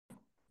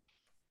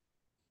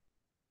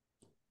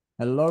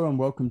Hello and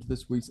welcome to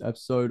this week's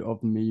episode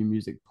of the MEyou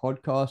Music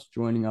Podcast.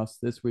 Joining us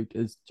this week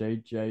is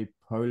JJ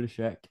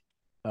Polachek.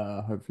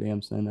 Hopefully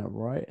I'm saying that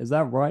right. Is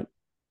that right?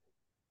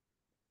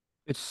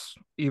 It's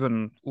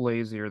even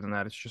lazier than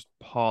that. It's just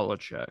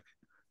Polachek.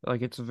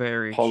 Like it's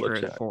very Polachek.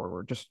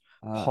 straightforward. Just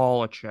Ah,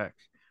 Polachek.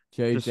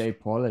 Just JJ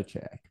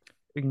Polachek.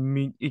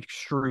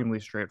 extremely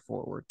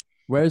straightforward.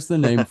 Where's the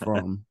name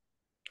from?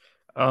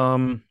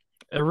 Um,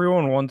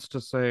 Everyone wants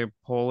to say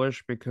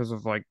Polish because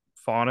of like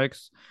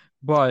phonics,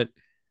 but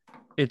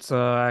it's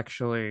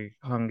actually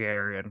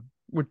Hungarian,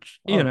 which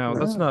Oh,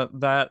 that's cool. not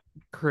that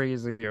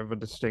crazy of a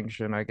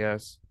distinction, I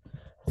guess.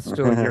 It's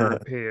still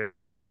European,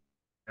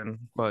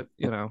 but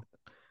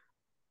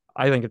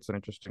I think it's an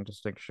interesting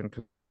distinction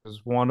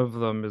because one of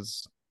them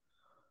is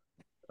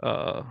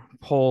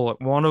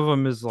one of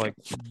them is like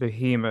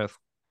Behemoth,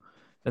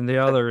 and the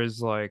other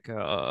is like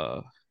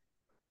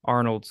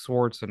Arnold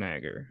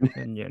Schwarzenegger.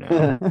 And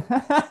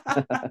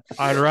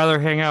I'd rather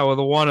hang out with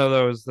one of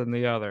those than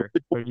the other.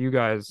 But you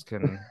guys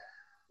can,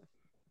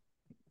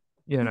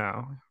 you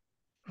know,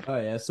 Oh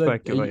yeah.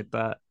 speculate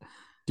that.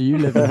 Do you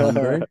live in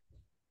Hungary?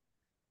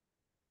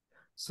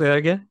 Say that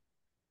again.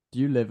 Do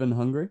you live in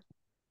Hungary?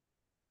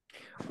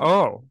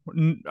 Oh,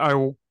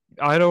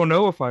 I don't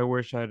know if I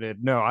wish I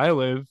did. No, I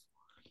live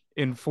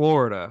in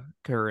Florida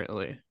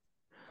currently.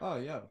 Oh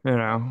yeah.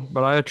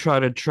 But I try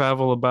to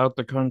travel about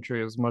the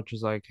country as much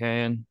as I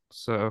can.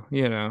 So,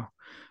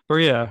 but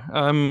yeah,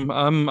 I'm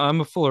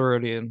a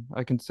Floridian.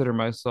 I consider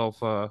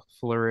myself a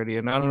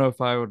Floridian. I don't know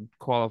if I would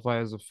qualify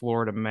as a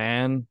Florida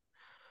man,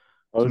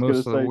 I because was gonna most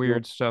of the say you're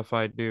weird stuff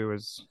I do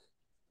is,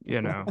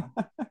 you know,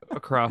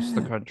 across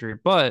the country.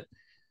 But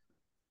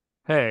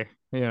hey,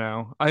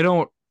 I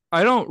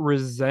don't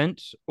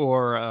resent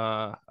or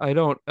I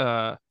don't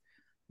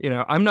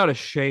I'm not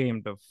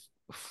ashamed of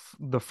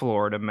the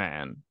Florida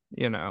man.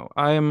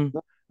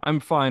 I'm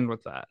fine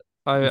with that.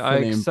 You I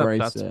fully accept embrace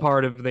that's it.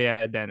 part of the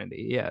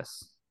identity.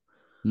 Yes.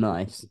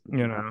 Nice.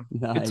 It's a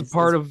Nice.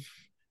 part of,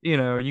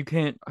 you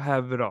can't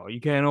have it all.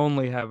 You can't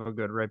only have a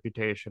good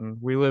reputation.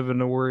 We live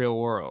in a real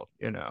world.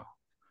 Got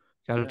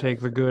to Yeah. take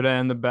the good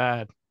and the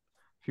bad.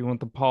 If you want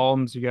the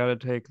palms, you got to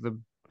take the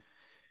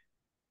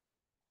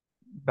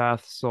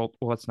bath salt.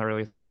 Well, that's not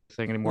really a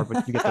thing anymore,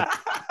 but you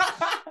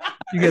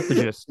get the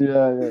gist.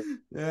 yeah, yeah,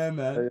 Yeah,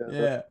 man. yeah,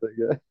 that's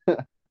Yeah. yeah.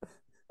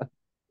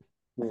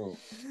 Oh,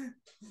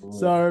 oh.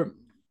 So,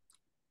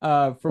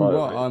 from I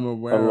what mean, I'm I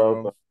aware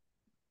love of,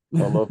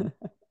 I love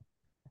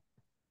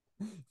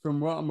from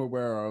what I'm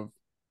aware of,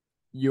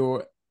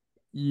 you're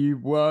you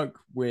work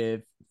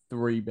with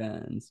three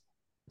bands: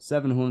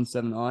 Seven Horns,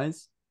 Seven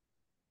Eyes,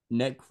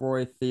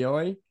 Nekroí,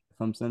 Theoí, if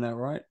I'm saying that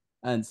right,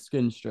 and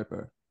Skin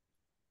Stripper.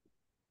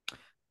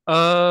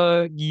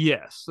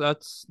 Yes,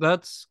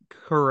 that's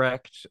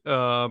correct.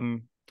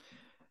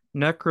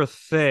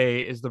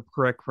 Necrothay is the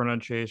correct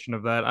pronunciation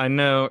of that. I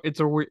know it's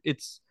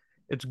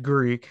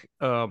Greek.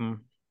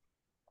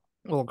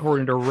 Well,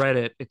 according to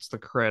Reddit, it's the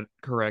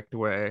correct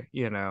way.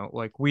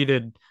 Like we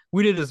did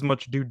as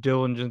much due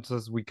diligence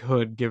as we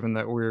could, given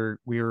that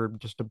we were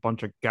just a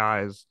bunch of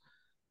guys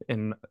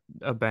in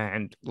a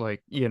band.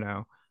 Like,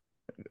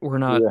 we're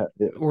not yeah,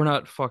 yeah. we're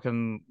not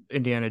fucking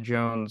Indiana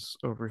Jones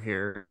over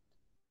here.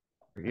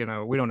 We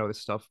don't know this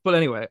stuff. But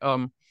anyway,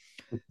 the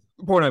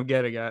point I'm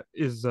getting at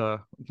is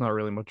it's not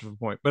really much of a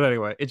point. But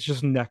anyway, it's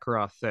just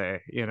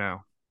Necrothay,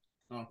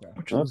 Okay.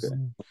 which is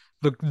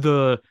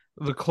Okay.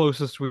 the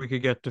closest we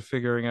could get to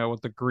figuring out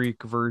what the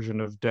Greek version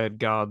of dead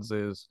gods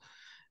is.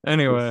 It's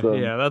Anyway,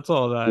 yeah, that's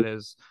all that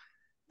is.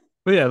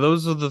 But yeah,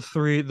 those are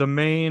the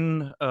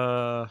main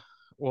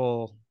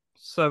well,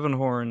 seven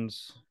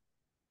horns.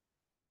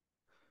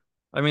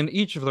 I mean,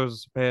 each of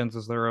those bands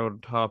is their own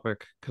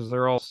topic because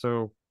they're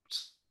also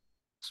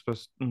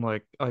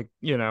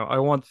I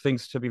want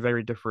things to be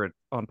very different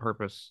on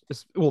purpose.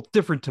 It's, well,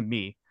 different to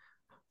me.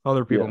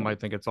 Other people yeah. might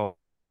think it's all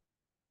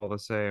the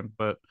same,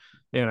 but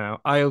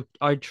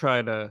I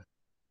try to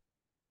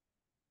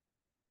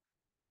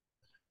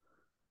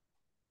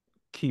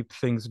keep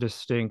things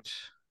distinct.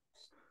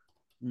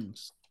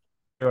 Mm.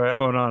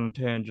 Going on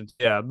tangents.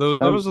 Yeah, those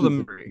are the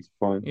Tangents memory. is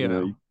fine. You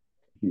know,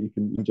 You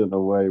jump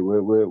away.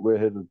 We're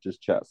here to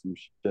just chat some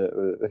shit.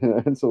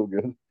 It's all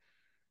good.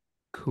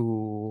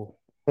 Cool.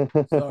 but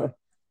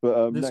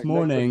So this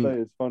morning,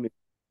 necrothay is funny.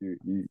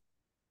 You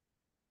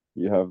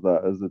you have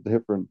that as a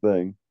different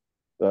thing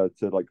to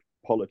like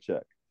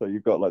Polachek. So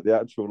you've got like the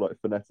actual like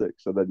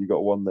phonetics, and then you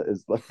got one that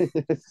is like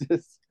it's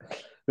just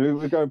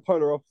we're going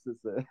polar opposites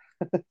there.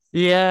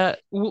 yeah.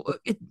 Well,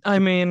 I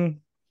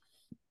mean,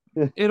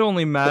 it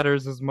only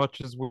matters as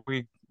much as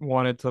we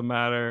want it to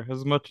matter,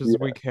 as much as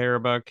we yeah, care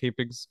about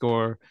keeping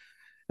score,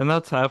 and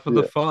that's half of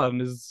the yeah,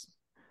 fun is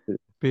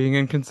being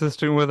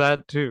inconsistent with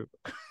that too.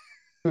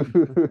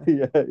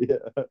 yeah,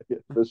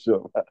 for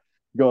sure. Man.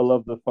 You gotta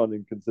love the fun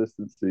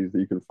inconsistencies that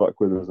you can fuck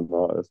with as an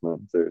artist,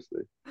 man.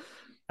 Seriously, you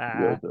Ah,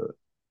 gotta do it.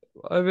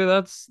 I mean,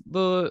 that's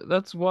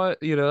why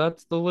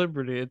that's the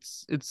liberty.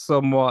 It's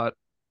somewhat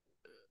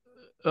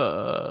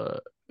uh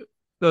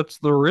that's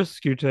the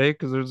risk you take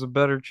because there's a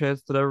better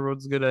chance that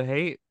everyone's gonna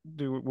hate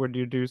when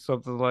you do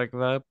something like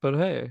that. But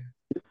hey,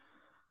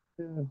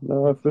 Yeah,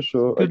 no, for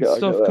sure. good I get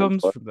stuff that.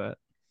 comes from that.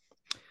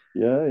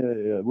 Yeah, yeah,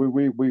 yeah.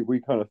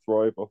 We kind of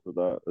thrive off of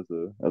that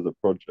as a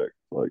project,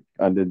 like,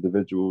 and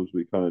individuals.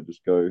 We kind of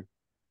just go,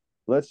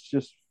 let's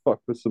just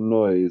fuck with some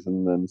noise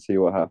and then see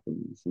what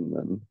happens, and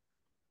then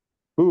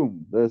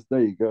boom,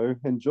 there you go.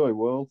 Enjoy,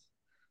 world.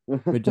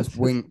 It's just,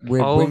 we're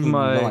All of winging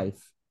my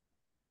life.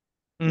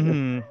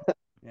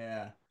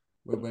 Yeah,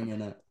 we're winging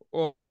it.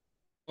 well,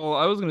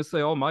 I was gonna say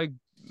all my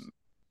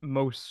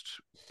most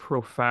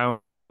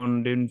profound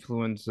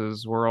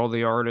influences were all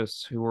the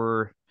artists who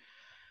were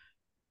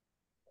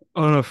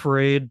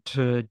unafraid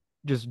to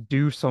just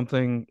do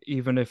something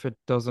even if it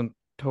doesn't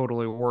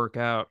totally work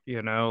out,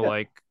 yeah,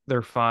 like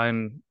they're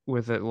fine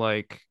with it,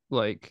 like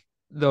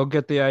they'll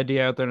get the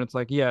idea out there and it's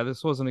like, yeah,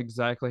 this wasn't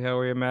exactly how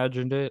we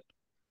imagined it,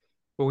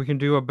 but we can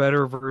do a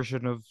better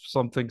version of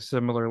something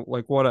similar,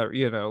 like whatever,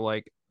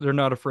 like they're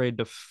not afraid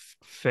to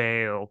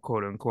fail,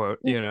 quote unquote,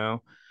 as yeah.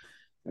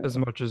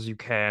 much as you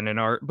can in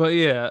art. But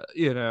yeah,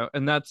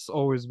 and that's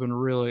always been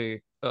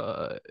really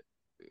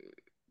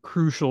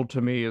crucial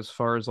to me as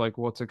far as like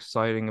what's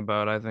exciting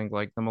about, I think,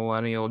 like the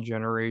millennial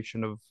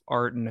generation of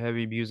art and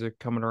heavy music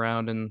coming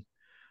around, and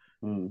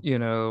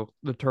Mm,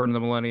 the turn of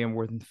the millennium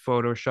with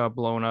Photoshop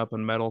blowing up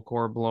and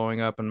metalcore blowing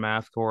up and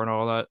mathcore and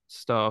all that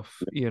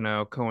stuff,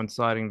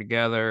 coinciding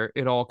together.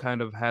 It all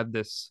kind of had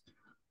this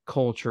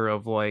culture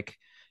of like,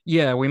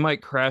 yeah, we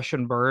might crash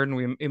and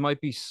burn. It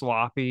might be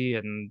sloppy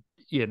and,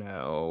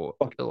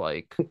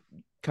 like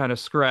kind of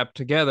scrapped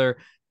together,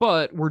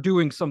 but we're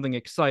doing something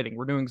exciting.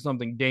 We're doing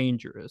something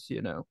dangerous,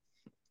 and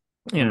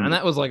mm.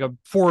 that was like a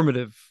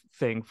formative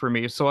thing for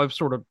me. So I've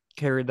sort of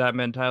carried that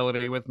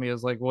mentality with me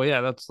as like, well, yeah,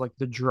 that's like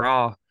the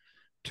draw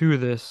to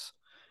this.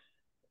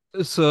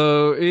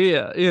 So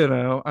yeah,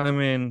 I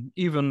mean,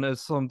 even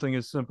as something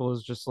as simple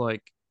as just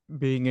like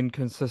being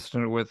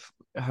inconsistent with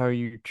how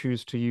you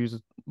choose to use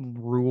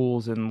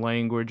rules and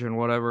language and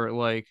whatever,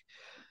 like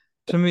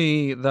to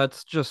me,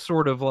 that's just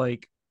sort of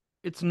like,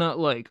 it's not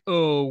like,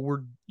 oh,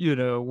 we're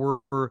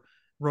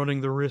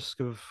running the risk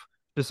of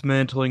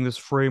dismantling this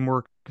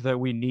framework that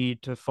we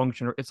need to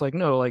function. It's like,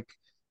 no, like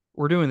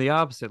we're doing the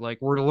opposite. Like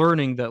we're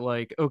learning that,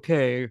 like,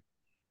 okay,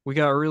 we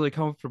got really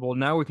comfortable.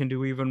 Now we can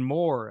do even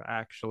more,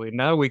 actually.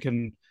 Now we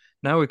can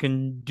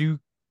do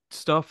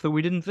stuff that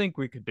we didn't think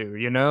we could do,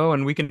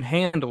 and we can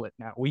handle it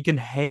now. We can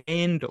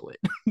handle it.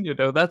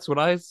 That's what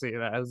I see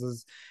it as,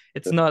 is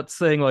it's not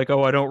saying like,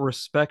 oh, I don't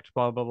respect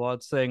blah blah blah.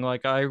 It's saying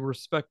like I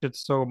respect it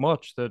so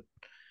much that,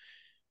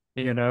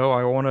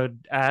 I want to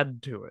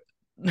add to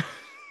it.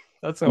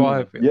 That's how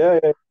I Mm. feel. Yeah,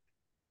 yeah.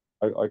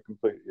 I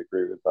completely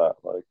agree with that.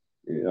 Like,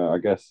 I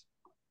guess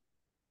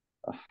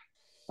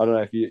I don't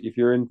know if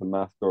you're into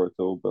mathcore at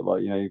all, but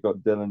like, you've got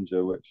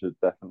Dillinger, which is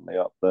definitely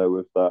up there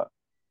with that,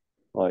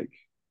 like,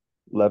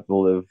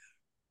 level of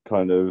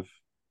kind of,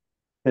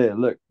 here,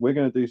 look, we're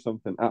going to do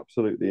something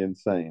absolutely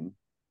insane,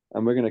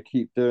 and we're going to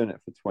keep doing it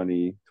for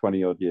 20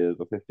 odd years,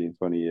 or 15,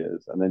 20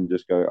 years, and then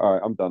just go, all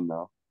right, I'm done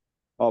now.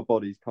 Our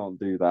bodies can't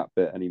do that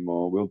bit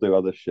anymore. We'll do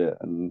other shit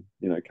and,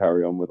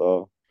 carry on with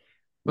our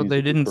But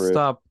they musical didn't career.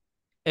 stop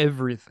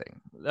everything.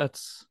 I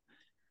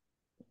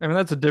mean,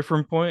 that's a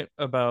different point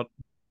about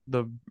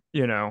the,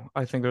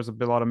 I think there's a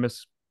lot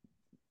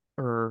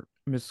of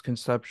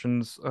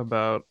misconceptions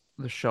about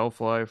the shelf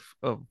life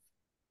of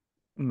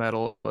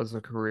metal as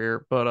a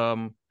career, but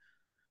or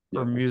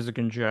Yeah. music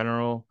in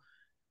general.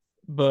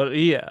 But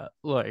yeah,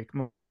 like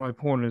my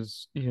point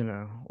is,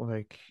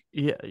 like,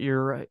 yeah,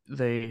 you're right.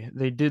 They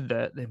did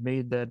that. They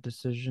made that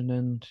decision,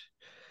 and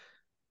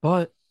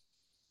but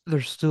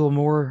there's still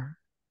more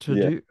to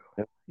Yeah. do.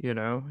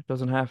 It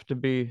doesn't have to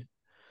be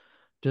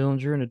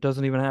Dillinger, and it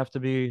doesn't even have to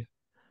be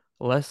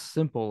less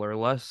simple or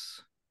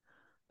less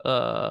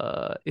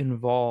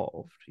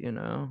involved, You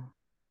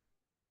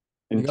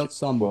Into got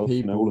some well, all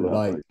people of that,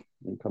 like like,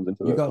 it comes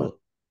into you it, right? got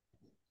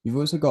you've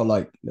also got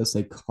like, let's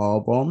say,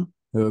 Carbon,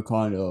 who are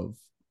kind of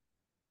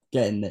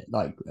getting it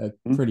like a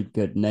Mm. pretty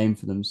good name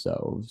for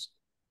themselves,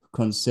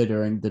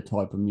 considering the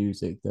type of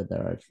music that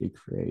they're actually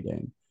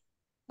creating.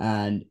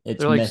 And it's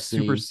They're like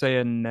Super messy.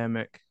 Saiyan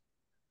Namek.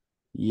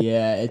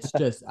 Yeah, it's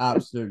just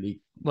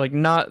absolutely Like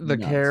not the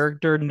nuts.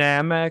 character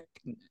Namek,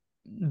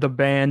 the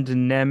band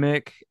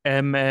Nemec,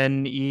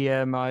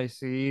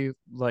 Mnemic.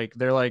 Like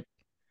they're like,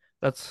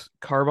 that's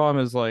Carbomb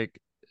is like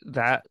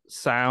that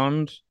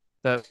sound,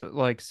 that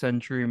like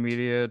Century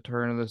Media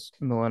turn of this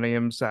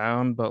millennium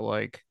sound, but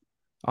like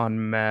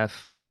on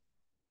meth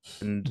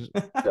and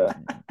Yeah.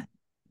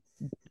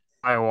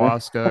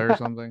 ayahuasca or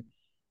something.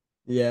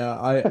 Yeah,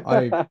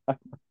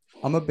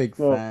 I'm a big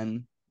No,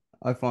 fan.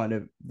 I find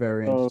it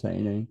very no.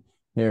 entertaining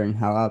hearing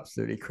how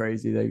absolutely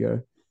crazy they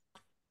go.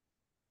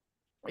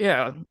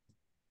 Yeah,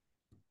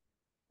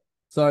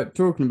 So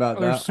talking about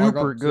they're that, I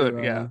super got good.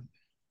 to Yeah.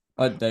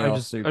 they I are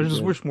just I super just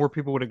good. wish more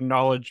people would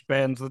acknowledge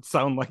bands that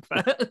sound like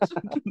that.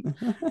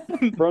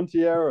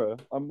 Frontiera.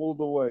 I'm all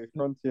the way.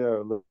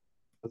 Frontiera.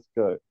 Let's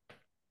go.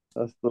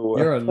 That's the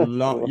way. You're a That's the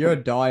long, you're one.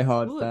 a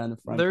diehard Look, fan of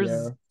there's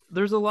Frontier.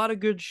 there's a lot of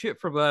good shit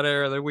from that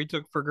era that we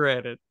took for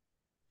granted.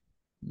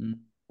 Mm.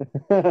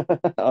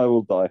 I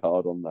will die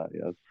hard on that.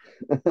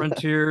 Yes.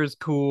 Frontier is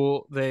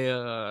cool. They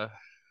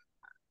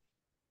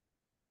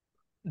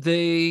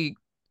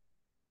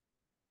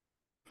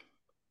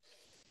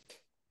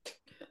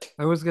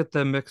I always get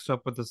them mixed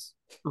up with this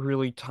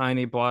really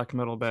tiny black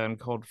metal band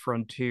called No.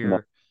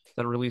 Frontier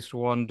that released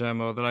one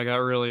demo that I got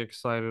really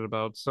excited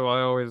about. So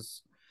I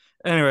always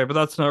anyway, but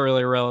that's not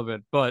really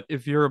relevant. But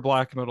if you're a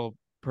black metal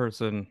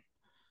person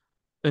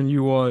and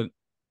you want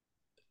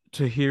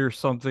to hear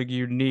something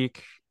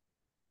unique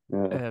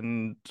Yeah.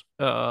 and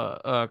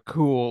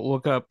cool,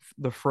 look up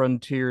the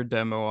Frontier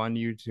demo on I'm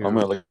YouTube.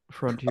 gonna look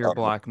Frontier up.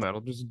 black metal.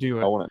 Just do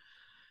I it. want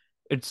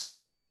it It's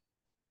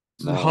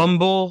now.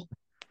 humble.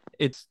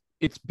 It's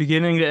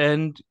beginning to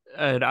end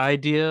an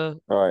idea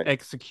All right.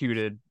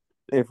 executed,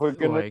 If we're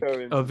gonna go like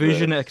a into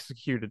vision this,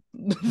 executed.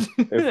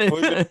 if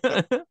we're gonna,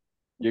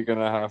 you're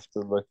gonna have to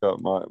look up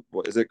my.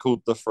 What is it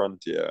called? The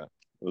Frontier.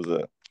 Was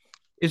it?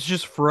 It's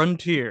just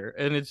Frontier,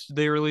 and it's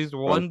they released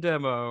Front. one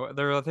demo.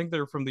 I think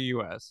they're from the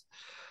US.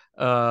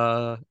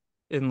 Uh,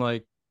 in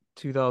like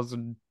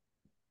 2015,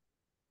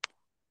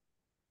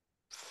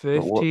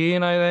 What?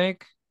 I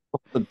think.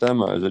 What's the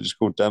demo? Is it just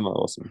called demo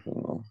or something?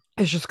 Or...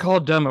 It's just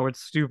called demo.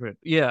 It's stupid.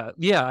 Yeah,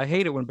 yeah. I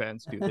hate it when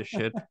bands do this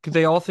shit because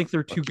they all think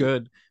they're too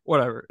good.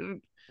 Whatever.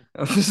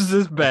 This is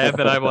this band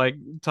that I'm like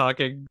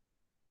talking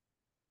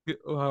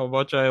how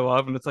much I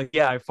love, and it's like,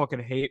 yeah, I fucking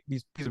hate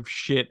these pieces of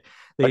shit.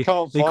 I They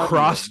can't they find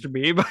crossed them.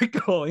 me by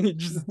calling it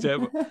just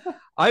demo.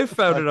 I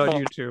found I it on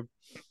can't. YouTube.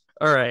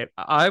 All right,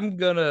 I'm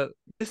gonna.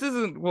 This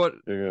isn't what.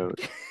 Yeah.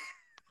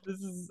 This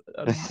is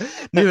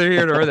neither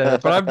here nor there,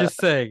 but I'm just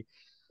saying.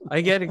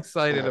 I get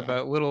excited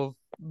about little.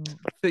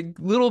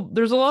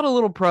 There's a lot of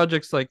little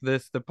projects like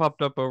this that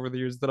popped up over the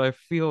years that I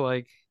feel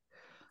like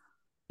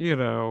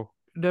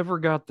never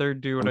got their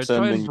due, and I'm I try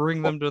and sending.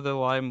 bring them to the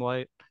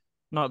limelight.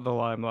 Not the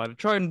limelight. I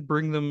try and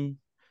bring them,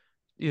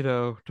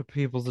 to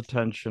people's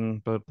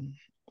attention, but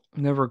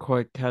never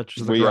quite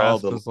catches the We are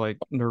grasp the. as like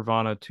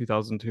Nirvana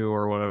 2002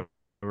 or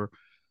whatever.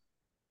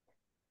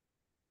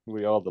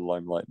 We are the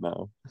limelight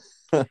now.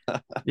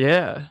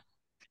 Yeah.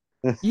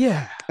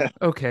 Yeah.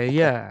 Okay,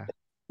 yeah.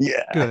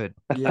 Yeah. Good.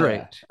 Yeah.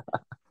 Great.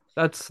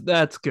 That's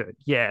good.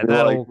 Yeah,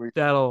 We're like we.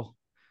 that'll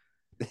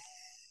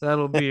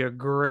be a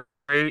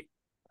great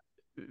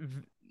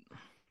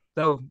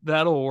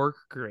that'll work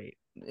great.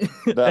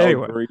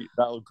 Anyway.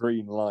 That'll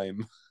green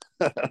lime.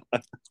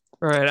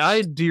 All right,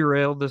 I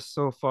derailed this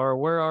so far.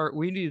 Where are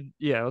we need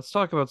yeah, let's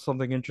talk about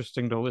something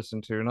interesting to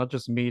listen to, not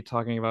just me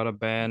talking about a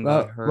band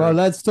I Well, heard.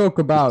 let's talk Just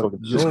about talking.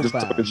 your Just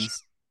talking.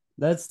 bands.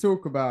 Let's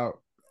talk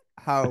about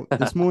how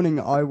this morning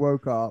I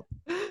woke up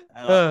and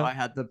Uh, I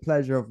had the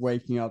pleasure of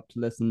waking up to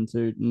listen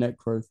to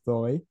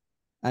Theoí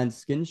and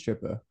Skin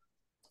Stripper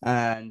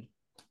and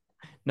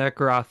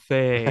Nekroí.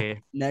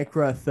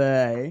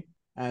 Theoí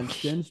and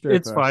Skin It's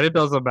Stripper. fine, it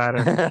doesn't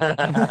matter.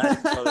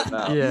 Got it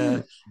now.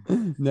 Yeah.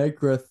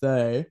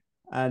 Theoí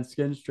and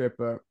Skin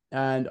Stripper.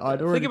 And I'd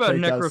Think already about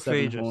checked out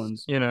Seven Necrophagus,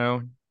 Horns.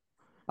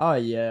 Oh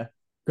yeah,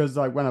 because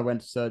like when I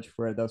went to search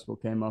for it, that's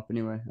what came up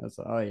anyway. I was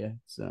like, oh yeah,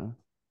 it's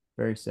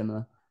very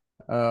similar.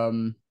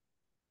 Um,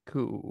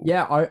 Cool.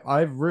 yeah,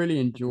 I've really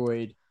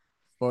enjoyed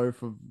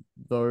both of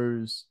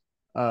those.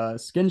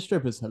 Skin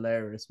Strip is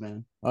hilarious,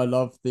 man. I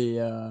love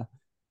the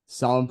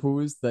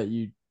samples that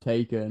you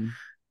taken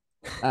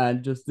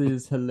and just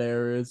these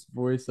hilarious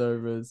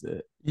voiceovers.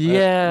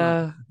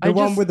 Yeah, The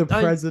one with the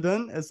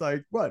president, it's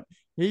like, what?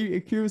 He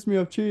accused me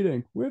of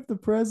cheating with the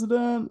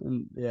president,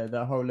 and yeah,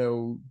 that whole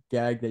little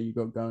gag that you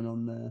got going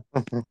on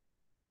there.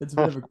 It's a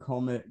bit of a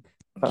comic,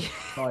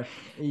 like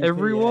EP.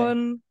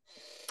 everyone,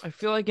 I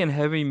feel like in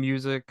heavy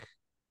music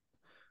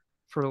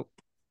for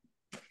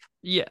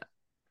yeah.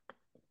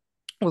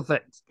 Well,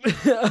 thanks.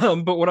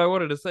 But what I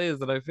wanted to say is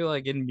that I feel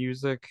like in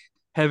music,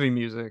 heavy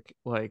music,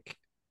 like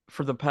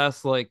for the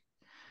past like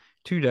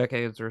 2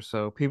 decades or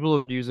so, people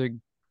are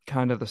using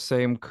kind of the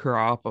same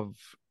crop of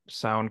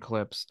sound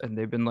clips, and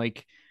they've been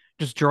like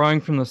just drawing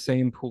from the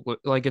same pool.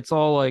 Like it's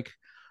all like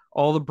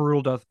all the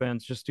brutal death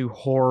bands just do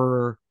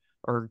horror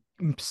or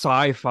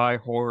sci-fi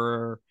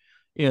horror.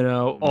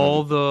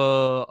 All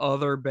the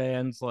other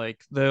bands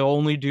like they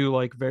only do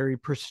like very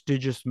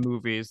prestigious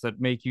movies that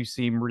make you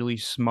seem really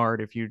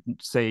smart if you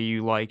say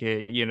you like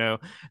it.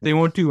 They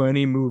won't do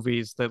any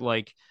movies that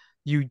like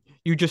you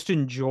just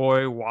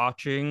enjoy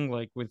watching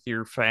like with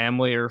your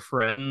family or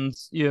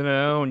friends,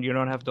 and you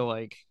don't have to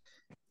like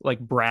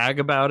brag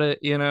about it,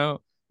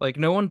 like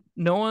no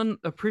one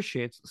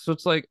appreciates. So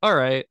it's like, all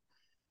right,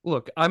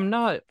 look, I'm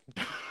not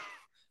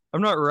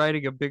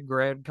writing a big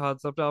grand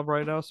concept album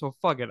right now, so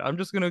fuck it, I'm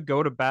just gonna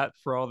go to bat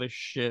for all this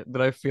shit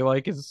that I feel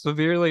like is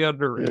severely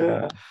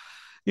underrated.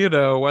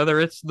 Yeah. Whether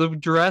it's the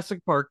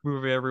Jurassic Park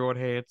movie everyone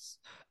hates,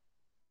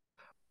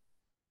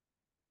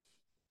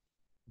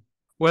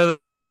 whether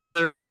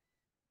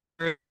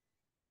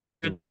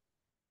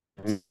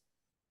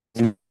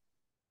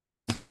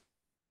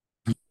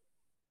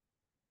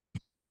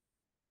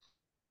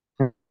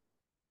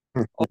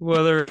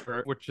whether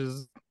which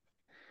is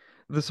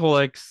this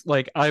whole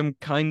like I'm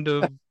kind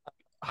of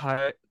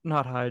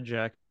not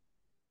hijacking,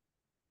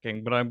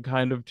 but I'm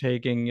kind of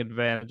taking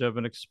advantage of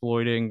and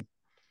exploiting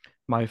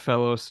my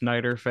fellow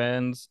Snyder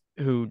fans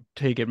who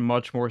take it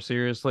much more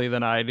seriously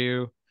than I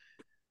do.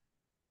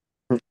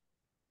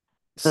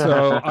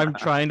 So I'm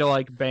trying to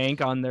like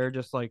bank on their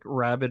just like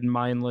rabid,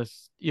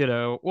 mindless,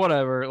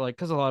 whatever. Like,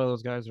 because a lot of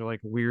those guys are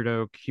like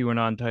weirdo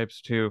QAnon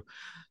types too.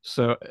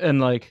 So, and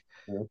like,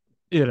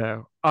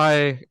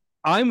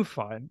 I'm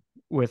fine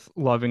with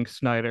loving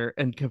Snyder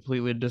and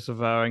completely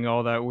disavowing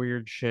all that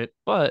weird shit,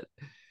 but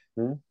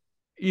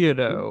you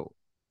know,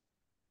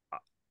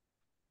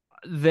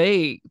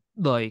 they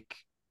like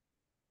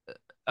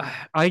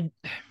I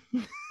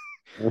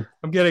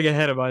I'm getting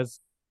ahead of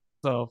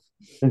myself.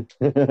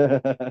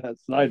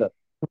 Snyder.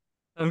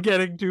 I'm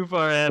getting too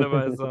far ahead of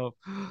myself.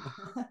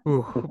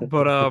 Ooh,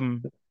 but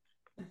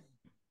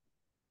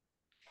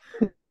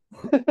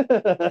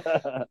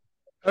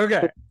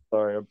okay.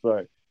 Sorry, I'm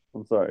sorry.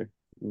 I'm sorry.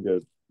 I'm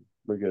good.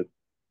 We're good.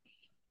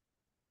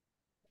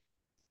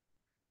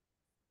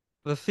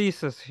 The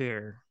thesis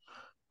here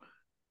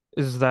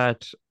is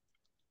that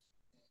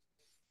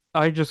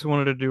I just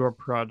wanted to do a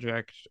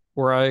project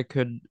where I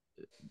could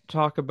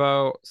talk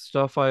about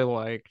stuff I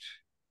liked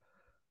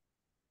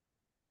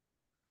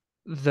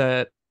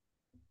that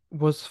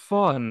was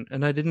fun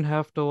and I didn't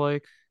have to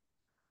like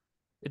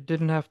it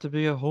didn't have to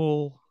be a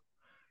whole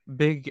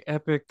big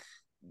epic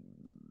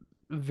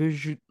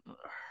vision.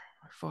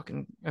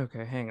 Fucking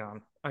okay, hang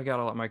on. I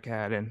gotta let my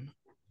cat in.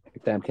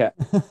 Damn cat.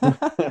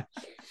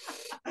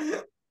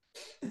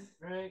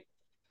 Right.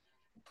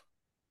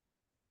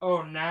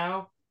 Oh,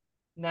 now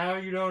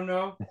you don't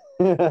know?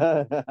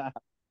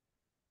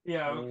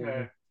 Yeah,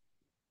 okay.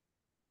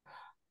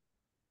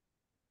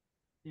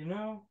 You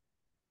know,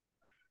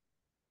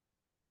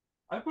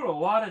 I put a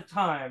lot of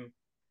time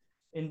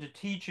into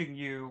teaching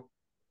you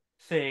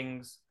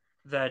things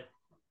that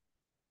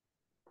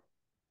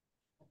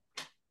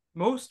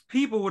most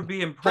people would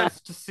be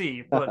impressed to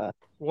see, but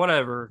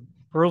whatever.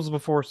 Pearls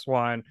before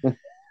swine.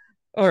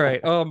 All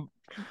right. What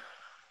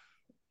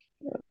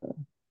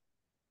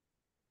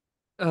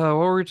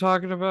were we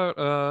talking about?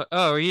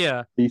 Oh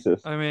yeah.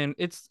 Thesis. I mean,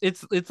 it's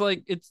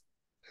like it's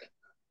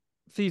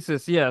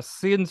thesis. Yes,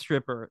 scene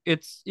stripper.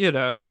 It's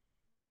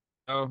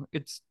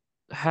it's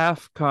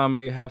half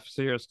comedy, half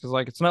serious because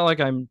like it's not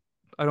like I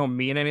don't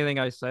mean anything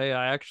I say.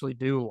 I actually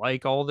do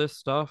like all this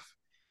stuff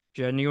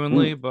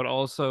genuinely, but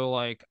also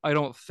like I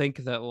don't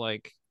think that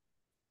like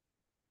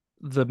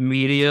the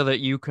media that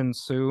you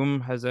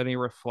consume has any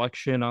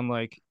reflection on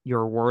like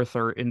your worth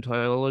or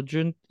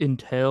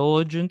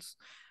intelligence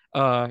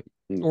uh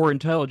or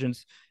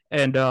intelligence.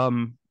 And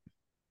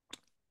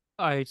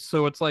I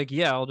so it's like,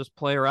 yeah, I'll just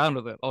play around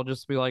with it. I'll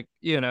just be like,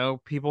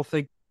 people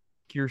think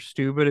you're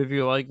stupid if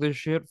you like this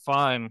shit,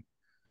 fine.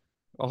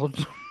 I'll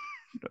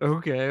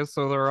okay,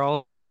 so they're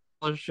all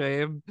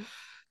ashamed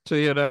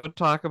to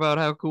talk about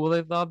how cool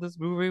they thought this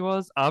movie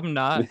was. I'm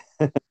not.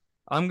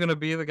 I'm gonna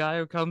be the guy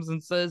who comes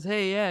and says,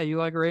 "Hey, yeah, you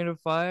like Rain of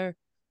Fire?"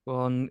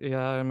 Well,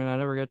 yeah, I mean, I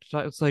never get to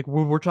talk. It's like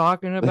we're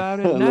talking about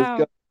it Let's go.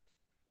 now.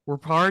 We're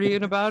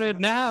partying about it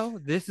now.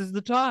 This is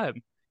the time.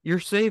 You're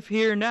safe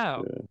here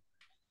now. Yeah.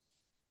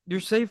 You're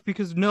safe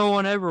because no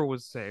one ever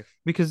was safe.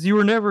 Because you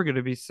were never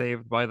gonna be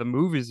saved by the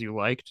movies you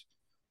liked.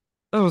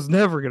 That was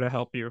never gonna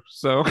help you.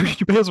 So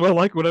you may as well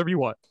like whatever you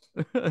want.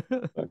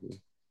 Okay.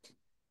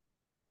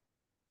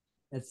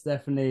 It's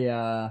definitely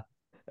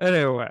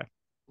Anyway,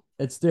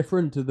 it's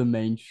different to the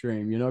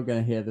mainstream. You're not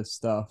gonna hear the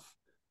stuff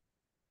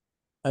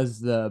as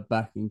the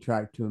backing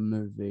track to a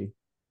movie,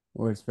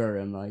 or it's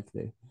very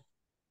unlikely.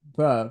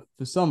 But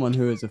for someone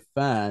who is a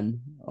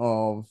fan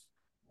of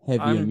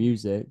heavier I'm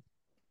music,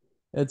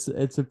 it's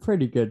a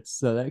pretty good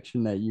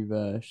selection that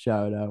you've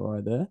shouted out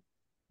right there.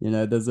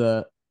 There's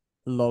a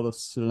lot of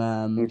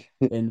slam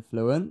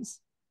influence,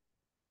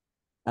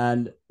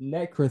 and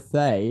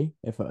Necrothea,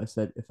 if I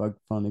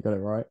finally got it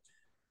right,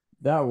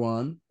 that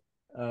one,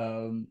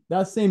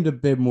 that seemed a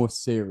bit more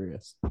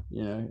serious.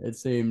 It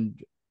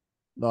seemed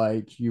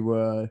like you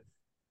were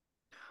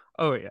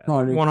oh yeah,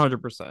 trying to,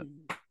 100%.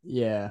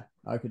 yeah,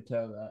 I could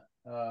tell that.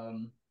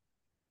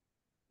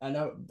 And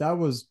that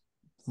was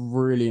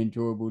really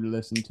enjoyable to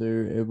listen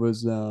to. It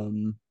was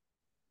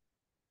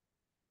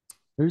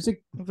who's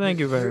it? Thank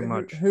you very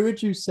much. Who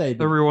would you say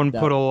Everyone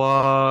put that a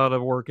lot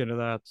of work into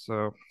that,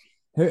 so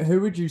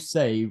who would you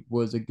say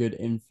was a good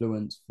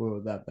influence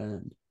for that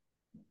band?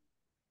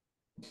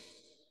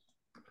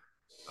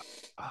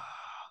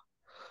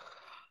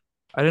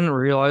 I didn't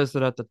realize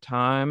it at the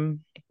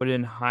time, but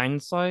in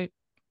hindsight,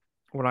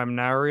 what I'm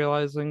now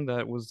realizing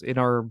that was in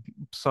our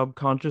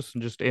subconscious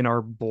and just in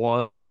our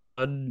blood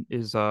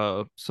is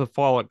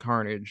cephalic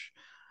carnage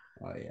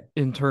Oh yeah.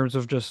 in terms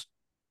of just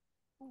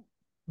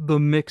the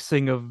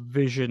mixing of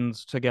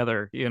visions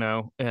together,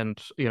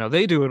 and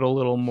they do it a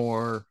little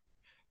more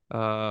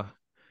uh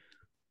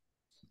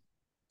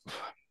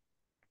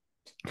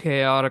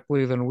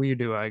chaotically than we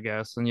do, I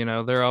guess. And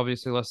they're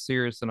obviously less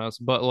serious than us,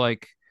 but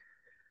like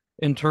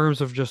in terms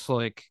of just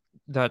like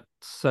that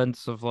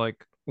sense of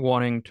like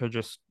wanting to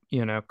just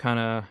kind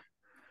of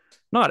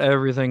not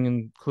everything,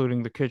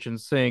 including the kitchen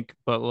sink,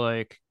 but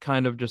like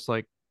kind of just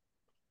like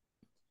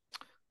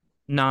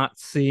not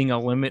seeing a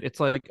limit. It's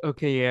like,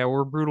 okay, yeah,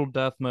 we're brutal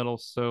death metal,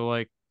 so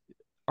like,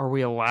 are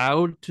we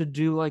allowed to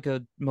do like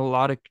a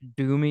melodic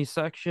doomy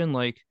section?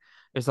 Like,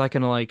 is that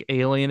gonna like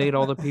alienate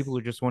all the people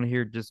who just want to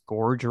hear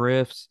disgorge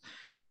riffs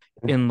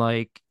in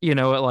like, at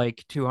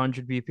like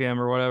 200 BPM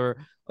or whatever?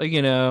 Like,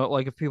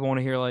 like if people want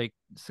to hear like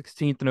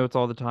 16th notes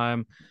all the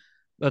time,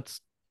 that's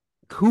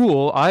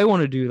cool. I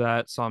want to do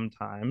that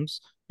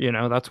sometimes.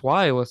 That's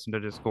why I listen to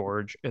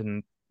Disgorge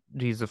and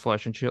Jesus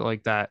Flesh and shit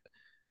like that.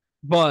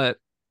 But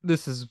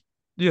this is,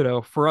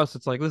 for us,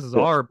 it's like this is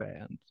Yeah. our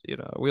band.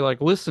 We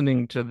like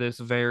listening to this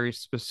very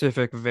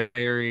specific,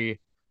 very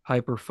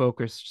hyper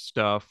focused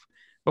stuff.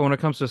 But when it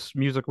comes to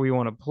music we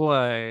want to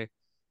play,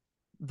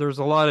 there's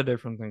a lot of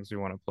different things we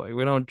want to play.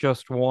 We don't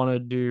just want to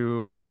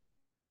do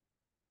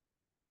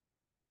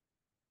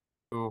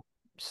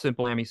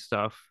simple hammy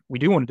stuff. We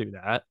do want to do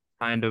that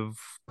kind of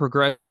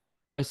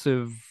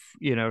progressive,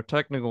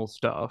 technical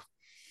stuff,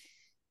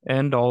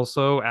 and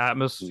also Mm.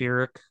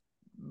 atmospheric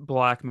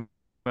black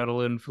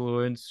metal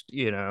influenced,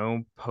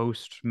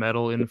 post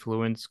metal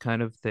influence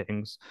kind of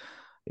things.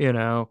 You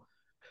know,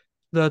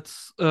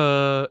 that's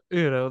the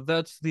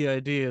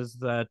idea, is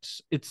that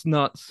it's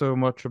not so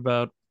much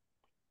about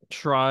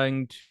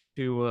trying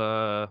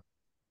to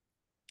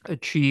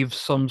achieve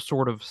some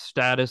sort of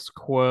status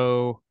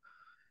quo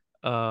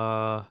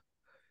uh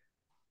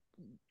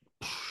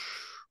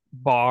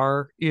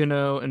bar,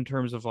 in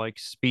terms of like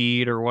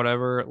speed or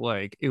whatever.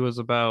 Like it was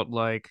about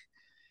like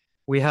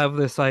we have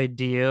this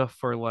idea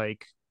for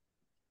like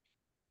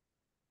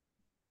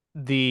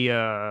the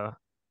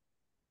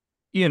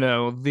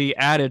the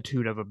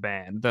attitude of a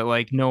band that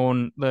like no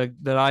one that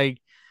I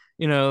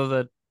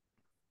that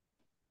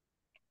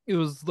it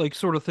was like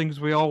sort of things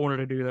we all wanted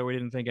to do that we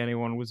didn't think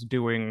anyone was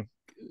doing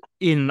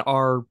in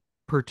our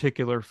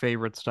particular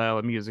favorite style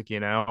of music.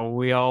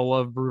 We all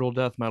love brutal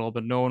death metal,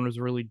 but no one was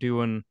really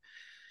doing,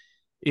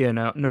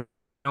 no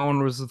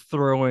one was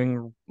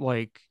throwing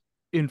like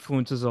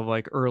influences of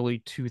like early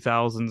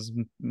 2000s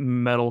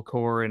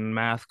metalcore and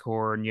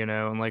mathcore, and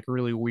and like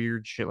really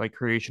weird shit like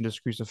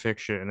Creationist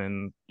Crucifixion,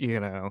 and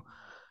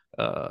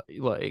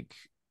like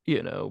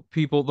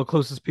people, the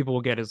closest people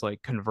will get is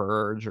like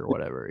Converge or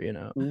whatever.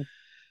 Mm.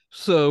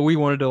 So we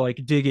wanted to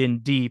like dig in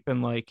deep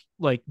and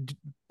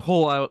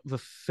pull out the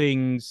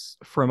things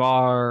from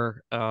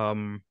our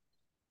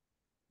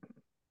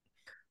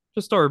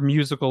just our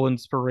musical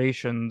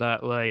inspiration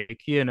that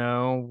like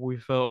we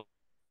felt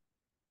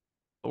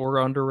were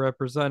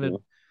underrepresented. Yeah.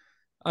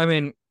 I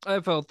mean,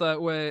 I felt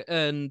that way,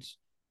 and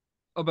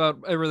about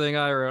everything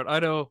I wrote, I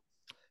know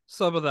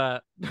some of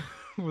that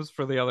was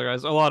for the other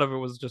guys. A lot of it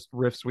was just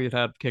riffs we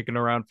had kicking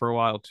around for a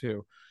while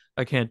too.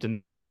 I can't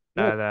deny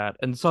Yeah. that.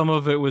 And some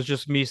of it was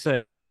just me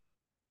saying,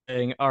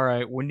 all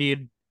right, we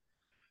need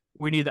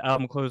the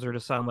album closer to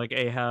sound like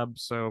Ahab,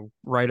 so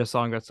write a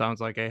song that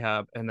sounds like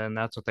Ahab, and then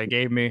that's what they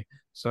gave me.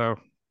 So,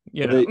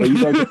 you know. Are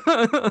you guys?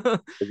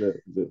 Is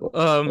it like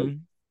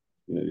um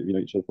you know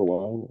each other for a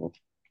while?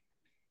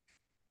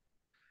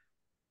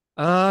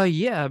 Or?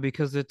 yeah,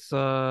 because it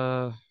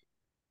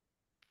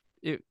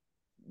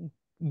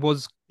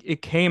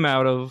it came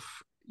out of,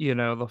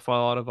 the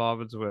fallout of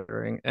Ovid's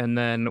Withering, and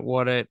then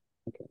what it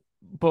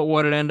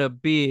ended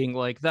up being,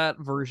 like that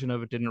version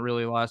of it didn't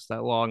really last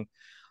that long.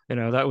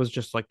 That was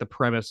just like the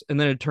premise, and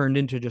then it turned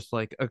into just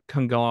like a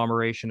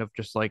conglomeration of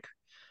just like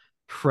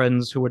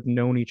friends who had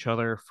known each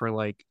other for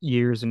like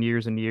years and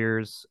years and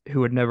years,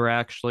 who had never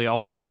actually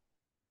all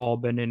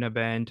been in a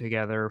band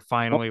together, I'm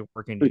finally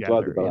working pretty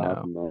glad together, that that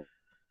happened though,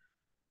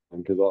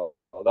 because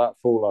that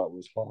fallout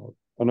was hard.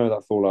 I know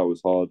that fallout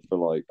was hard for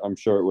like I'm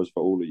sure it was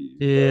for all of you,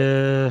 but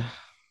Yeah.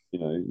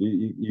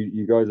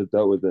 you guys have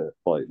dealt with it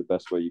like the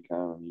best way you can,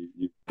 and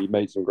you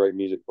made some great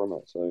music from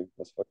it, so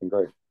that's fucking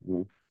great.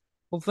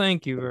 Well,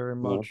 thank you very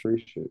much.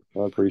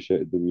 I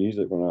appreciated the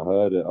music when I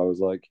heard it. I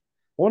was like,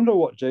 I wonder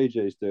what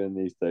JJ's doing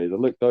these days. I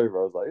looked over,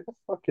 I was like, who the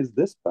fuck is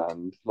this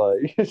band?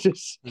 Like, it's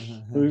just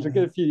it was a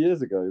good few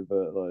years ago,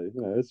 but like,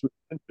 it's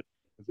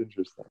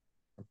interesting.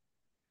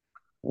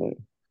 Like,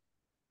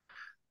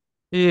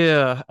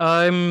 Yeah,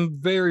 I'm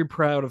very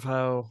proud of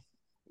how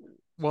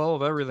well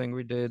of everything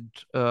we did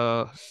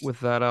with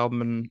that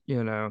album, and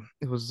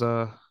it was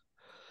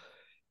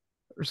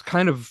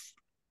kind of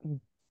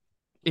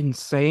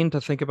insane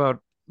to think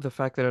about the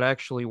fact that it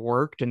actually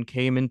worked and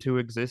came into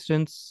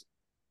existence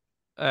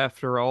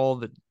after all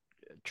the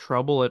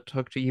trouble it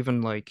took to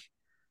even like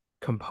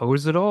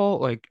compose it all.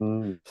 Like,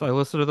 mm, so I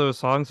listened to those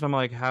songs and I'm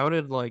like, how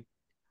did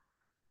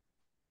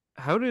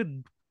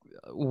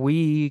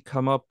we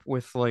come up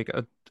with like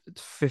a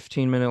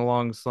 15-minute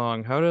long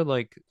song? How did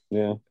like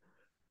yeah.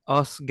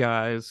 us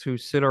guys who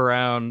sit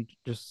around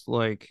just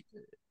like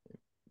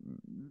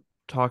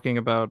talking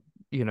about,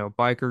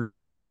 bikers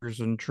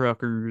and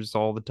truckers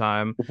all the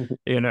time,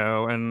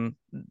 and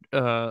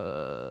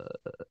uh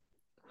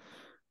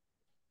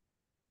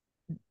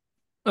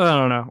I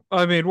don't know.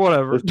 I mean,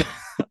 whatever. It's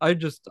I'm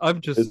just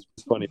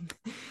it's funny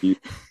you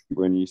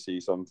when you see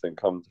something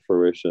come to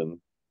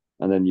fruition,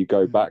 and then you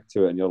go back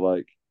to it, and you're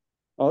like,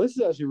 oh, this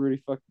is actually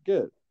really fucking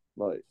good.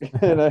 Like,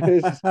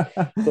 it's just,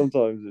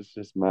 sometimes it's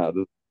just mad.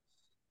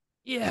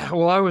 yeah,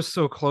 well, I was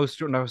so close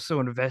to it and I was so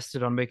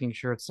invested on making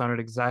sure it sounded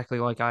exactly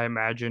like I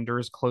imagined or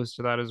as close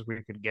to that as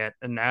we could get.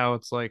 And now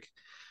it's like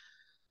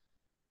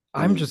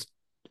I'm Mm, just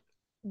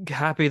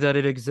happy that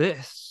it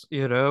exists,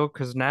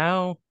 because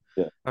now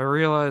yeah. I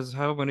realize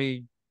how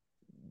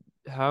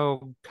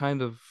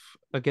kind of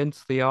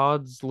against the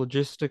odds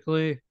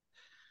logistically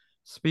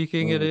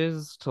speaking it Mm,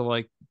 is to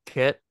like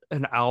get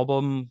an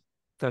album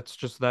that's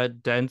just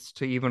that dense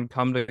to even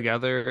come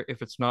together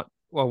if it's not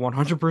a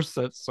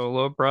 100%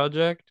 solo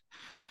project.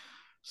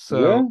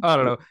 yeah. So I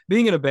don't know.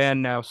 Being in a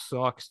band now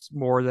sucks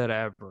more than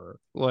ever.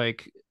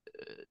 Like,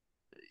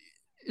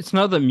 it's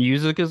not that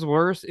music is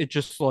worse, it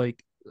just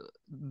like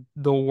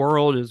the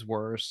world is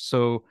worse.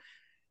 So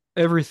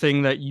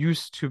everything that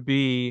used to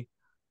be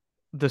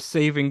the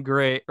saving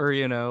grace, or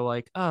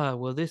like,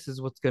 well, this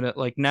is what's gonna,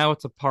 like, now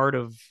it's a part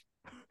of,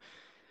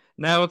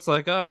 now it's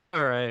like, oh,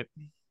 all right,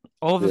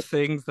 all the Yeah.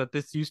 things that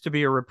this used to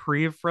be a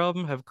reprieve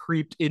from have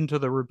creeped into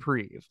the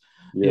reprieve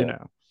you Yeah.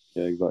 know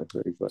Yeah.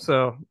 Exactly. Exactly.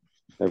 so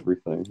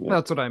Everything. Yeah.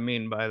 that's what I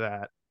mean by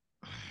that.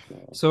 Yeah.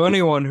 So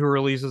anyone who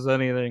releases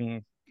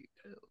anything,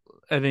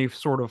 any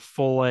sort of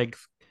full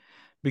length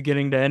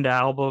beginning to end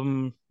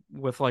album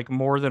with like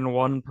more than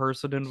one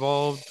person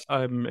involved,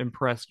 I'm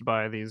impressed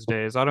by these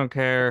days. I don't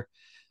care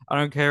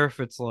if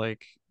it's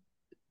like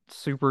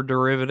super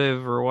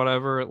derivative or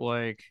whatever.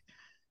 Like,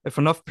 if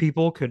enough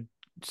people could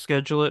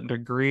schedule it and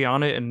agree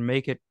on it and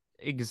make it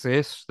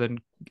exist, then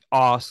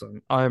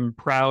awesome. I'm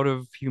proud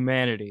of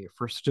humanity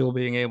for still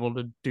being able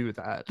to do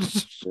that.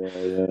 Yeah.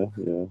 Yeah.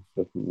 Yeah.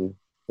 Definitely.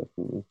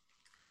 Definitely.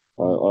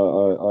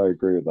 I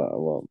agree with that a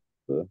lot.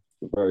 It's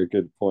a very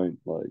good point.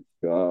 Like,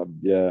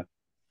 yeah,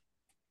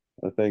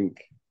 I think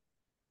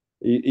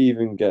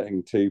even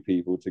getting two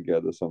people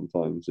together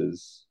sometimes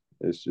is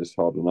just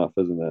hard enough,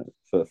 isn't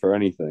it? For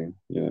anything,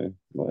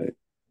 like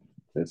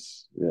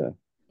it's yeah.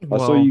 I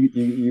saw Well,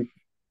 you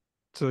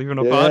so even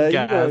a yeah,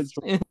 it's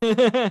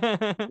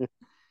podcast.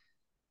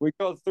 we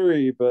got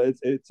three, but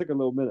it took a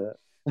little minute.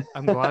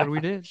 I'm glad we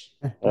did.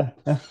 Uh,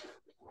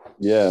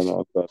 yeah,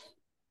 no, but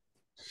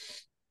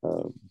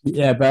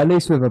Yeah, but at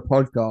least with a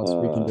podcast,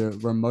 we can uh, do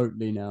it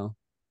remotely now.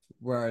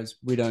 Whereas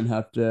we don't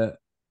have to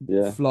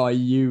yeah. fly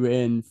you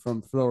in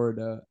from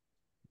Florida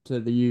to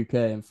the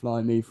UK and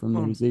fly me from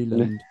New Well,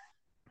 Zealand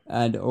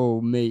and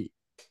all meet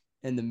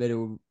in the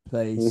middle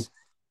place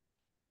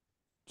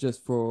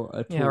just for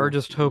a yeah, or talk,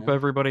 just you hope know?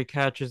 everybody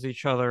catches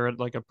each other at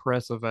like a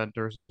press event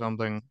or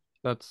something.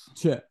 That's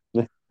Yeah.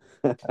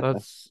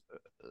 that's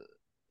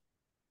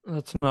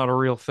that's not a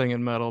real thing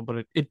in metal,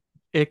 but it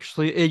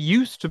actually it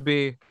used to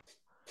be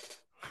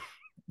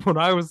when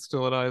I was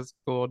still in high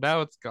school.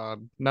 Now it's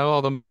gone. Now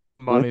all the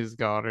money's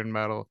gone in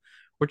metal,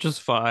 which is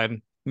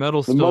fine.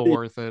 Metal's The still money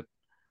worth it.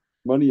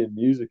 money in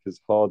music is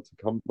hard to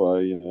come by,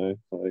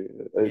 like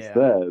it's Yeah.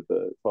 there, but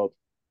it's hard.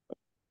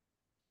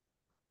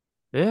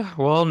 Yeah,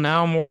 well,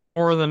 now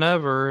more than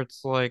ever,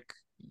 it's like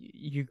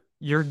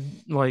you're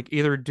like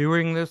either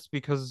doing this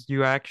because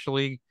you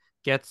actually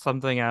get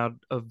something out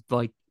of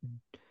like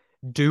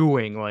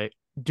doing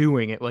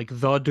it, like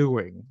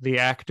the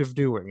act of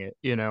doing it,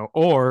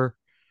 or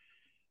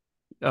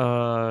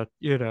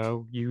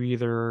you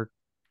either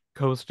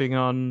coasting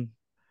on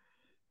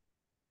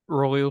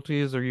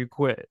royalties or you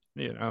quit.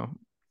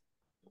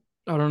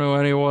 I don't know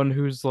anyone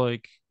who's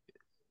like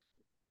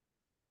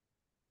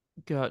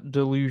got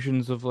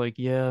delusions of like,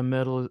 yeah,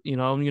 metal,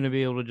 I'm gonna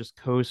be able to just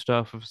coast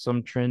off of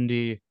some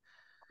trendy.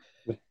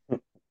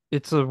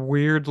 It's a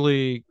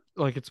weirdly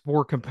like it's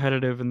more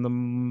competitive in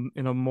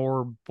a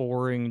more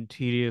boring,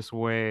 tedious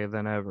way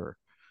than ever.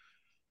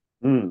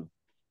 Mm,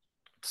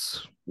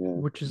 It's, yeah,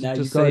 which Now isn't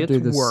to you say gotta it's do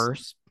this.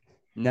 worse,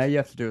 Now you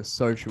have to do a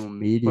social but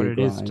media it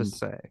is to grind,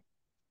 say.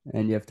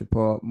 and you have to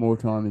put more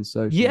time in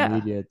social Yeah,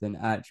 media than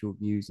actual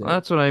music.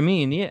 that's what I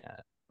mean. Yeah.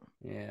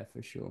 Yeah,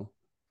 for sure.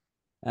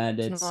 And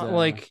It's it's not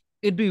like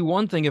it'd be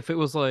one thing if it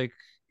was like,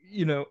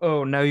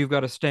 oh, now you've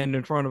got to stand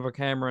in front of a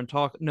camera and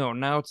talk. No,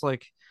 now it's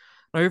like,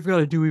 now you've got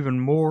to do even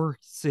more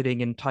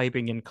sitting and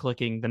typing and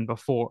clicking than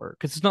before.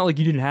 Because it's not like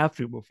you didn't have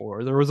to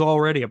before. There was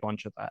already a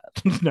bunch of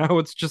that. Now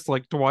it's just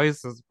like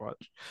twice as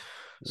much.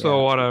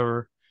 So yeah.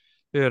 whatever,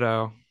 you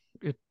know,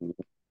 it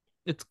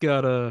it's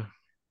gotta.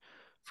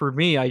 For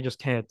me, I just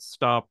can't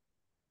stop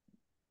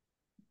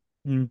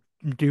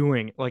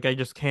doing. Like, I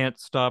just can't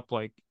stop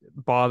like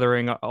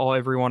bothering all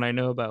everyone I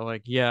know about.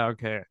 Like, yeah,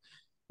 okay,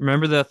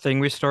 remember that thing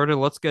we started?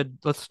 Let's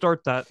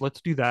start that.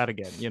 Let's do that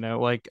again.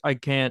 Like, I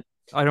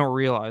don't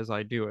realize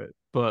I do it,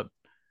 but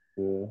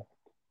yeah,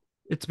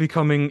 it's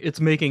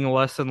making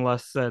less and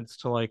less sense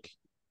to like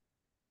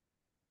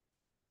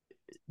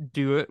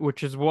do it,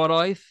 which is what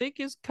I think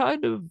is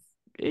kind of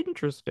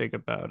interesting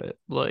about it.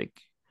 Like,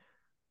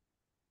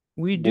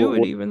 we do it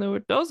what, even though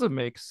it doesn't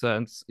make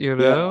sense, yeah,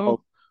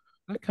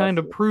 that kind that's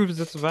of proves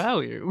its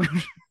value.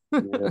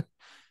 yeah,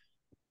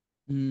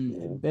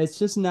 It's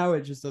just now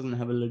it just doesn't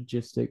have a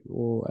logistic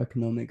or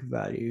economic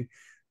value,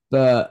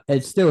 but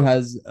it still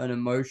has an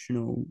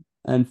emotional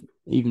and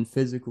even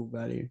physical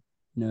value.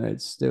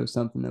 It's still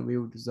something that we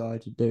all desire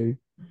to do.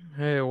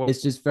 Hey,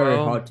 It's just very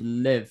well, hard to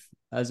live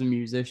as a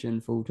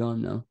musician full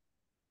time now.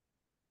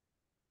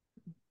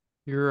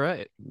 you're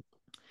right.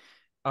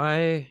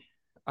 I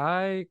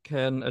I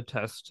can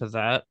attest to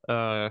that.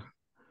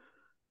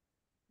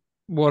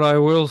 What I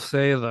will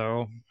say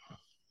though,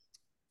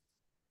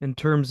 in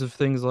terms of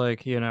things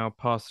like,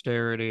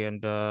 posterity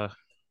and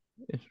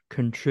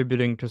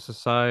contributing to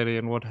society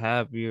and what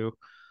have you,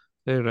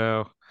 you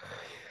know,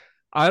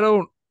 I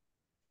don't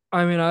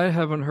I mean, I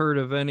haven't heard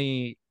of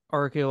any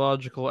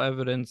archaeological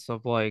evidence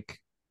of like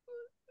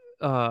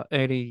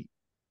any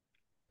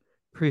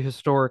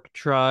prehistoric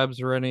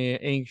tribes or any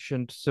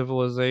ancient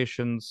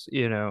civilizations,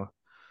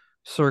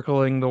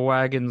 circling the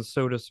wagons,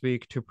 so to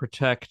speak, to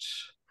protect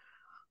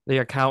the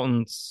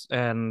accountants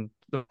and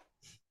the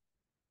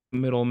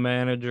middle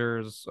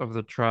managers of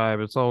the tribe.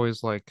 It's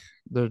always like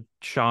the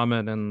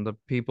shaman and the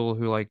people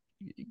who like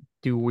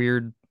do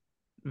weird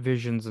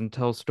visions and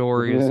tell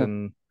stories Yeah.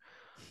 and,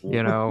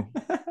 you know,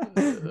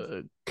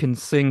 can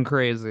sing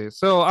crazy.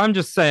 So I'm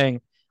just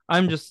saying,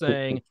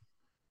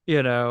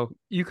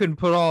 you can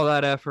put all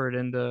that effort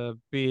into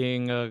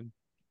being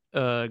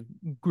a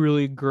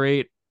really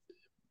great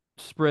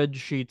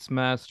spreadsheets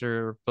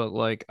master, but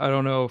like I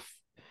don't know if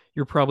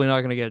you're probably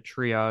not going to get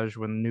triage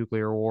when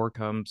nuclear war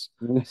comes.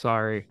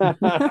 Sorry. So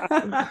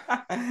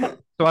I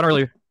don't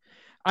really.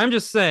 I'm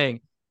just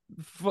saying,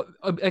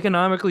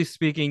 economically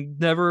speaking,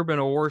 never been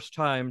a worse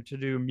time to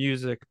do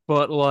music.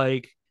 But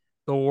like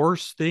the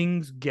worse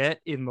things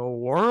get in the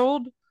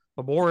world,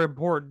 the more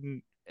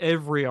important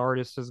every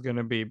artist is going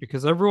to be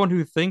because everyone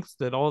who thinks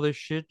that all this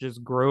shit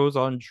just grows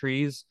on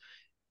trees,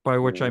 by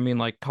which I mean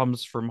like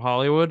comes from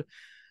Hollywood,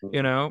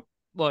 you know,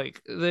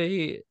 like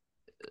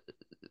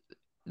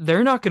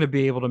they're not going to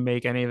be able to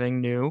make anything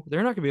new.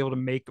 They're not going to be able to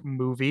make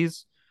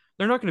movies.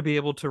 They're not going to be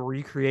able to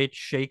recreate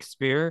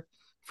Shakespeare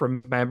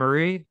from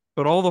memory.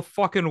 But all the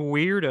fucking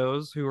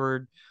weirdos who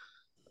are,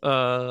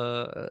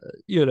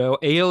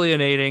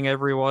 alienating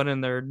everyone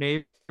in their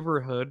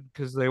neighborhood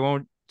because they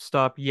won't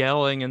stop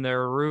yelling in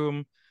their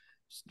room,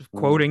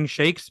 quoting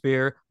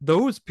Shakespeare,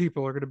 those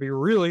people are going to be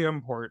really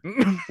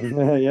important.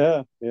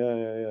 Yeah.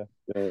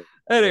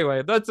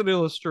 Anyway, that's an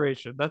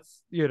illustration.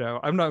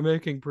 I'm not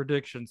making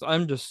predictions.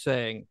 I'm just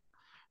saying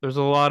there's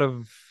a lot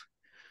of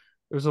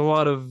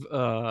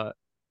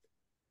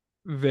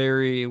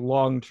very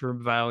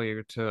long-term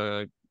value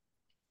to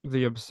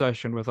the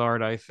obsession with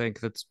art, I think,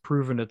 that's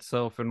proven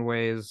itself in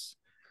ways,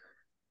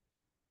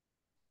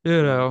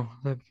 that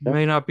Yeah.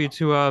 may not be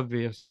too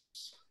obvious.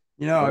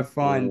 I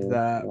find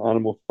that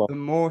Animal farm. the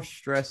more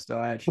stressed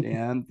I actually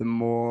am, the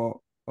more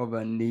of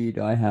a need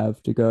I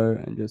have to go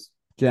and just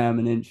jam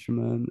an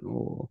instrument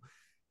or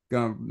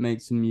go and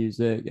make some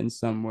music in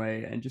some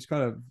way and just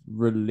kind of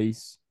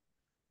release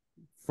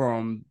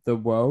from the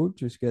world.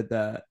 Just get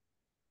that.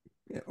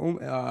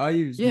 I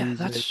use Yeah,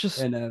 music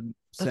in a that's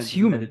sense of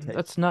human. meditation.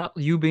 That's not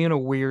you being a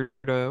weirdo.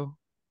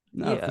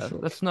 No, for Yeah, sure.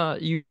 that's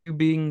not you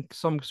being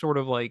some sort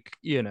of like,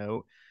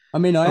 I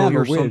mean, I oh, am a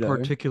you're some weirdo.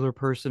 particular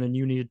person and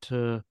you need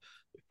to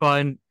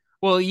find.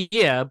 Well,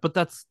 yeah, but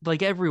that's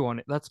like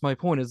everyone. That's my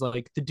point. Is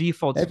like the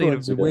default state of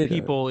Everyone's a weirdo.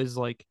 people is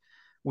like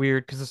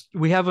weird because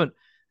we haven't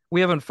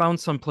found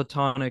some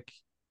platonic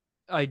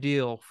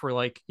ideal for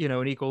like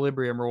an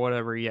equilibrium or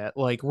whatever yet.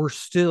 Like we're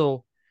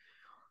still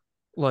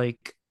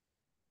like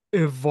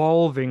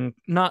evolving,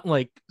 not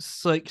like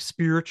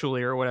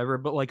spiritually or whatever,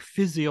 but like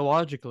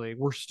physiologically,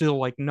 we're still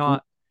like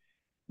not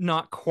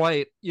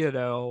quite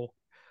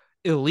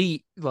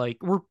elite. Like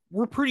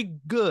we're pretty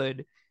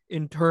good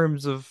in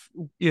terms of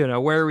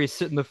where we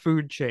sit in the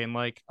food chain.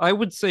 Like I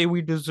would say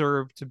we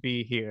deserve to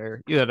be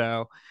here,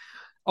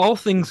 all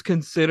things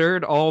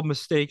considered, all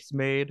mistakes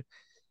made,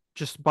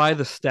 just by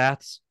the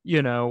stats,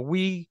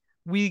 we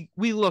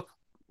look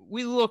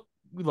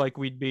like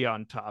we'd be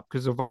on top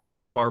because of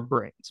our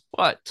brains.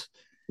 But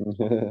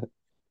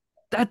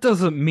that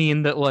doesn't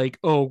mean that like,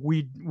 oh,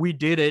 we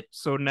did it,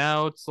 so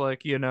now it's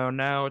like,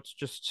 now it's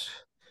just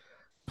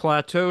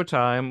plateau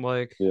time.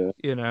 Like, Yeah.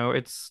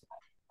 it's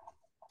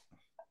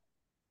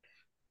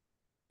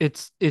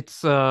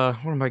what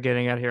am I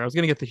getting at here? I was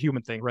gonna get the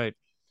human thing right.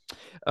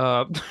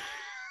 Uh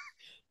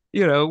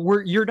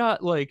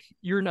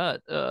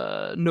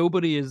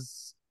nobody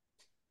is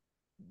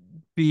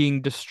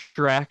being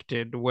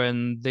distracted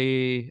when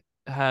they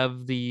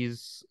have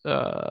these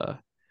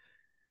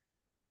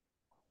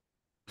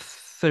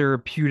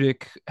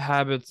therapeutic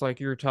habits like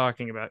you're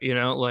talking about,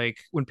 like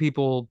when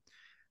people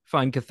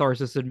find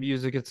catharsis in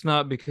music, it's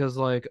not because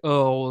like,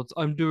 oh,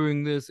 I'm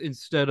doing this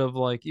instead of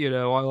like,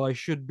 I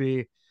should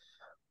be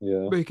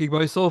Yeah. making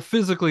myself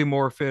physically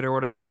more fit or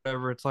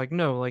whatever. It's like,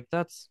 no, like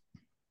that's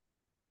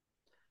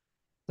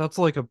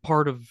like a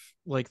part of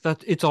like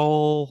that. It's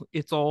all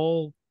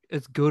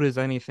as good as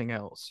anything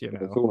else,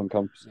 It's all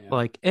encompassing. Yeah.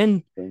 like.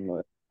 And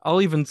Like,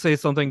 I'll even say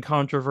something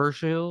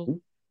controversial,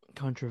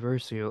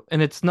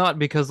 and it's not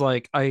because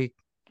like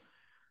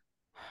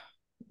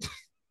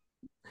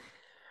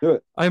Do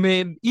it. I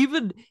mean,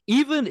 even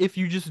if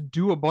you just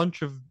do a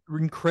bunch of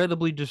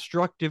incredibly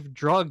destructive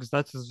drugs,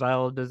 that's as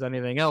valid as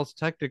anything else,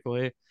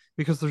 technically,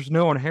 because there's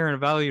no inherent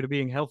value to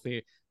being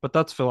healthy. But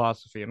that's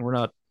philosophy, and we're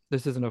not.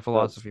 This isn't a That's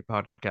philosophy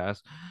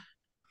podcast.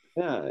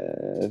 yeah,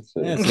 Yeah, it's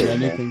it's an okay.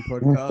 anything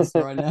podcast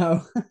right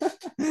now.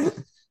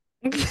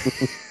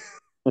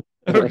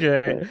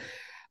 Okay,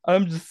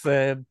 I'm just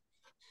saying,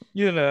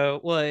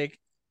 like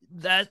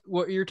that.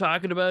 What you're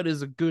talking about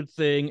is a good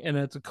thing, and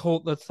it's a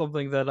cult. That's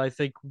something that I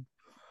think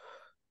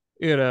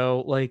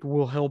like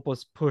will help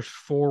us push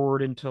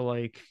forward into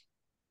like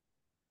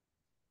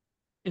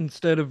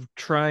instead of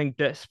trying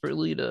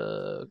desperately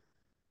to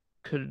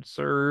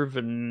conserve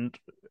and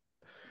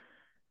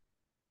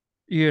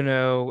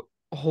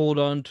hold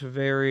on to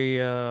very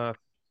what's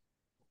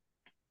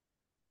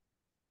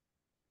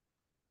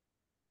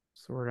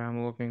the word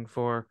I'm looking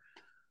for,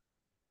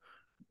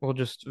 well,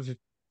 just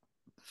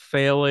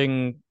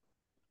failing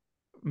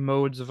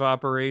modes of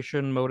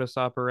operation, modus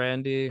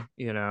operandi,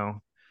 in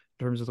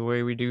terms of the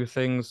way we do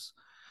things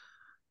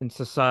in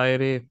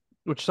society,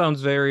 which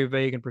sounds very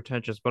vague and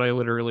pretentious, but I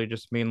literally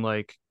just mean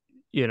like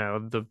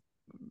the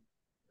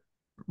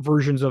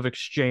versions of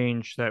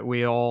exchange that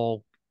we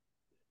all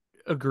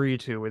agree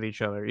to with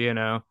each other,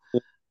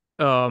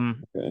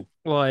 Okay.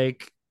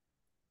 like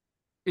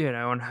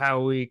and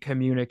how we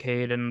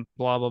communicate and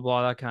blah blah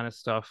blah, that kind of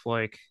stuff,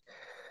 like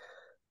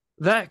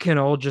that can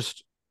all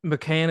just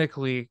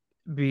mechanically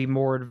be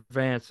more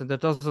advanced, and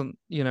that doesn't,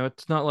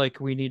 it's not like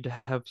we need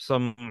to have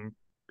some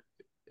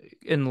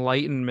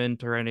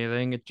enlightenment or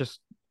anything. It just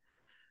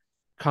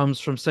comes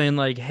from saying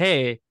like,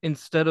 hey,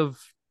 instead of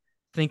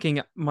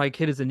thinking my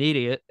kid is an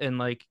idiot and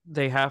like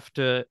they have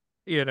to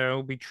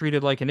be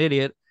treated like an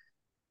idiot,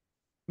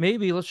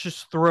 maybe let's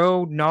just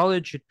throw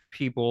knowledge at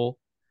people,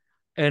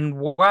 and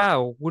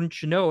wow,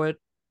 wouldn't you know it,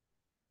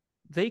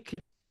 they could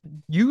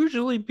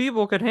usually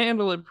people could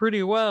handle it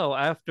pretty well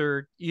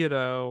after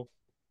the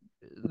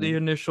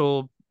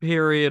initial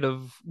period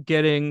of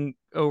getting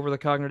over the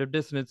cognitive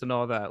dissonance and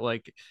all that.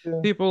 Like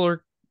Yeah. people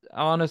are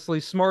honestly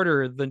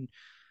smarter than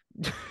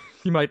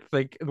you might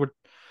think.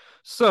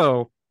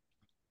 So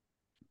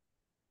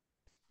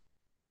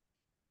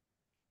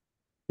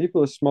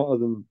People are smarter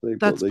than what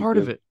that's they part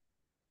of give. it.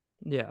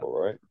 Yeah.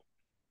 All right.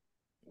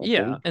 I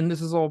Yeah, think. and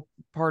this is all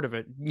part of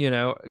it,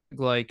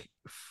 like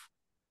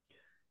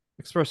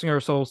expressing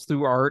ourselves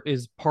through art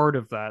is part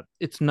of that.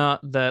 It's not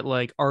that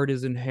like art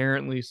is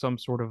inherently some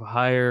sort of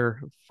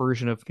higher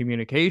version of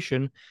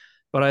communication,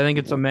 but I think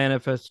it's a Mhm.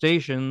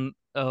 manifestation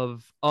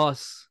of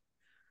us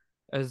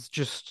as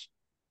just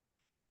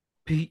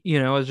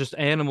as just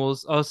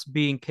animals, us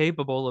being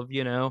capable of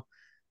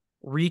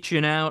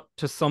reaching out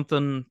to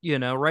something.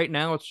 Right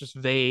now it's just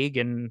vague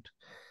and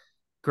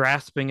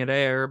grasping at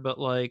air, but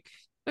like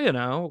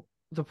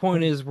the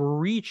point is we're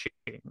reaching,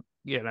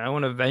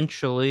 and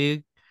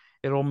eventually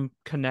it'll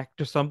connect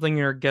to something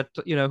or get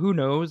to, who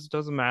knows, it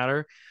doesn't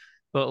matter.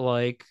 But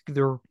like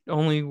the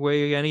only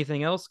way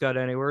anything else got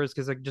anywhere is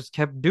because it just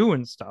kept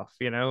doing stuff,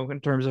 in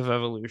terms of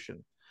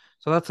evolution.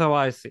 So that's how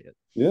I see it.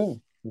 Yeah.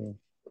 Yeah.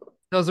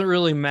 Doesn't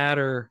really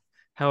matter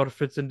how it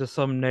fits into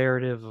some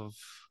narrative of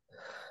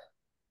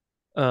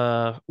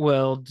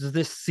well, does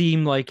this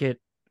seem like it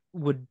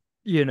would,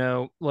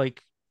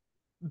 like,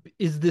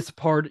 is this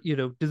part,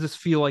 does this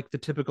feel like the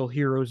typical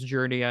hero's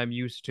journey I'm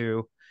used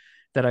to,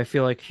 that I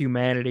feel like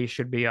humanity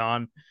should be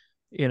on?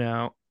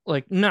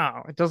 Like,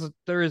 no, it doesn't.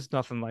 There is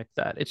nothing like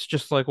that. It's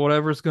just like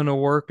whatever's gonna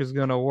work is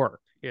gonna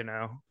work. Yeah.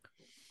 And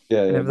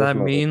Yeah. if that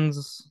Definitely.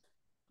 means,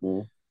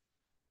 Yeah.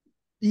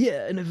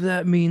 yeah, and if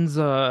that means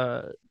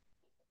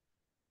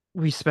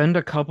we spend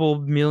a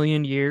couple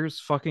million years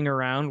fucking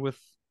around with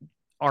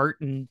art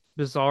and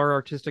bizarre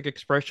artistic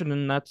expression,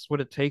 and that's what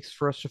it takes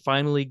for us to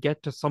finally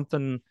get to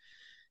something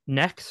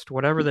next,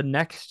 whatever the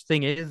next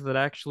thing is that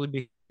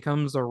actually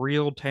becomes a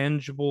real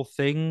tangible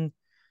thing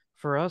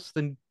for us,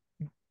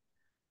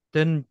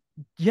 then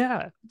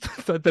yeah,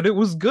 that it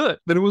was good,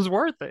 that it was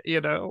worth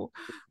it,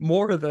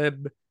 more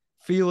than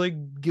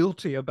feeling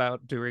guilty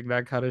about doing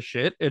that kind of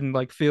shit and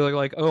like feeling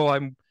like, oh,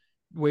 I'm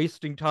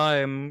wasting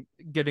time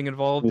getting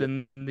involved Yeah.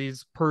 in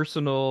these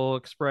personal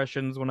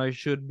expressions when I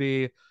should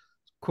be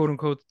quote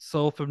unquote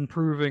self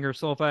improving or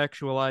self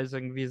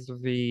actualizing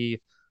vis-a-vis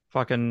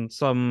fucking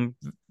some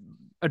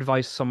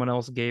advice someone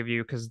else gave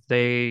you because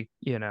they,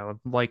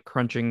 like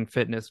crunching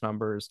fitness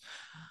numbers,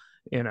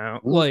 Mhm.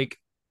 like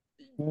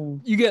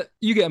Yeah.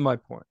 you get my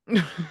point.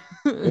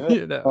 Yeah.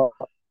 you know. Oh,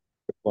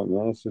 good point,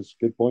 man. That's just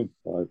a good point.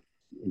 I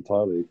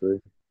entirely agree.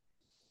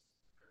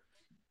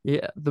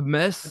 Yeah, the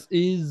mess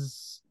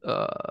is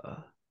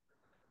the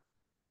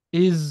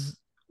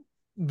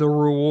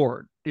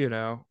reward,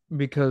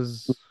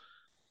 because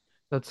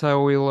that's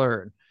how we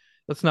learn.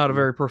 That's not a Yeah.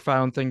 very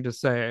profound thing to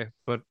say,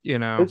 but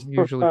It's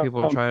usually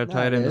people profound. try to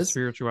tie No, it it into is.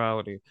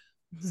 spirituality.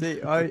 See,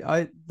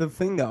 the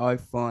thing that I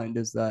find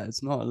is that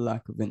it's not a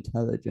lack of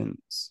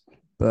intelligence,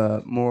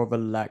 but more of a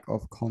lack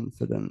of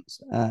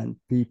confidence. And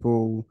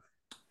people,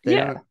 they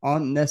Yeah. don't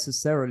aren't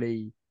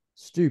necessarily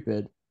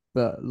stupid,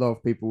 but a lot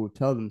of people will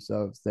tell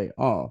themselves they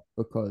are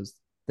because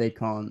they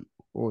can't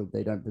or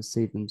they don't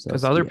perceive Because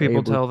themselves to other be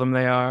people able. tell them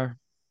they are.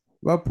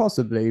 Well,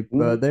 possibly,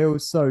 but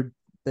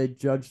they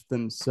judge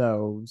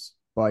themselves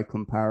by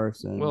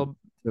comparison Well,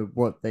 to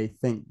what they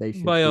think they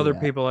should by be other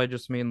at. people, I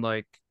just mean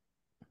like,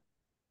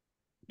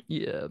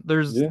 yeah,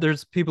 Yeah.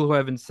 there's people who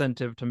have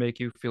incentive to make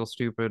you feel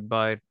stupid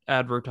by No,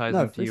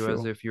 advertising to for you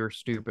as sure. if you're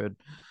stupid.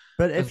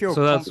 But if you're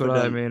So that's what I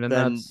confident, mean, and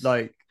then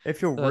like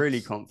if you're really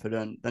that's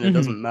confident, then it mhm.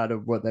 doesn't matter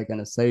what they're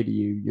gonna say to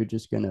you. You're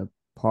just gonna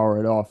power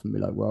it off and be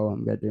like, well,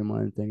 I'm gonna do my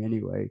own thing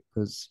anyway,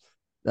 because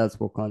that's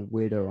what kind of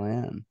weirdo I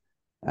am.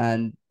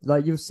 And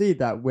like you'll see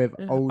that with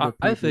Yeah, older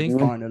I people think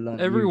trying to learn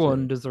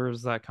everyone music.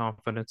 deserves that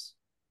confidence.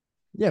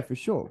 Yeah, for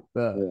sure.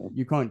 But Yeah.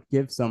 you can't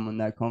give someone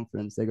that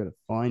confidence. They got to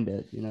find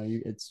it.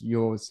 It's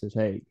yours to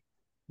take.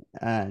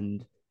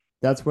 And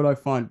that's what I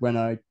find when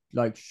I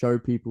like show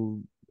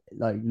people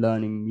like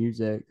learning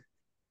music,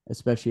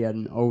 especially at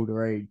an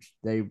older age.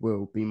 They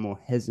will be more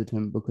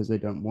hesitant because they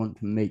don't want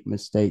to make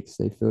mistakes.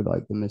 They feel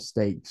like the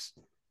mistakes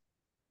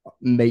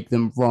make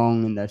them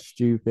wrong and they're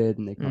stupid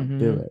and they can't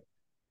do Hmm. it.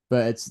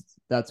 But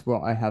that's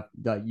what I have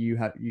that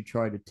you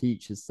try to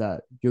teach is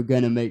that you're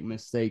gonna make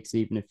mistakes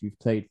even if you've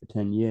played for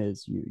 10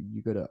 years.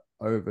 You gotta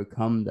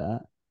overcome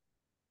that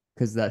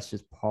because that's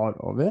just part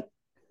of it.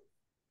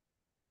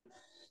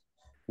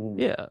 Mm.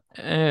 Yeah,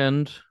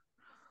 and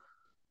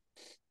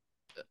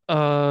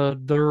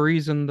the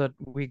reason that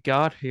we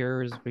got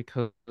here is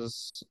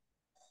because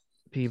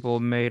people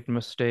made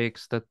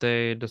mistakes that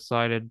they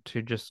decided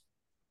to just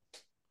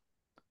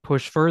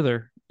push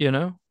further, you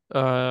know?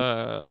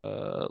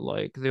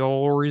 Like the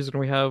whole reason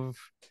we have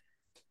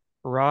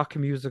rock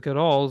music at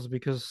all is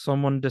because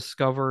someone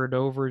discovered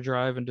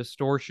overdrive and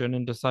distortion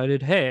and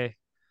decided, hey,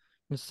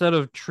 instead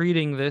of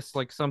treating this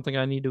like something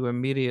I need to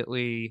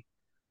immediately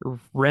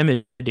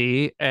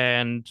remedy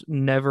and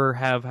never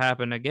have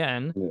happen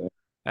again Yeah.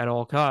 at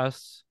all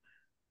costs,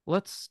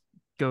 let's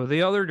go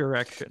the other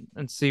direction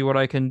and see what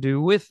I can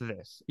do with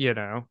this, you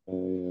know?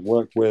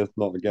 Work with,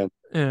 not against.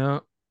 You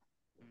know,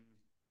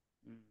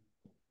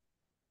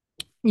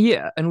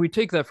 yeah, and we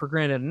take that for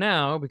granted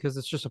now because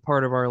it's just a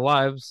part of our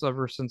lives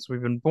ever since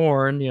we've been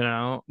born, you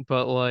know.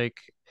 But like,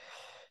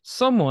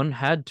 someone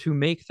had to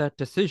make that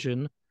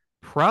decision,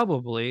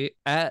 probably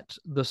at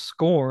the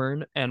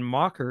scorn and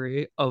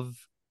mockery of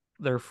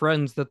their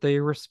friends that they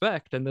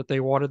respect and that they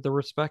wanted the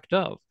respect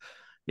of,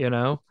 you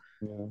know.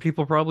 Yeah.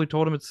 People probably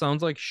told him it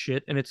sounds like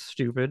shit and it's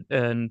stupid,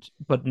 and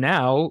but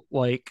now,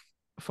 like,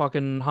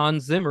 fucking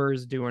Hans Zimmer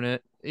is doing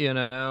it, you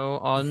know,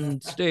 on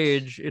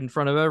stage in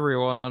front of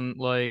everyone,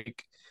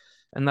 like,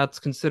 and that's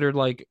considered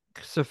like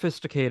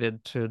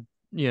sophisticated to,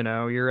 you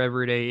know, your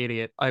everyday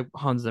idiot. I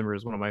Hans Zimmer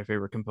is one of my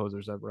favorite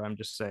composers ever. I'm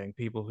just saying,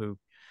 people who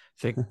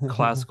think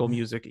classical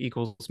music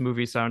equals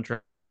movie soundtracks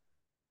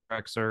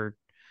are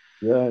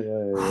Yeah,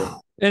 yeah, yeah, yeah.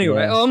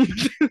 anyway.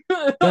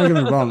 Yeah, don't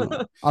get me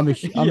wrong. I'm a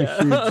huge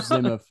Yeah.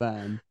 Zimmer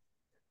fan.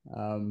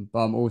 But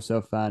I'm also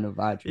a fan of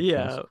actual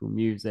Yeah. classical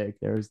music.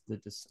 There is the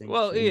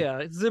Well, distinction.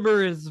 yeah,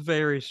 Zimmer is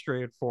very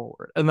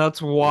straightforward, and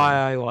that's why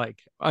Yeah, I like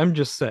him. I'm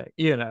just saying,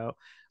 you know,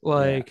 yeah.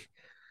 like,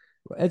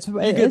 you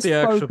get It's the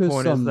actual focused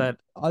point is on. that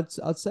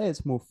I'd say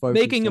it's more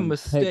focused making a on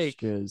mistake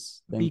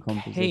textures than became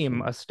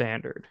composition. a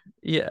standard.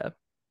 Yeah.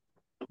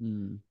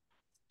 Hmm.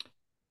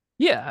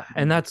 Yeah,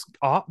 and Hmm.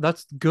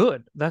 that's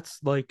good.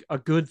 That's like a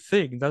good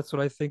thing. That's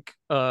what I think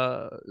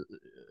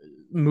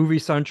movie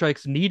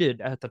soundtracks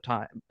needed at the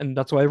time. And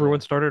that's why Yeah.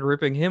 everyone started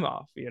ripping him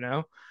off, you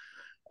know,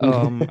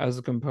 as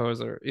a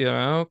composer, you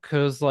know,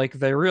 cuz like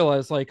they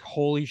realized like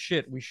holy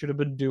shit, we should have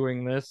been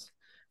doing this.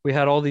 We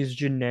had all these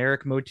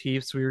generic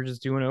motifs we were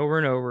just doing over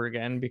and over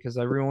again because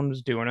everyone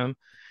was doing them.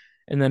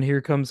 And then here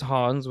comes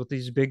Hans with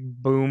these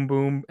big boom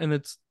boom and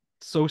it's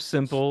so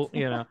simple,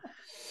 you know.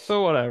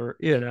 So whatever,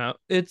 you know.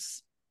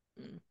 It's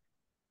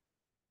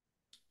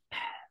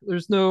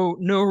there's no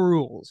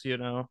rules, you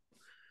know.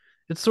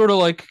 It's sort of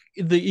like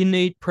the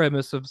innate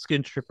premise of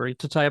skin trippery.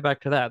 To tie it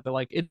back to that, but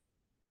like it,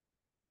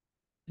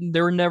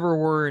 there never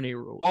were any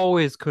rules.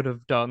 Always could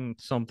have done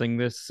something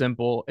this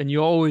simple, and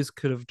you always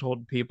could have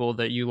told people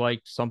that you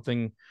liked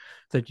something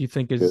that you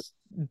think Good. is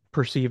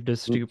perceived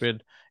as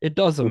stupid. It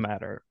doesn't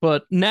matter.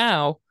 But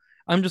now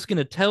I'm just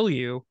gonna tell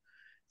you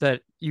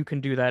that you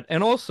can do that,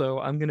 and also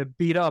I'm gonna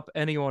beat up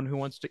anyone who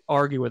wants to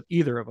argue with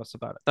either of us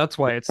about it. That's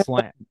why it's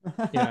slam.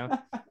 You know,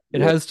 it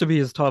Yeah, has to be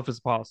as tough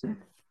as possible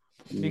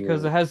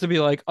because yeah. it has to be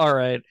like, all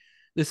right,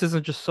 this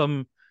isn't just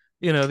some,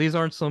 you know, these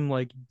aren't some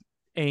like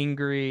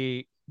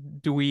angry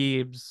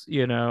dweebs,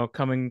 you know,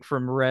 coming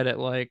from Reddit.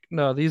 Like,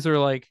 no, these are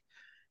like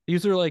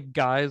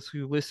guys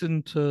who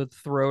listen to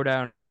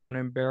Throwdown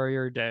and Bury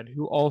Your Dead,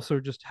 who also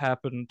just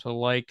happen to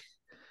like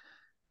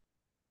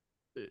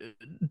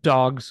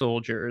dog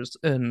soldiers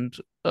and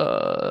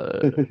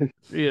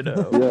you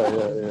know, Yeah,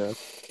 yeah, yeah.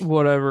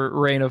 whatever,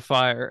 Rain of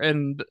Fire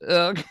and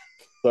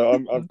So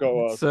I've got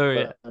to ask, so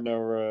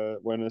yeah.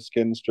 when a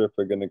skin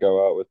stripper gonna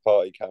go out with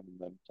party cannon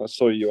then? I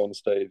saw you on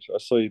stage. I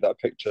saw you that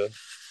picture.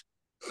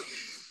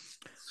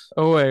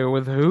 Oh wait,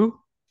 with who?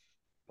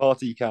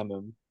 Party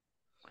cannon.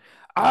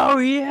 Oh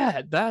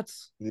yeah,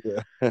 that's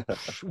Yeah.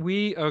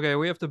 we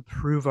have to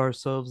prove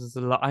ourselves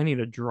as I need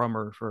a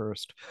drummer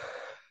first.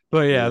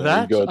 But yeah, Yeah, you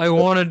that got I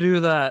want to do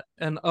that.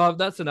 And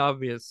that's an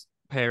obvious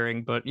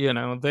pairing, but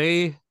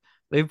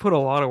they've put a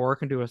lot of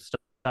work into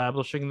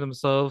establishing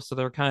themselves, so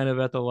they're kind of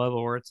at the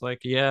level where it's like,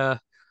 yeah,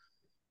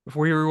 if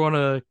we want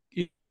to,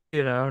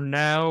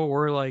 now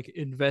we're like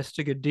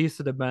investing a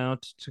decent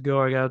amount to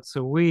going out,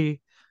 so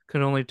we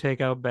can only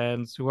take out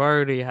bands who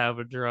already have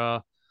a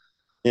draw.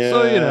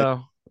 So, yeah.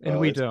 and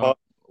we It's don't. part.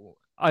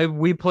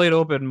 We played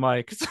open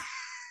mics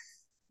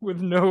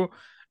with no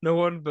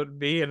one but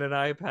me and an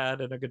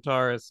iPad and a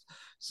guitarist.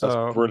 That's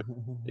So, brilliant.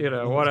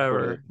 That's brilliant.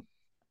 whatever.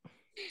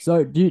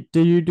 So do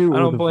you do I all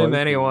don't the blame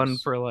anyone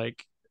vocals? for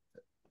like,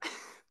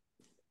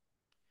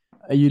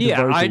 Are you the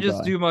yeah, I vocal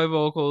just guy? do my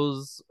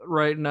vocals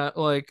right now.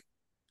 Like,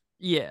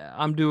 yeah,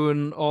 I'm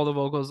doing all the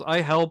vocals.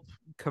 I help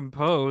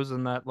compose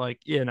and that,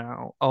 like,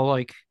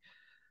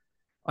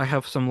 I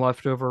have some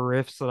leftover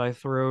riffs that I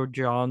throw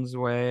John's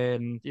way,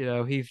 and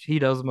he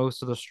does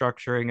most of the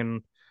structuring,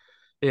 and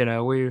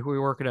we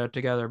work it out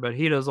together. But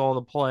he does all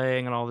the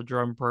playing and all the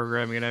drum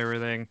programming and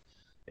everything.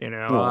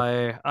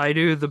 No. I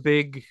do the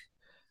big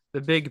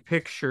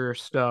picture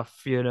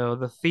stuff.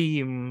 The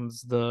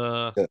themes,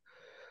 the Yeah.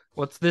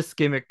 what's this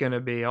gimmick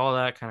gonna be, all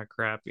that kind of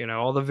crap.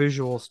 All the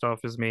visual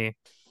stuff is me.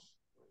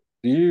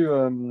 Do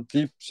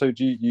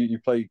you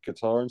play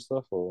guitar and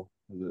stuff, or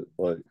is it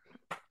like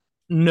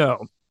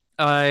No,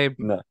 I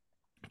no?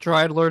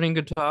 tried learning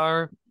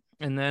guitar,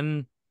 and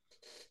then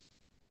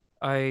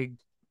I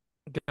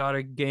got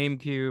a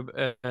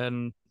GameCube,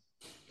 and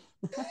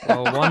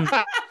well,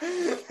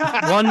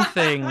 one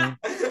thing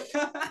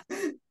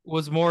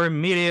was more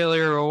immediately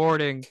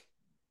rewarding.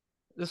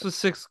 This was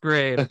sixth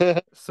grade,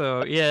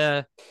 so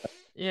yeah,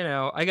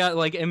 I got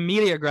like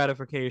immediate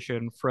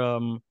gratification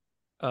from,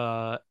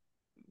 uh,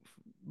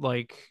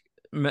 like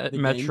The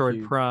Metroid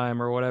GameCube.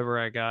 Prime or whatever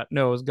I got.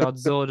 No, it was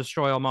Godzilla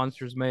Destroy All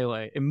Monsters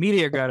Melee.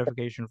 Immediate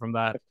gratification from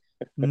that.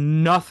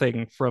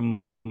 Nothing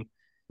from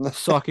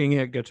sucking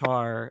at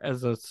guitar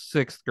as a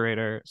sixth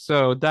grader.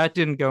 So that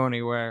didn't go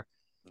anywhere.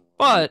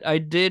 But I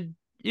did,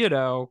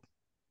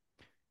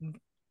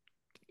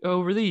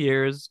 over the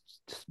years,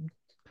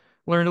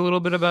 learned a little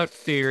bit about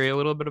theory, a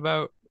little bit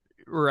about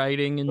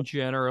writing in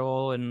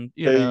general, and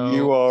Hey,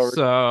 you are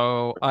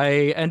so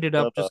I ended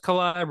up a just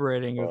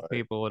collaborating with right.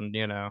 people, and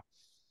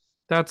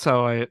that's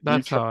how I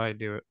You that's try how I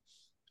do it.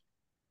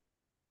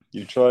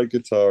 you try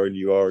guitar and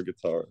you are a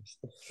guitarist.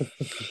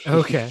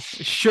 Okay,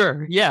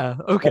 sure, yeah,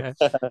 okay.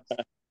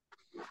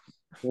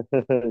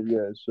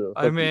 Yeah, sure.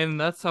 I mean,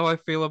 that's how I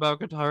feel about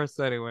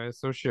guitarists anyway,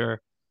 so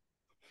sure.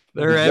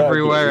 They're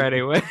everywhere Exactly.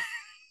 anyway.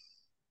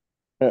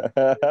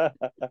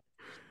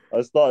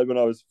 I started when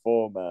I was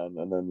four, man,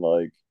 and then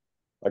like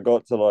I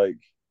got to like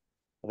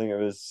I think it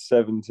was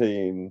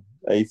 17,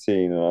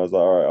 18, and I was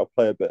like, all right, I'll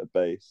play a bit of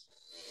bass.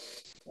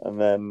 And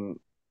then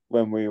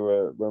when we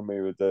were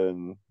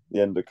doing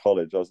the end of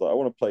college, I was like, I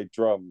want to play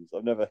drums.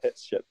 I've never hit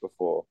shit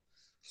before.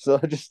 So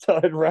I just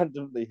started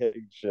randomly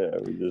hitting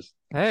shit. We just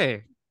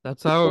Hey,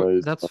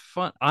 always that's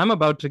fun. I'm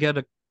about to get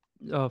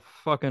a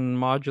fucking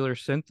modular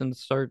synth and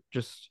start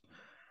just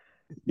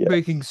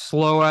making yes.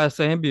 slow ass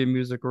ambient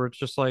music where it's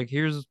just like,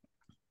 here's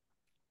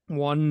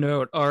one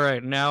note. All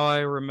right, now I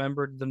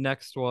remembered the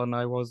next one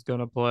I was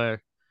gonna play. Have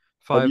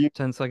Five, you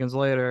 10 seconds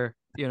later,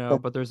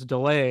 but there's a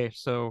delay,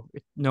 so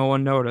no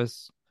one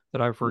noticed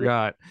that I yeah,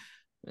 forgot.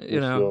 for You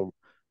know, sure.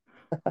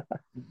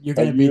 You're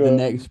Have gonna be you the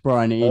next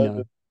Brian heard Eno.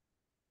 of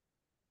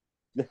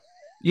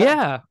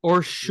yeah, or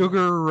Yeah.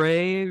 Sugar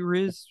Ray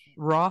Riz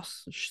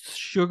Ross,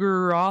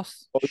 Sugar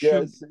Ross, Oh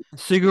yes,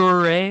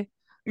 Sugar Ray.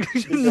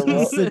 Sugar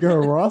Rock,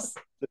 Sigur Ross.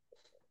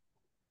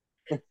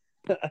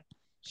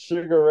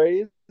 Sugar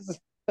Rays.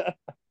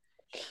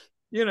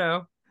 you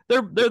know,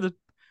 they're the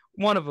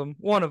one of them.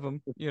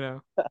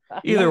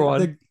 Either The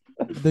one.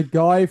 the the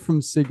guy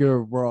from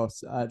Sigur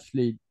Ross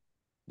actually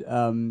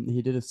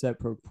he did a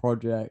separate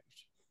project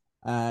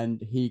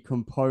and he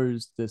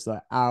composed this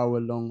like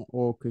hour-long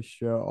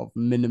orchestra of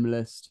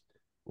minimalist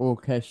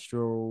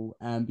orchestral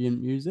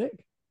ambient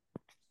music,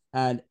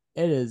 and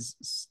it is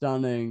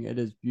stunning, it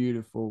is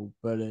beautiful,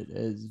 but it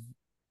is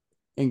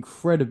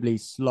incredibly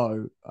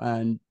slow.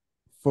 And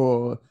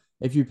for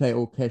if you play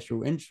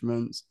orchestral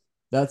instruments,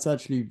 that's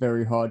actually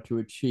very hard to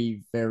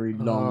achieve very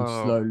long Oh,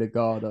 slow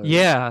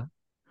legatos.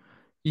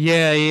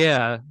 yeah,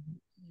 yeah.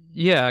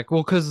 Yeah,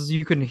 well, because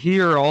you can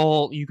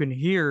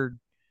hear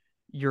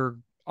your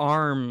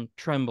arm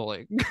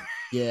trembling,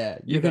 Yeah,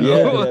 you you can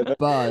hear Yeah, know? the yeah,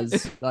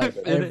 buzz, like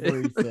Yeah,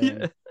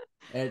 everything.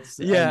 It's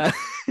yeah,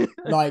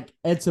 like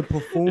it's a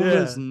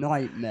performer's yeah,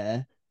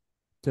 nightmare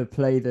to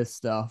play this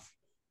stuff,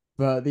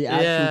 but the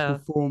actual yeah,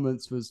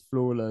 performance was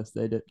flawless.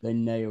 They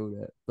nailed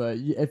it. But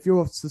if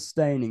you're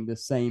sustaining the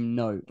same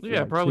note for yeah.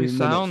 like Probably 2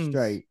 minutes sounds.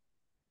 straight,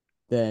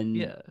 then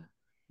Yeah.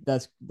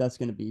 that's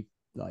gonna be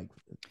like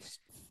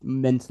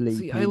mentally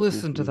See, I painful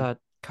listen for to you. that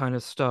kind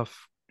of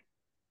stuff.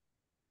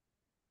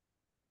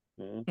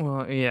 yeah.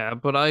 Well, yeah,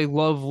 but I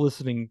love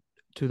listening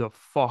to the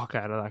fuck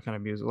out of that kind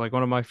of music. Like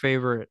one of my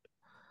favorite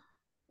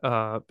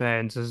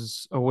bands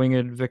is A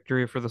Winged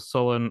Victory for the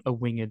Sullen. A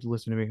Winged,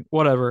 listen to me.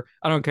 Whatever.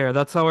 I don't care.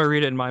 That's how I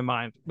read it in my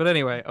mind. But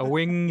anyway, A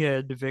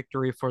Winged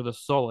Victory for the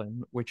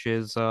Sullen, which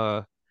is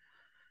Stars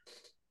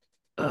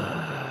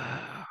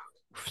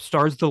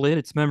of the Lid.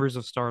 It's members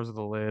of Stars of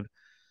the Lid.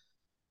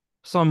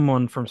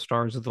 Someone from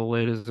Stars of the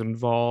Lid is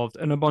involved,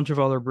 and a bunch of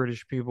other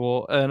British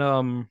people.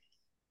 And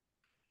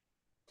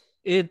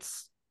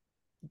it's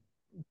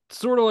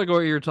sort of like what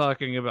you're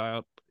talking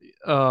about.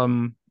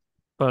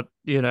 But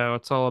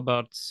it's all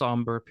about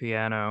somber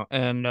piano.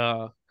 And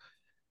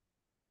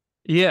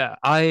yeah,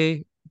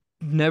 I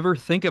never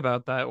think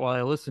about that while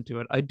I listen to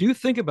it. I do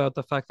think about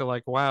the fact that,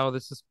 like, wow,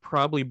 this is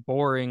probably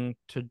boring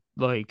to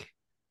like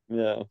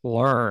Yeah.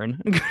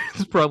 learn.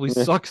 This probably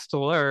sucks to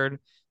learn,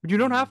 but you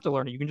don't have to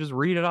learn it. You can just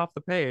read it off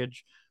the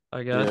page,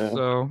 I guess. Yeah.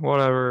 So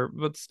whatever.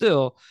 But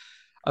still,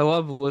 I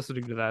love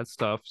listening to that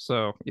stuff.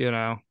 So,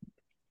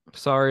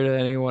 sorry to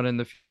anyone in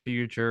the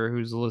future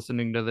who's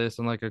listening to this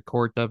in like a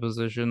court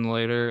deposition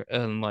later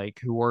and like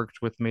who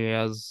worked with me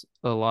as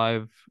a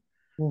live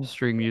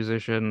string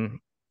musician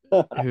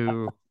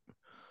who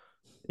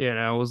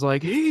was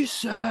like, he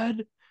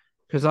said,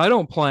 because I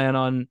don't plan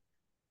on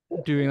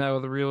doing that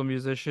with real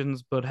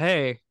musicians, but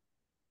hey,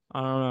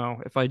 I don't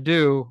know if I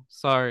do,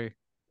 sorry.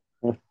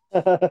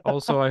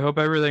 Also, I hope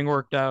everything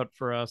worked out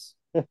for us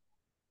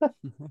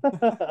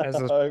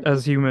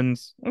as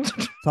humans.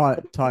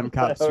 Time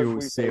capsule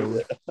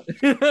sealed.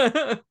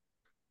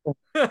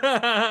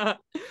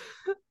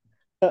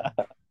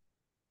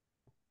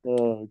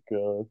 Oh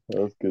god,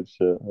 that was good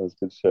shit.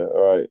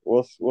 All right,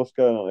 what's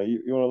going on?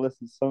 You want to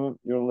listen to some?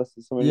 You want to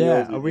listen to some of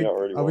yours? Yeah,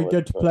 are we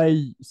good to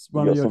play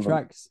one of your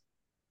tracks?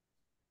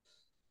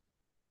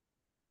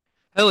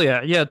 Hell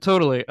yeah, yeah,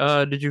 totally.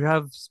 Did you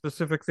have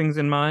specific things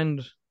in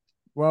mind?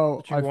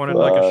 Well, that you wanted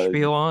like a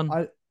spiel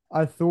on?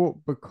 I thought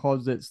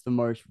because it's the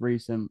most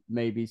recent,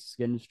 maybe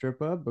Skin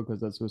Stripper, because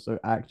that's also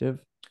active.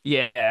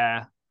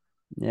 Yeah.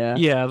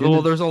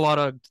 Well, there's a lot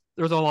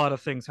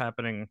of things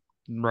happening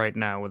right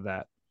now with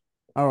that.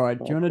 All right,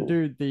 do you want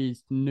to do the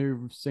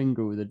new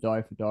single, "The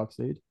Die for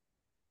Darkseid"?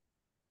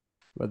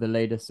 Or the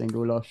latest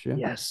single last year?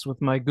 Yes, with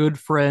my good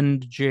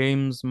friend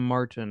James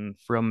Martin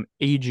from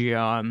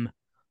Aegeon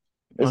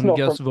on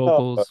guest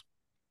vocals.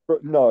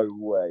 No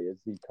way has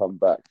he come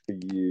back for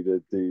you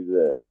to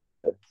do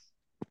this.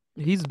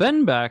 He's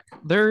been back.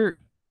 They're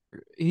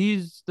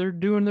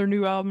doing their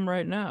new album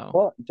right now.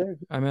 What?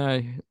 I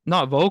mean,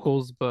 not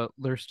vocals, but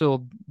they're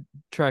still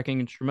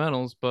tracking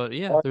instrumentals. But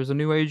yeah, there's a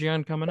new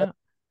Aegeon coming out.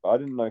 I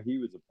didn't know he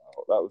was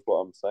about. That was what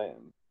I'm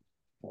saying.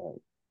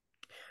 Right.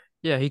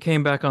 Yeah, he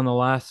came back on the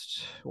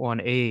last one,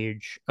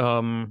 Age.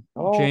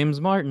 James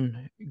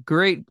Martin,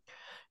 great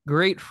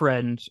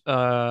friend.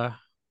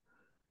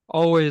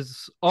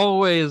 Always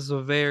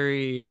a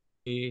very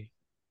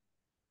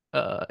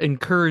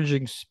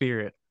encouraging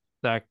spirit.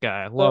 That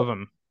guy, love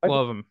him.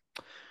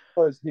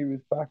 Because he was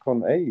back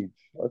on Age.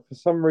 Like, for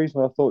some reason,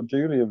 I thought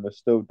Julian was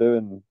still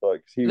doing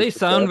like. They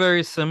sound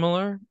very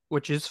similar,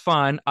 which is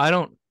fine.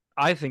 I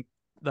think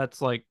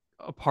that's like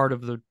a part of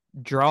the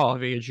draw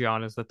of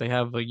Aegeon is that they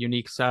have a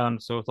unique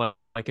sound. So it's like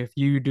if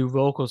you do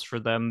vocals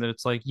for them, then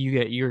it's like you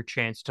get your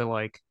chance to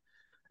like.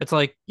 It's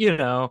like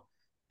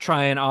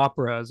try an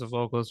opera as a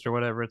vocalist or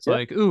whatever. It's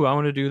like, ooh, I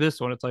want to do this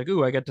one. It's like,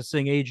 ooh, I get to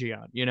sing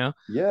Aegeon. Yeah,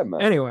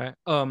 man. Anyway,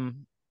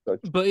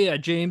 but yeah,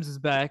 James is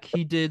back.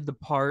 He did the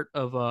part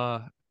of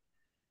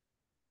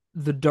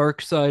the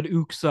Darkseid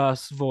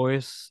Uxas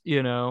voice.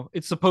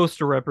 It's supposed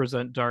to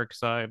represent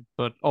Darkseid,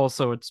 but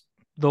also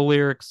the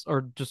lyrics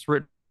are just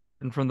written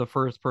from the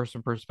first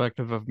person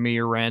perspective of me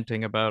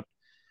ranting about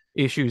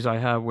issues I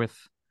have with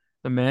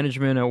the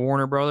management at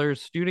Warner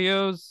Brothers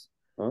Studios.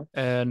 Huh?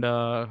 And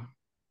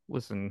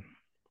listen.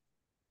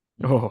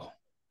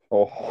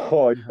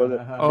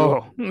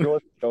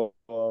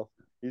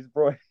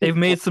 They've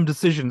made some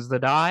decisions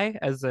that I,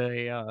 as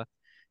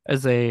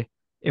a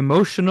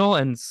emotional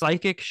and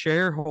psychic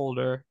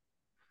shareholder,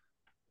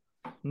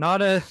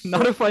 not a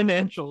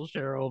financial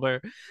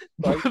shareholder,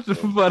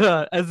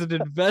 but as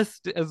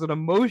an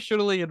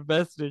emotionally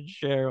invested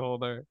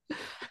shareholder,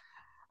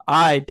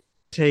 I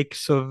take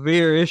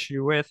severe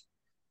issue with.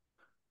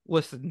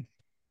 Listen,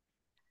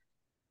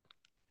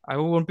 I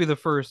won't be the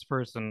first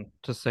person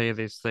to say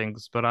these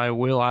things, but I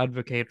will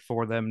advocate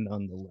for them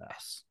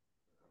nonetheless.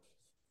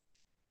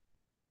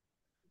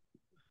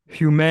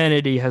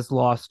 Humanity has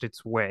lost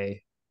its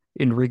way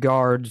in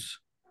regards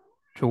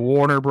to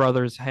Warner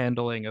Brothers'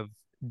 handling of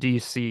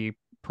DC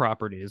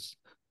properties.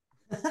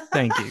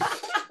 Thank you.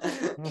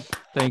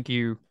 Thank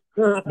you.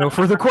 No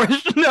further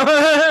question.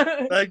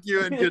 Thank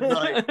you and good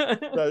night.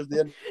 That was the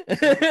end of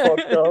the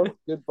podcast.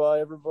 Goodbye,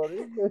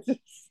 everybody.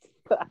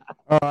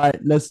 All right,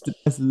 let's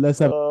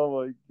have.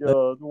 Oh my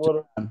god,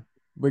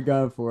 we're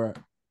going for it.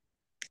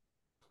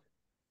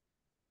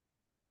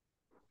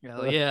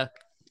 Hell yeah.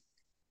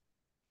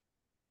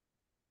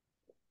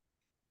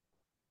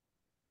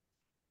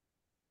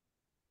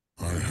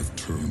 I have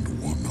turned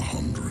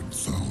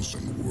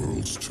 100,000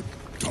 worlds to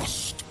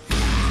dust.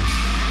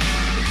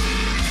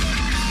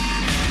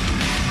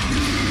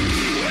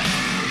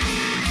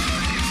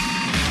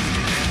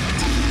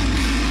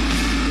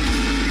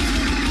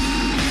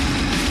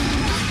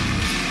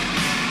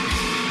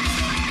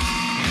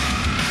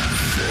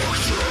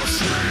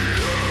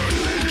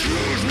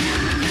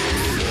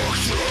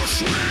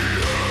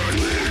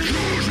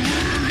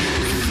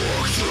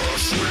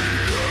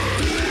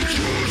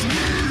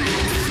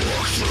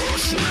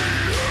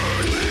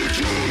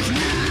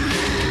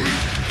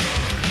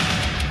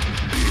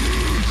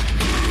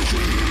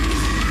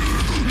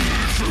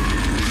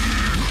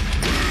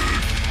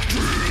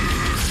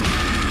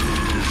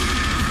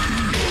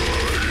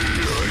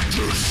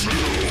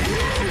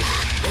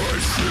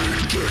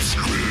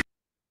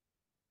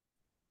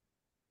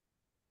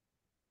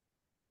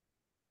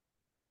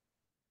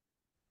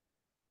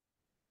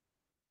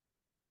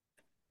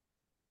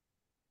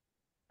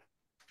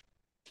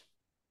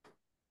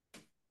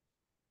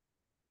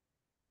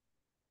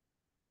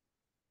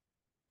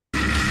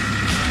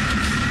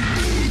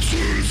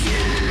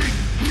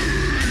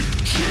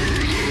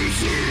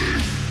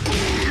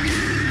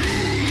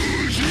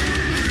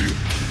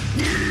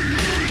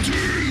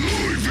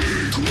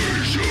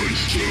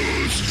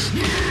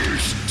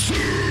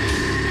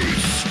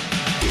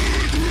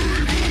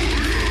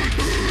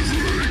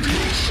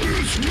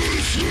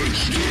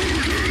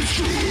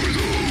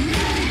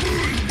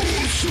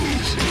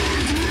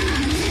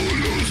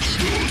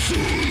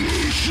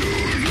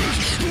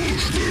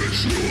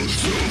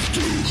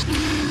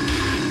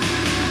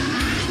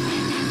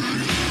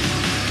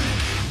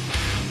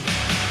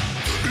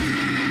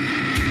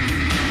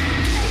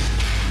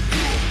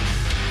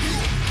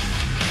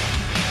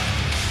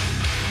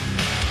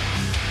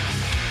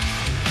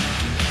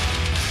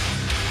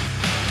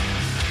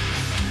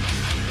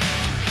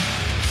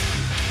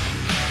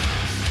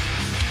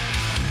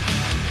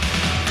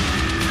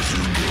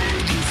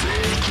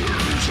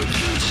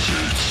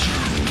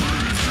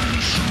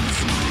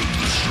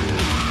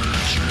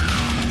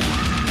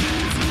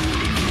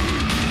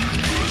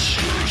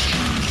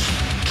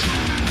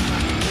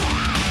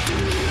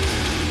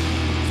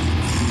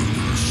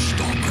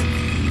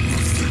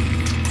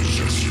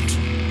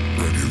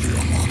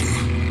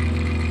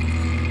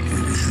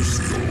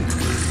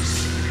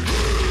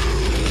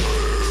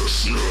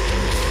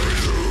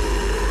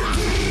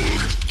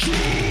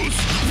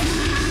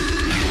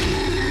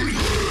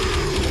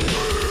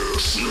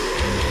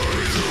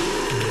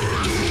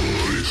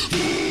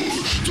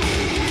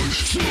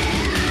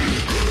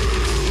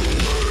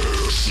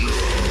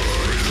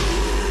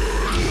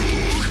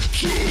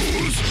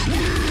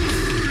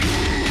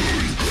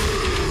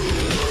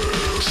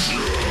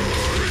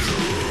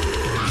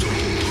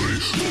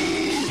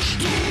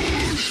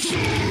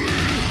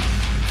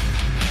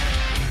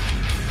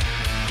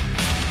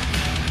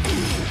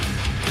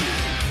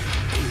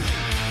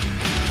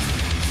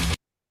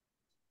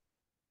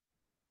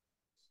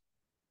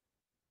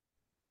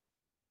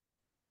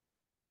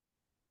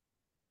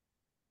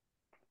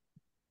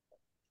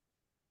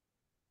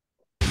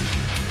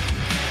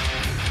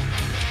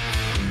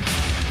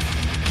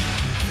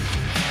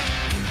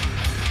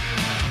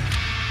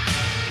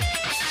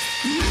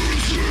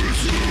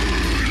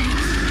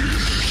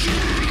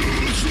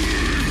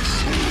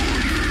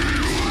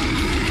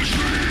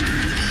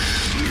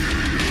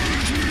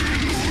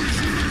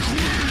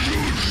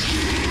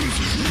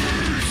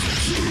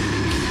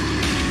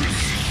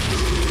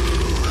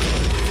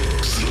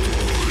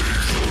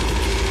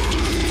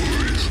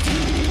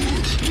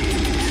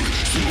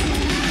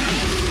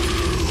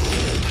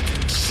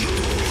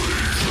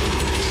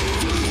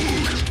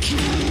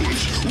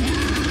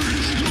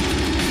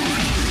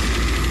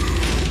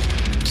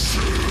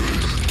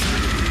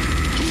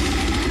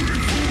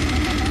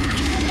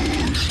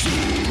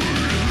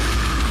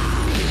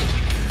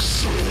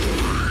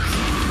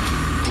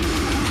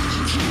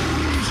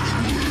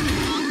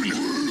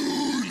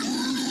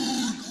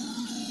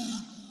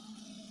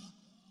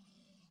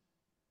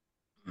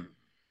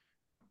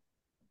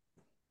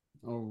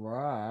 All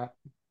right.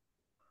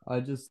 I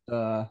just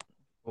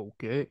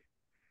Okay.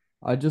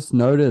 I just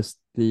noticed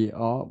the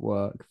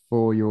artwork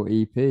for your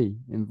EP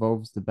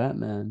involves the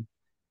Batman.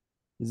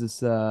 Is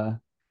this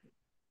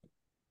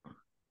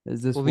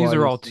is this Well, these why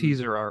are all this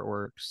teaser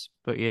artworks,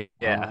 but yeah.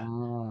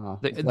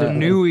 The so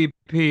new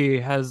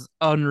EP has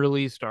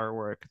unreleased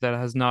artwork that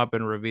has not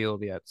been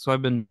revealed yet. So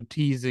I've been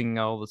teasing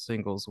all the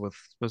singles with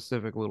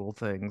specific little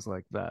things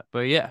like that.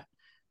 But yeah,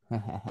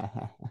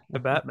 the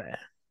Batman,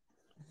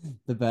 the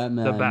the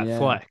Batman, yeah.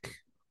 Batfleck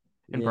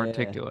in Yeah.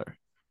 particular.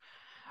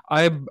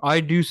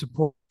 I do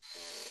support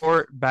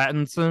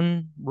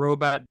Battinson,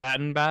 Robat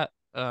Battenbat,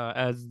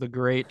 as the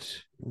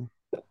great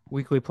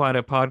Weekly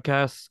Planet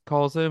podcast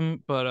calls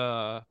him,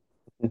 but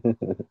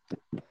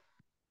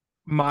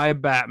my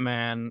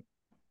Batman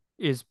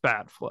is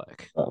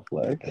Batfleck.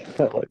 Affleck.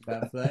 I like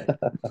Batfleck.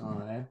 All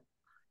right.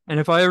 And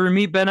if I ever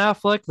meet Ben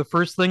Affleck, the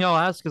first thing I'll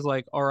ask is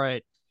like, all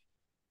right,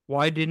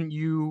 why didn't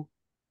you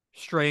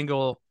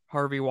strangle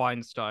Harvey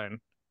Weinstein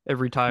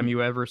every time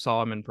you ever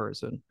saw him in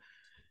person?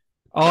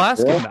 I'll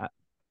ask him Yeah, that.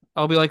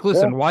 I'll be like, yeah.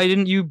 listen, why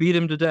didn't you beat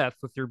him to death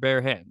with your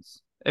bare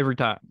hands every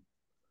time?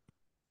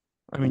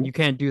 I mean, you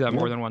can't do that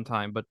more Yeah. than one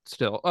time, but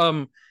still.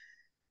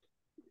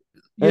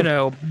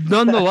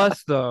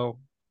 Nonetheless, though,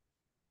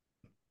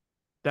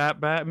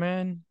 that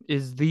Batman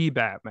is the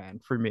Batman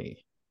for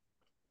me.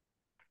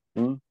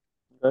 Mm,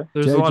 okay.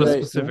 There's a lot of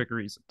JJ, specific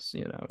reasons.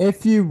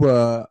 if you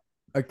were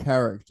a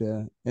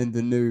character in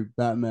the new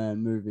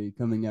Batman movie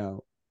coming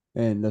out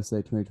in, let's say,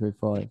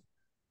 2025,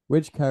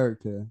 which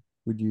character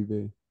would you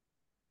be?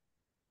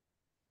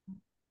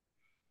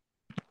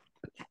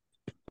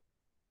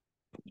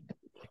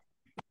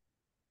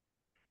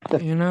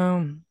 You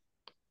know,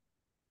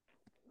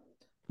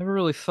 never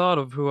really thought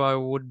of who I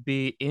would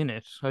be in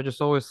it. I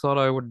just always thought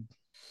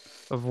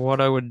of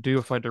what I would do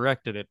if I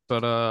directed it.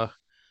 But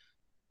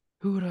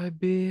who would I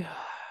be?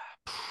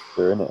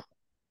 They're in it.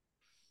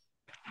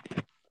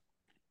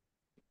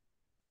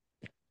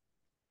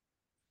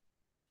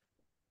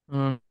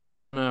 No,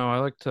 I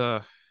like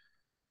to.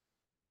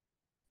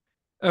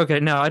 Okay,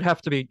 no, it'd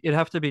have to be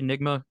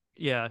Nigma.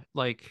 Yeah,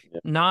 like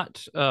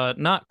Yeah.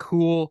 not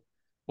cool.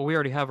 Well, we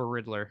already have a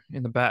Riddler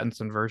in the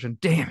Battinson version.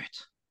 Damn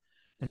it.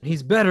 And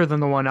he's better than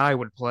the one I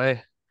would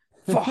play.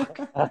 Fuck.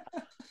 All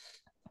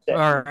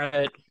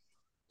right.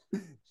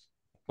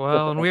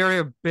 Well, and we already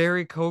have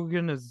Barry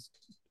Cogan as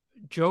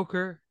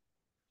Joker.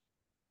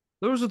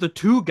 Those are the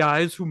two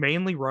guys who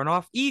mainly run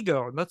off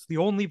ego, and that's the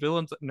only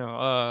villains. No,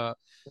 I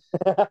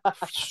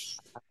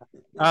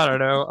don't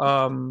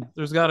know.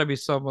 There's got to be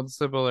someone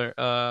similar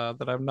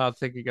that I'm not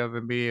thinking of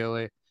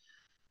immediately.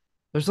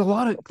 There's a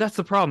lot of that's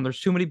the problem. There's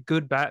too many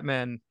good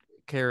Batman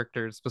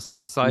characters You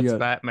besides got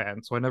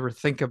Batman, so I never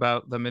think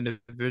about them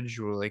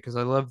individually because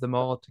I love them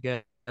all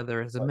together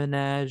as a Like,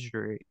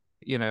 menagerie.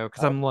 Because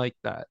Alfred's I'm like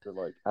that.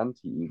 like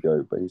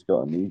anti-ego, but he's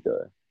got an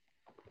ego.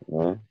 You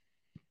know?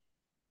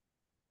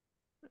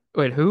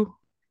 Wait, who?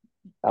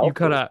 You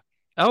cut Alfred. out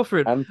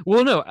Alfred. And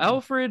Well, no,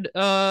 Alfred.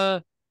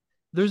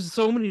 There's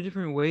so many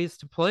different ways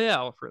to play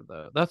Alfred,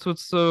 though. That's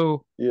what's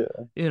so yeah,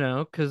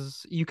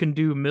 because you can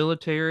do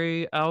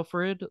military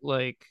Alfred,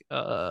 like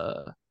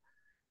a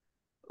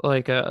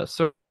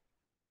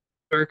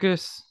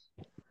circus.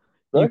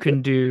 You okay.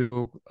 can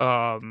do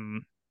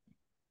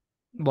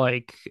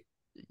like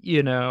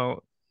you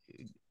know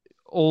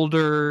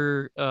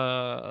older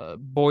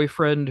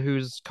boyfriend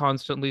who's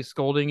constantly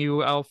scolding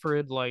you,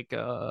 Alfred, like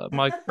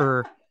Mike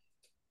or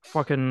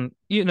fucking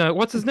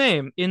what's his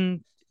name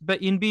in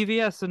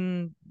BVS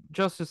and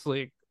Justice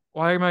League.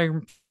 Why am I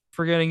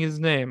forgetting his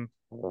name?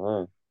 I don't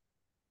know.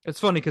 It's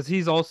funny because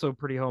he's also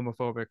pretty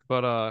homophobic,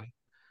 but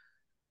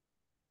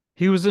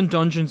he was in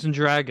Dungeons and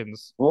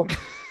Dragons. What?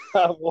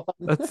 What?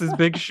 That's his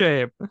big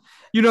shame.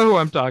 You know who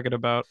I'm talking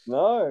about.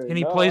 No, And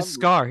he no. plays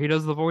Scar. He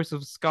does the voice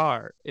of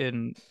Scar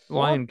in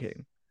What? Lion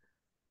King.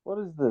 What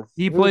is this?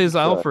 He Who is plays this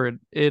guy? Alfred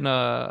in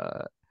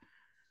I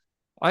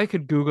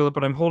could Google it,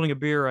 but I'm holding a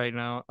beer right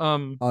now.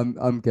 I'm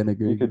gonna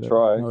You could Google it.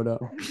 try. Hold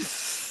up.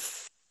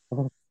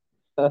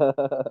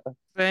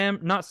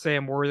 Not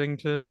Sam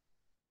Worthington.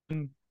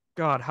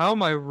 God, how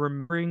am I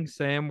remembering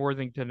Sam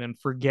Worthington and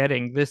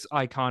forgetting this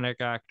iconic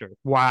actor?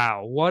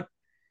 Wow, what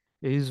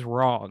is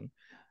wrong?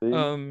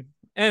 See,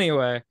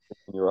 Anyway,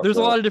 you're up there's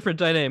a there. lot of different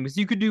dynamics.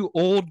 You could do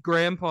old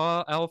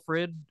grandpa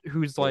Alfred,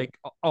 who's Yeah. like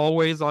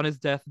always on his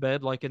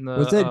deathbed, like in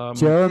Was the it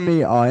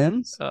Jeremy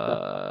Irons?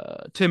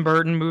 Tim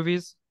Burton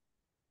movies.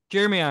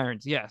 Jeremy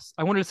Irons, yes.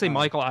 I wanted to say Oh.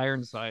 Michael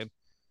Ironside,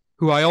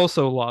 who I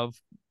also love.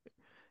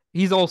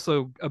 He's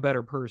also a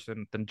better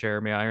person than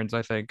Jeremy Irons,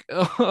 I think.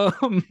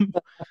 From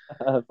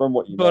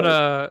what you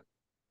But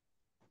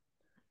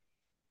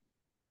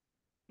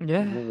know.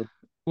 yeah.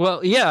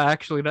 Well, yeah,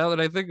 actually, now that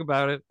I think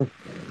about it,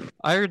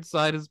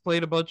 Ironside has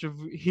played a bunch of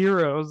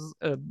heroes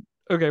and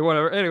okay,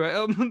 whatever. Anyway,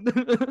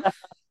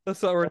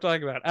 that's not what we're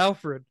talking about.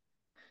 Alfred,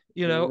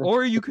 Yeah.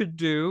 or you could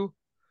do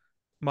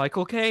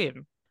Michael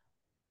Caine.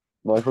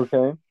 Michael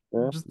Caine.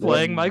 Yeah, Just yeah,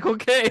 playing Michael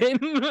Caine,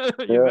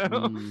 yeah.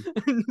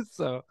 Mm.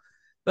 So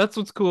that's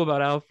what's cool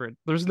about Alfred.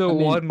 There's no I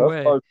mean, one that's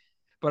way. like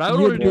But I would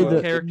want to do a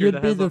the- character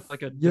that has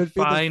like a you'd be the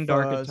defined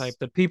archetype first-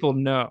 that people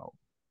know.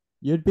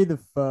 You'd be the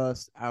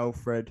first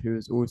Alfred who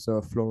is also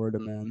a Florida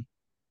man.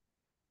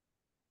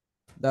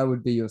 That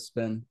would be your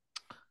spin.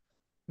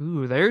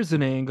 Ooh, there's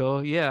an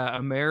angle. Yeah,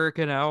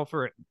 American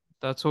Alfred.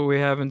 That's what we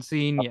haven't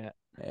seen yet.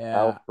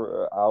 Yeah.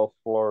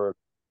 Alfred.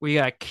 We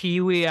got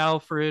Kiwi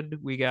Alfred.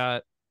 We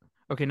got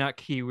okay, not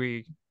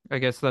Kiwi. I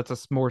guess that's a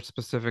more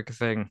specific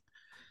thing,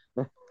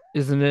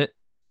 isn't it?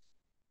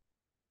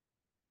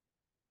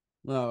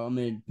 Well, I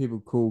mean,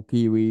 people call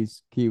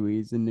Kiwis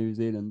in New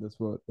Zealand. That's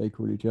what they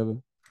call each other.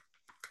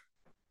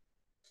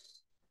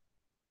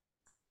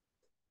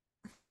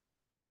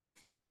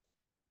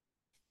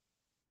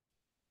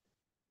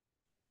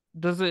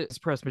 Does it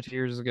press me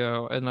years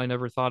ago, and I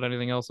never thought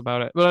anything else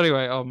about it. But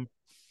anyway,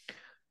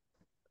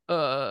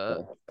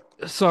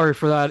 sorry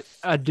for that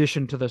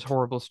addition to this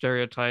horrible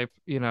stereotype.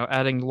 You know,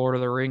 adding Lord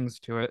of the Rings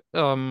to it.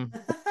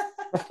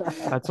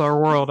 That's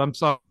our world. I'm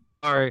sorry.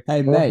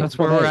 Hey, mate. That's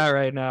where we're at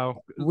right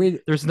now.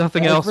 There's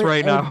nothing else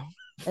right now.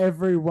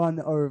 Everyone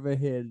over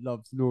here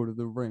loves Lord of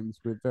the Rings.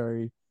 We're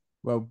very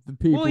well. The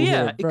people yeah, here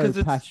are very 'cause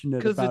it's-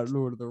 passionate 'cause about it's-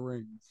 Lord of the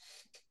Rings.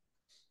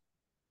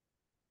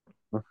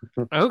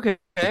 Okay,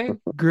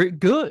 great,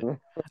 good.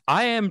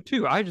 I am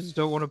too. I just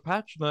don't want to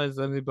patronize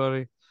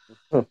anybody.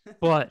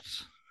 But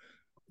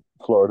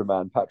Florida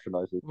man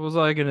patronizing. what was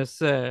I gonna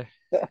say?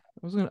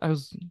 I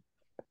was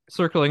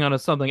circling onto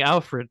something.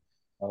 Alfred.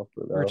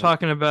 Alfred. We're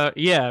talking about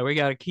we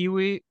got a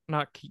Kiwi,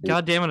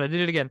 God damn it, I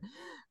did it again.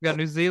 We got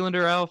New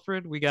Zealander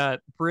Alfred, we got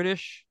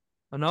British,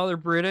 another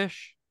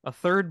British, a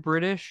third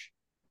British,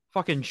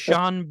 fucking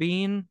Sean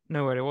Bean.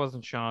 No wait, it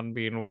wasn't Sean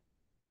Bean.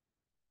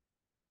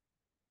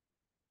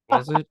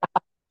 Was it?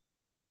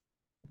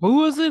 Who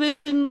was it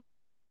in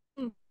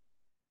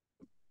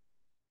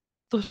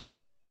the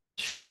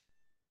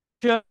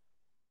show?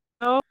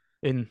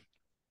 In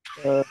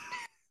The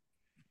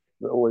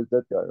always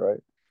dead guy, right?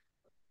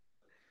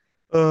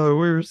 oh,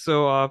 we were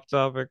so off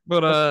topic.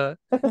 But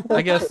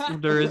I guess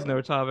there is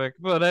no topic.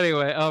 But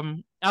anyway,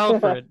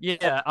 Alfred.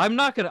 Yeah, I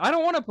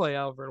don't want to play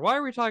Alfred. Why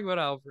are we talking about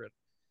Alfred?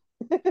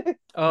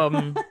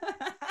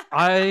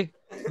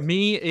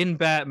 Me in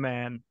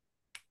Batman.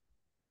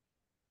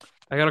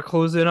 I gotta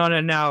close in on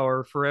it now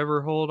or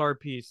forever hold our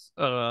peace.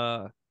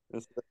 You'll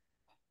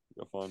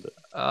find it.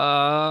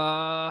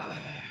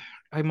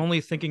 I'm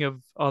only thinking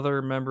of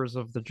other members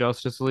of the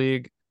Justice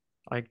League.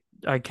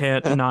 I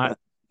can't not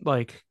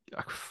like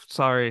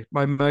sorry,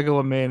 my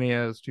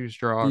megalomania is too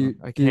strong.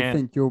 I Do you can't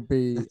think you'll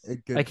be a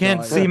good I can't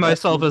guy? see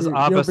myself as You'll be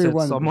opposite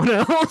one of them. someone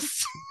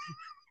else.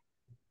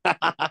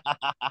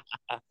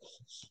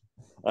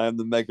 I am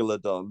the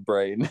megalodon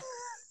brain.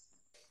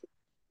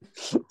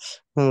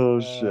 Oh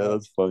shit,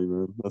 that's funny,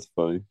 man. That's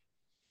funny.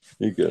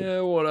 You good?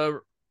 Yeah,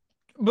 whatever.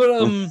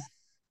 But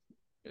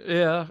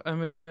yeah, I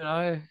mean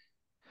I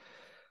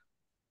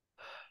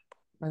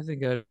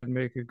think I'd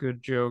make a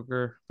good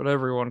Joker, but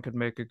everyone could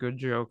make a good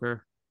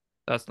Joker.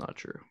 That's not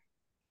true.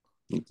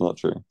 It's not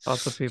true.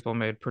 Lots of people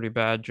made pretty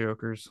bad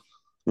Jokers.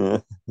 Yeah.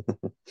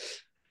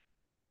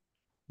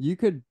 You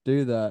could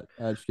do that,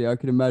 actually. I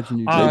could imagine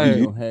you I-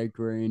 doing your hair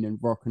green and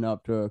rocking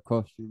up to a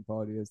costume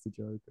party as the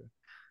Joker.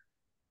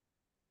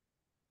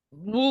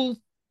 Well,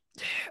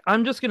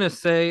 I'm just gonna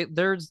say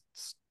there's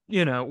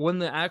when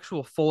the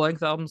actual full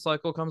length album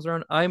cycle comes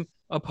around, I'm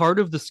a part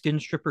of the Skin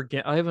Stripper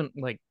I haven't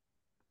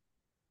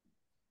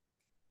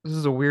this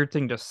is a weird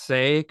thing to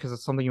say because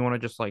it's something you want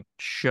to just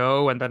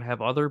show and then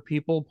have other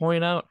people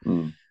point out.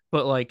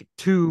 But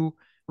to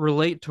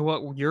relate to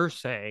what you're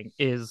saying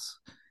is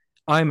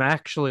I'm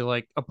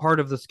actually a part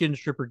of the Skin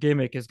Stripper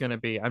gimmick is going to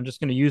be I'm just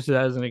going to use it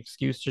as an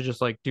excuse to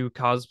just do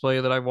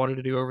cosplay that I've wanted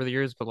to do over the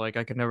years, but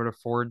I could never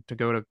afford to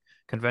go to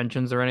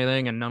conventions or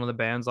anything, and none of the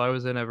bands I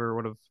was in ever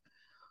would have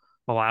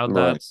allowed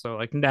that. Right.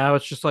 So now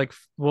it's just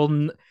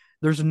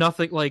there's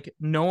nothing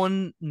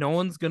no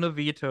one's gonna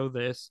veto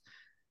this,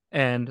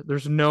 and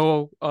there's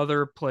no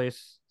other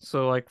place.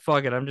 So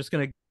fuck it, I'm just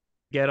gonna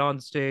get on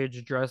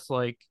stage dressed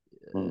like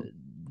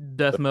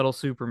death metal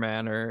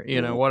Superman or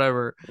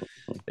whatever,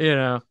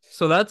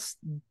 So that's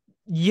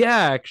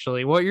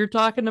actually what you're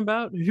talking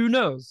about. Who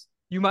knows?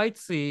 You might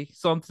see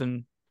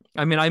something.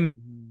 I mean, I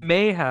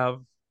may have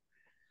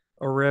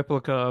a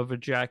replica of a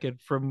jacket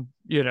from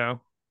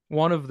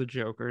one of the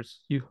Jokers.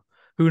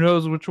 Who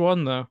knows which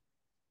one though?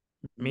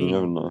 Me. You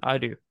never know. I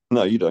do.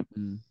 No, you don't.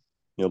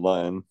 You're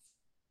lying.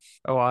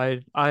 Oh,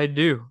 I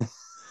do.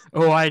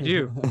 Oh, I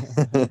do.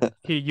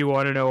 You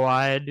want to know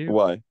why I do?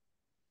 Why?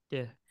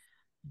 Yeah.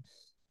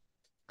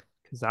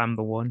 Because I'm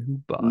the one who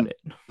bought it.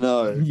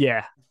 No.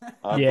 Yeah.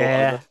 I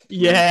Yeah. bought it.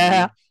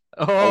 Yeah.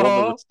 I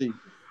want the receipt.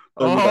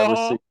 Show me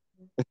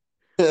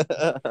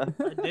that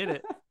receipt. I did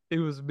it. It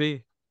was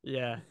me.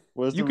 Yeah.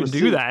 Where's You the can receipt?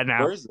 do that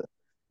now. Where is it?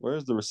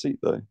 Where's the receipt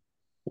though?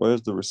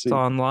 Where's the receipt? It's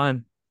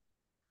online.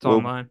 It's Well,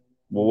 online.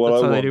 Well, what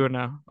That's I how they want, do it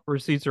now.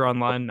 Receipts are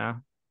online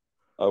now.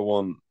 I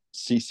want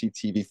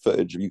CCTV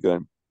footage of you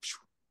going.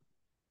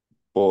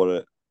 Bought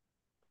it.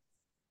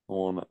 I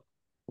want it.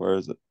 Where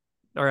is it?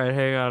 All right,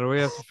 hang on. We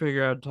have to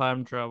figure out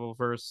time travel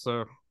first,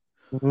 so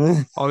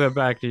I'll get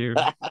back to you.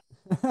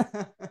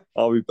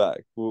 I'll be back.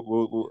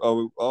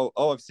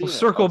 I've seen We'll it.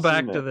 circle I've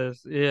seen back to it.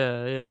 this.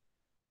 Yeah.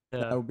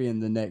 That'll be in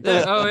the next.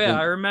 Oh yeah,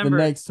 I The remember.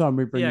 next time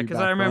we bring Yeah, you because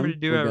I back remember on, to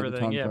do we'll get the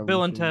everything. time Yeah, travel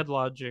Bill and machine. Ted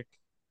logic.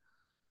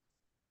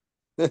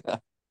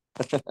 That's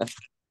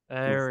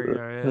There we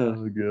it. go.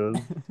 Oh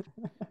god.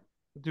 Yeah,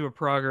 do a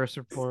progress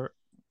report.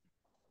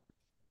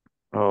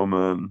 Oh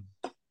man,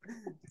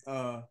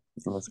 uh,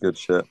 that's good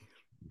shit.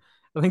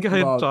 I think I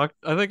had well, talked.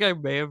 I think I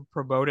may have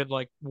promoted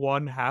like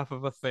one half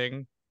of a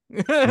thing.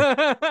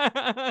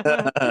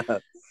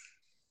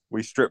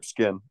 We strip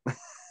skin.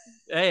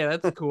 Hey,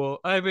 that's cool.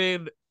 I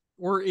mean,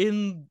 we're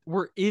in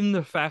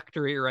the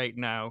factory right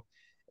now,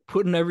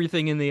 putting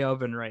everything in the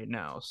oven right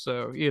now.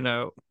 So,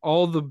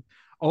 all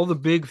the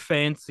big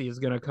fancy is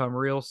gonna come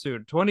real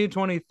soon.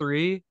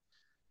 2023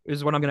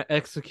 is when I'm gonna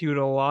execute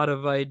a lot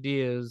of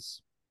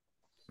ideas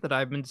that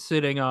I've been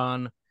sitting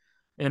on,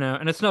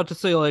 and it's not to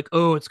say like,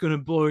 oh, it's gonna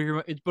blow your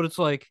mind, but it's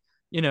like,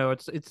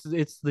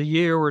 it's the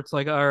year where it's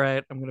like, all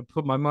right, I'm gonna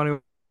put my money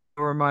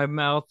where my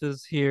mouth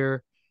is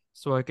here,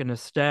 so I can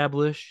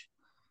establish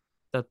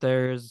that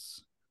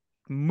there's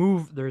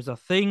a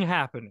thing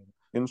happening.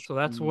 Skin, So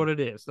that's what it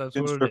is. That's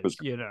skin what it strip is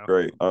is.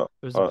 great.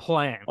 There's a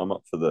plan. I'm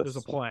up for There's a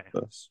this. plan.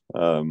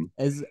 do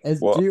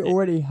What? you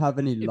already have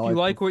any If you live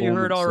like what you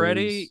heard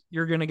already, performances?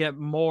 you're gonna get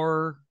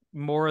more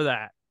of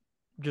that.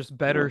 Just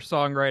better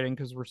songwriting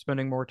because we're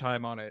spending more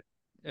time on it.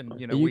 And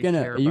we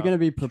care Are you about gonna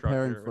be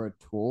preparing structure. for a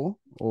tour,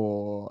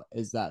 or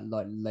is that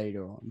like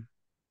later on?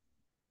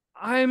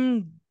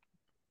 I'm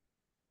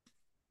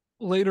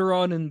later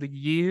on in the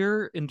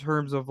year in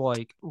terms of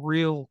like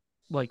real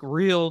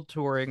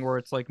touring where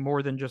it's like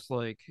more than just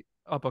like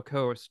up a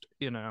coast.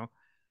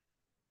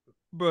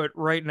 But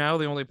right now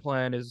the only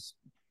plan is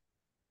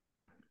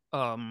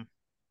um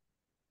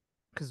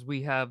because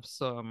we have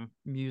some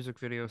music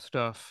video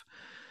stuff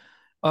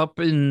up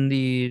in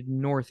the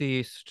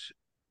Northeast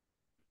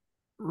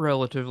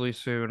relatively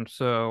soon.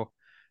 So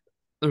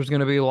there's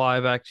going to be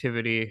live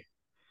activity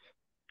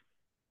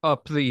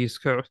up the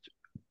East Coast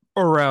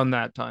around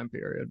that time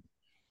period,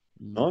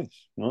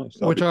 Nice. That'll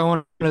which I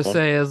want be to fun.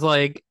 say is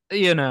like,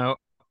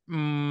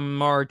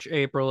 March,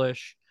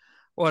 April-ish,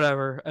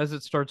 whatever, as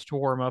it starts to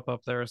warm up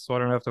there, so I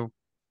don't have to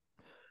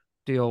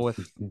deal with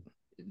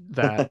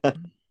that.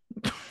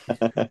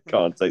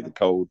 Can't take the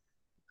cold.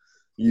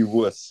 You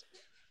wuss.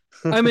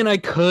 I mean, I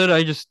could,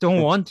 I just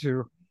don't want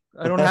to.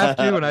 I don't have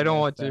to, and I don't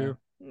want Fair. to.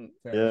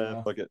 Fair Yeah,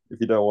 enough. fuck it.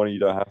 If you don't want to, you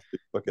don't have to.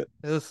 Fuck it.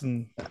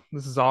 Listen,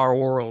 this is our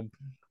world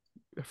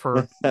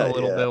for a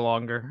little bit Yeah.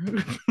 longer.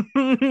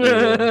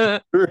 Yeah.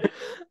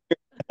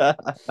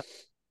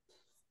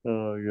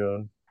 Oh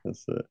god,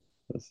 that's it.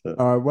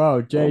 All right, well,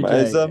 Is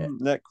JJ,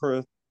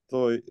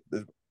 Necrothoi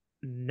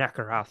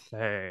Nekroí.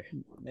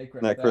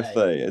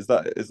 Necrothay, is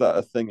that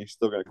a thing you're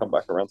still going to come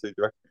back around to, do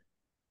you reckon?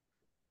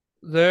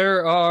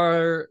 There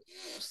are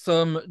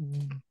some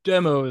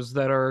demos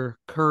that are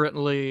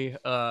currently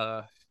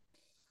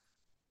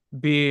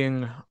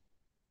being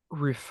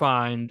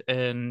refined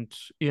and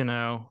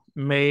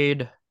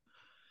made.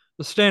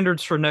 The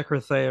standards for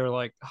Necrothay are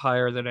like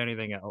higher than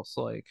anything else.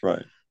 Like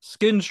Right.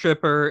 Skin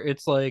Stripper,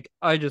 it's like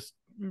I just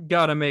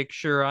gotta make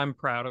sure I'm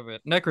proud of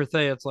it.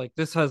 Necrothay, it's like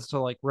this has to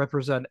like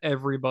represent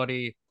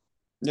everybody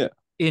Yeah.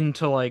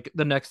 into like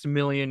the next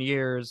million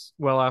years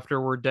well after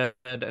we're dead,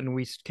 and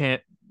we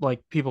can't,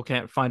 like, people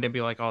can't find it and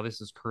be like, oh, this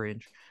is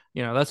cringe.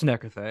 That's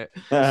Necrothay.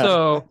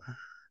 So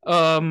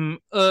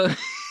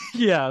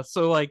yeah,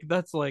 so like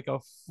that's like a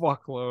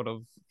fuckload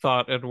of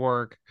thought and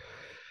work.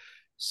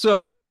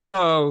 So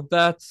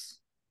that's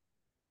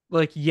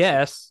like,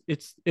 yes,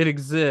 it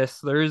exists.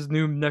 There is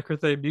new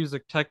Necrothay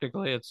music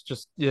technically. It's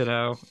just,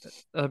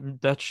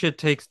 that shit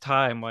takes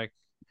time. Like,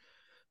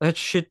 that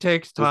shit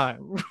takes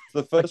time. The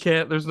I first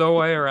can't, there's no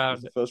way was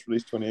around the it. first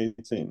release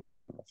 2018.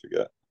 I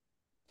forget.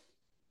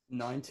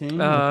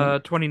 19, I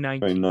think.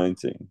 2019.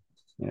 2019.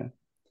 Yeah.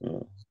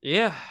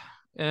 Yeah.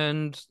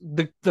 And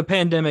the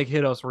pandemic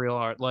hit us real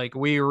hard. Like,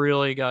 we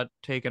really got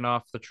taken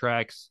off the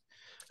tracks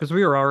because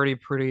we were already,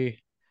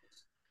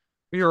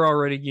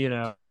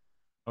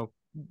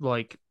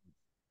 like,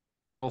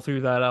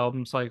 through that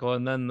album cycle,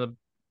 and then the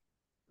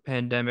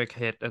pandemic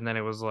hit, and then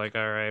it was like,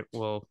 all right,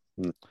 well,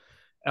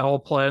 all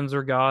plans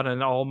are gone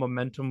and all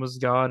momentum was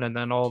gone, and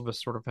then all of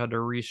us sort of had to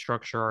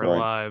restructure our Right.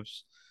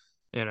 lives.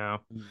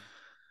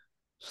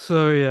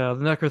 So yeah,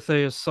 the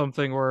Necrothay is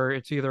something where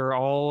it's either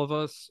all of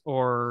us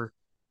or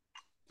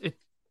it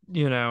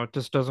it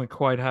just doesn't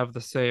quite have the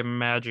same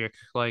magic.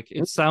 Like,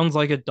 it sounds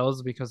like it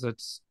does because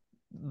it's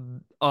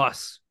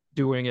us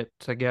doing it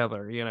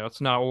together. It's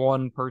not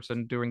one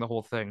person doing the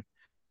whole thing.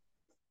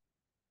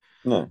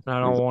 No. I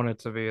don't want it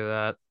to be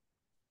that.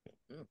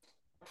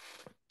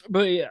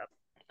 But yeah,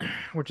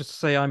 which is to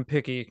say I'm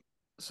picky,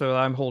 so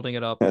I'm holding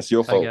it up. That's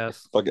your fault. I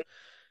guess. Fuck it.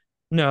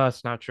 No,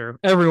 that's not true.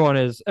 Everyone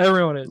is.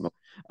 No,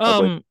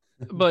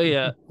 But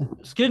yeah,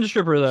 Skin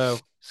Stripper though.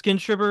 Skin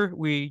Stripper,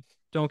 we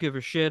don't give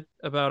a shit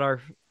about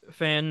our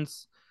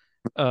fans.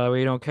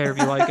 We don't care if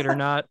you like it or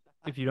not.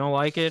 If you don't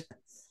like it,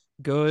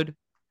 good.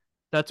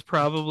 That's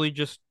probably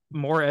just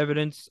more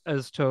evidence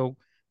as to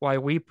why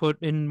we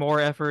put in more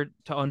effort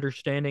to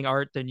understanding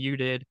art than you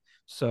did.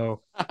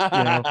 So,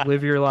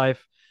 live your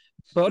life.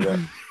 But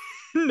Yeah.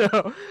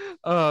 no,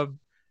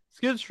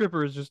 Skin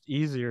Stripper is just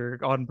easier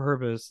on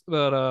purpose,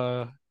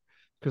 but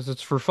because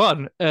it's for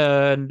fun,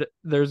 and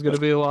there's gonna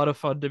be a lot of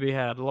fun to be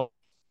had. A lot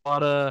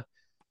of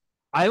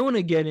I want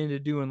to get into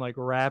doing like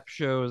rap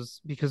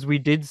shows because we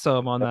did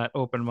some on that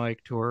open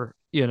mic tour,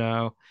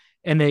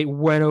 and they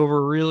went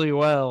over really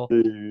well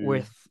Dude,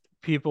 with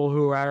people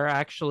who are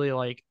actually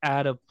like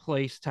at a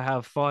place to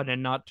have fun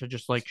and not to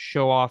just like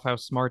show off how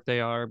smart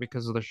they are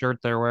because of the shirt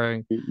they're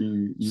wearing.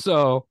 you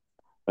So,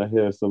 I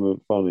hear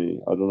something funny.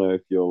 I don't know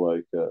if you're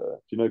like, do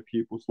you know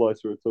Pupil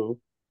Slicer at all?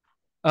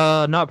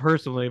 not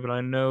personally, but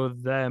I know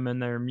them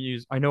and their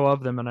music. I know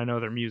of them and I know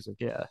their music.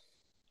 Yeah.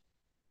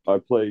 I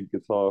played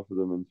guitar for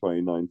them in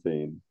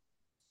 2019,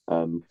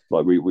 and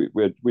like we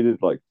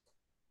did like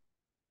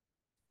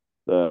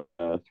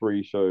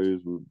 3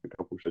 shows and a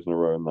couple shows in a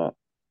row, and that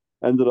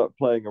ended up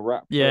playing a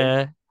rap show.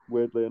 Yeah.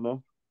 Weirdly enough,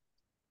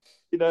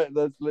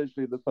 that's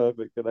literally the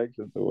perfect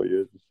connection to what you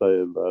were just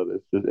saying. Man,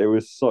 it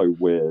was so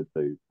weird,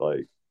 dude.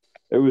 Like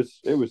it was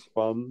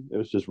fun. It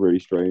was just really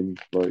strange.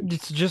 Like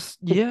It's just,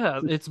 yeah,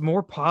 it's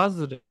more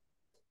positive,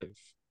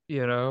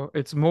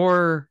 it's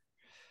more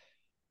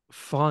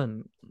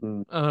fun.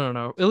 mm, I don't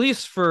know. At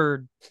least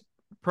for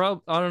I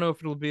don't know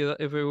if it would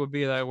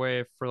be that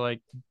way for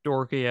like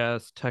dorky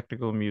ass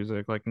technical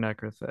music like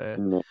Nekroí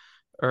no,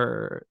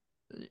 or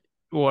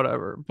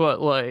whatever.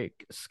 But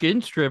like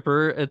Skin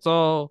Stripper, it's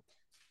all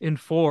in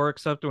four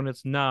except when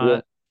it's yeah,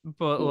 not.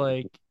 But yeah,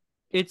 like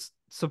it's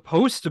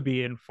supposed to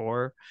be in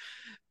four.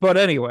 But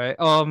anyway,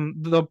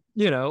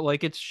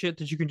 like it's shit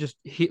that you can just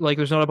hit. Like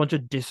there's not a bunch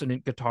of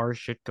dissonant guitar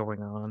shit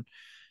going on.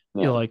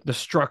 no, Like the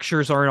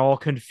structures aren't all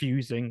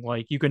confusing.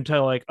 Like you can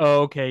tell, like,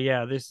 oh, okay,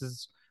 yeah, this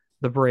is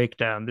the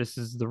breakdown, this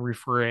is the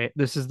refrain,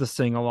 this is the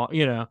sing along. Like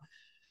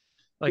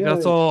yeah,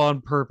 that's yeah. all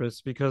on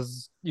purpose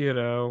because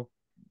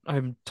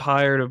I'm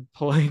tired of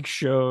playing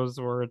shows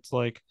where it's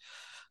like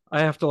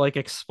I have to like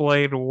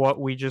explain what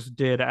we just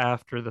did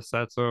after the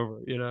set's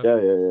over. Yeah,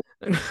 yeah,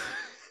 yeah.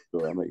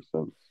 Sure, that makes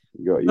sense.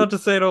 You got you. Not to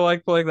say I don't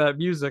like playing that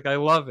music. I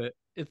love it.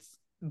 It's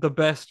the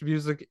best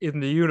music in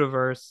the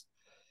universe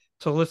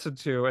to listen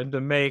to and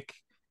to make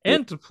Yeah.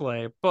 and to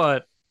play.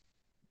 But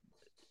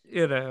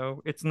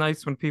it's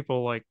nice when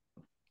people like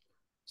Yeah.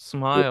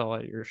 smile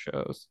at your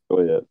shows.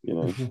 Oh yeah,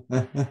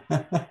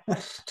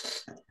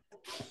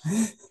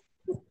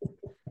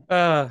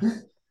 Uh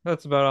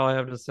that's about all I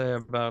have to say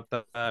about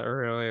that,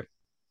 really.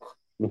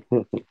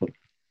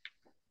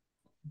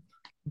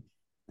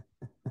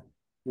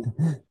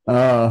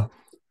 uh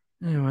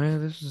Anyway,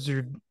 this is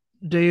your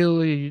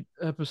daily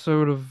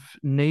episode of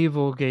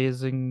Navel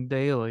Gazing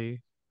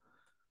Daily.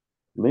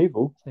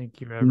 Naval.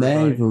 Thank you,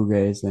 everybody. navel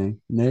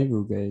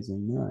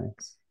gazing,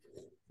 nice.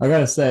 I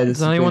gotta say, this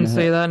Does has anyone been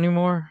say that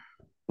anymore?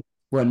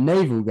 What,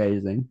 navel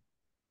gazing?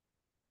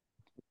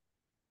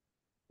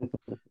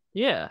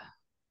 Yeah.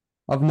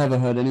 I've never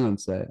heard anyone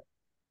say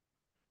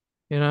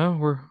it.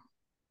 We're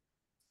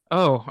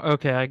oh,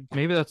 okay.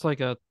 Maybe that's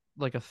like a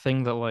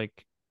thing that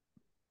like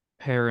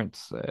parents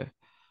say.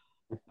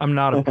 I'm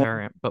not a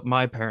parent, but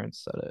my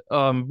parents said it.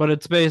 But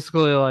it's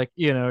basically like,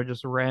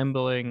 just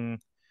rambling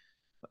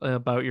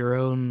about your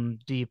own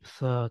deep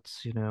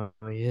thoughts,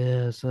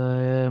 Yes,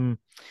 I am.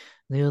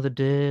 The other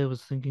day I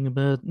was thinking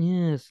about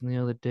yes, and the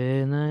other day,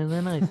 and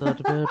then I thought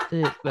about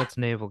this. That's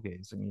navel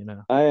gazing,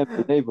 I am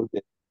the naval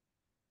kid.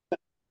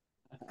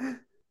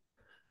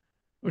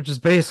 which is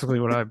basically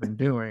what I've been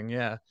doing.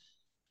 Yeah.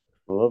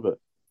 I love it.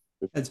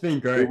 It's been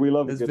We, great. we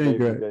love a It's good been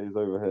naval great. gaze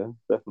over here,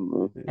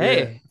 definitely. Yeah.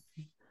 Hey,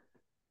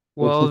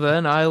 well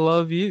then I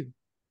love you.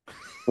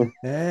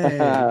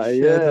 Hey,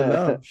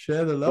 Yeah.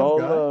 share the love, All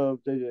guy. love,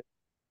 JJ.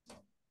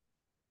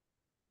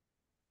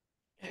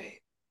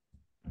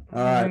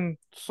 All right.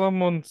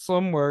 Someone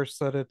somewhere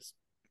said it's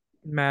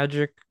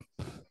magic.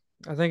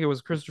 I think it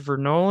was Christopher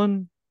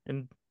Nolan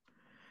in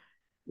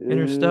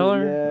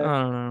Interstellar. Yeah,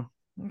 I don't know.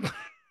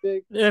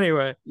 big,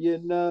 Anyway,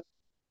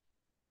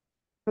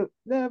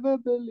 never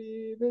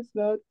believe it's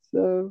not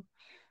so.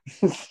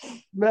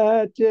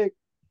 Magic.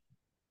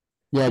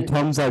 Yeah,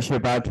 Tom's actually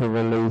about to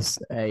release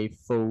a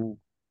full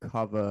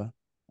cover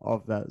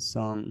of that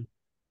song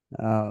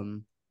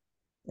in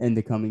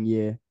the coming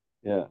year.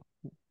 Yeah,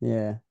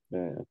 Yeah.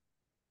 yeah,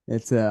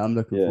 It's I'm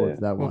looking yeah, forward yeah.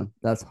 to that Well, one.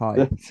 That's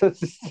hype.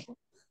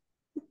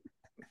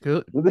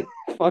 good.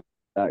 Fuck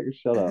that,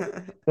 shut up.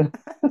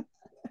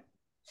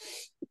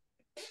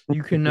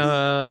 You can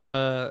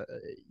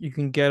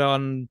get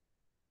on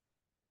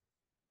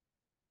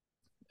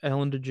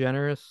Ellen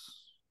DeGeneres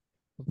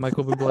with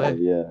Michael Oh Bublé.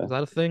 yeah. Is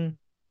that a thing?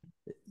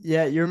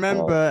 Yeah, you Oh,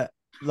 remember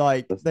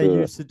like let's they do it.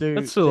 used to do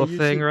That's still they a used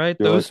thing, to right?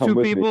 Do you want to come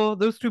with me?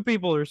 Those two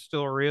people are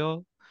still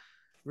real.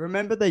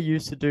 remember they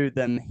used to do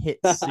them hit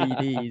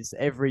CDs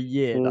every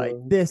year. Like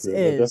Oh, this yeah,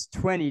 is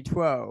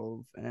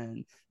 2012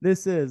 and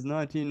this is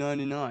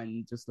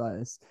 1999. Just like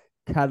this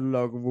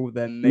catalog of all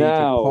their major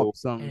Now. pop And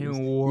songs. it Yeah,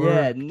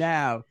 worked.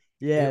 now.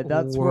 Yeah, It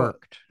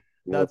worked.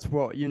 that's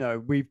what,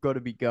 we've got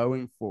to be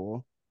going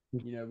for.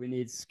 We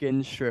need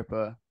Skin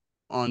Stripper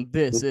on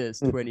This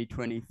Is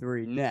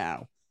 2023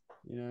 now.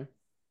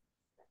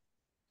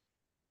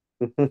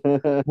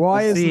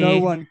 Why is no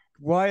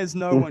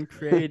one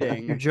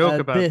creating You joke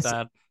about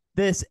that.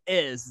 This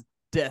is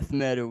Death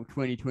Metal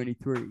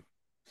 2023.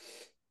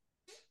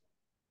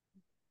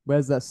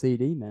 Where's that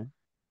CD, man?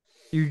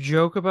 You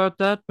joke about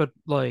that, but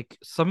like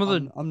some of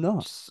the I'm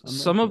not.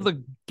 some of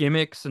the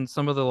gimmicks and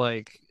some of the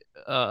like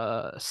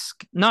not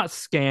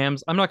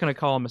scams. I'm not going to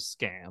call them a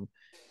scam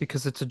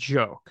because it's a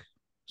joke.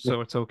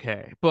 So it's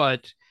okay.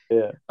 But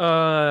Yeah.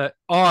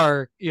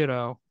 are,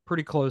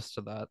 pretty close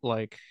to that.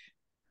 Like,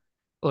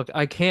 look,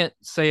 I can't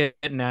say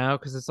it now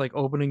because it's like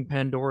opening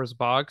Pandora's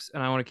box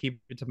and I want to keep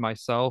it to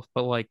myself.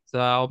 But like the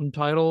album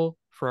title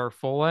for our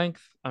full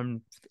length,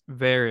 I'm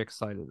very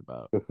excited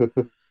about.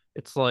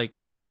 It's like,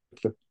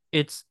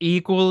 it's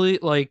equally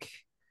like,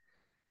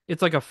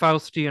 it's like a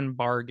Faustian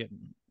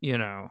bargain,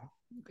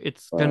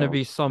 It's going to Wow.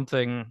 be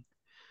something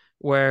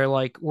where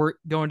like we're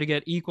going to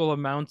get equal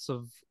amounts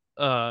of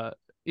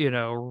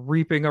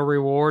reaping a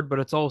reward, but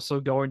it's also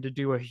going to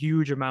do a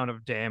huge amount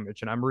of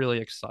damage, and I'm really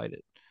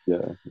excited.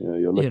 Yeah,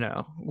 you're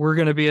We're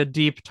going to be a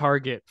deep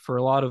target for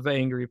a lot of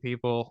angry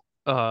people.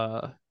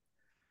 A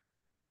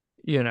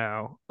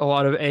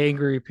lot of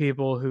angry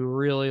people who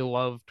really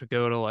love to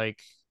go to like,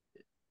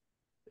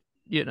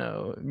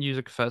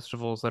 music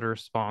festivals that are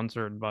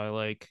sponsored by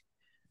like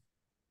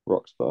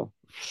Rockstar.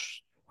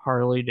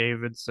 Harley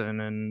Davidson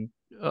and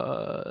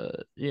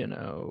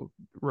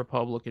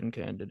Republican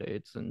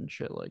candidates and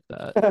shit like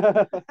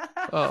that.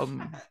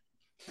 um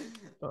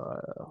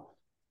uh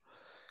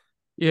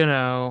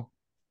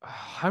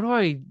how do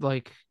I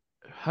like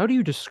how do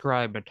you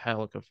describe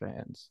Metallica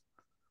fans?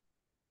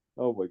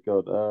 Oh my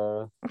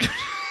god.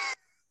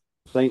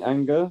 Saint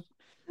Anger.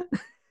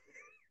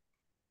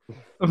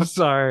 I'm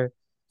sorry.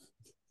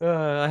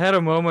 I had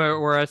a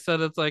moment where I said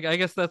it's like I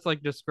guess that's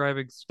like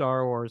describing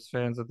Star Wars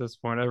fans at this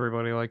point.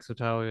 Everybody likes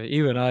Metallica.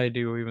 Even I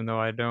do, even though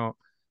I don't.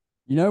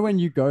 When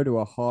you go to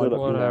a Shut up, you hardcore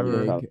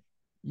Whatever. gig,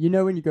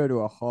 when you go to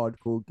a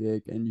hardcore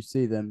gig and you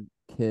see them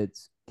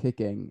kids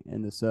kicking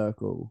in the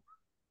circle,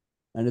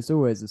 and it's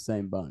always the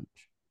same bunch.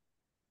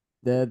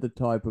 They're the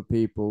type of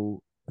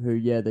people who,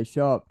 yeah, they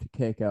show up to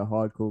kick a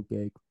hardcore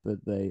gig,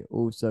 but they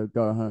also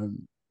go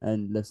home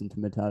and listen to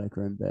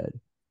Metallica in bed.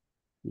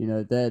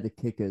 They're the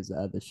kickers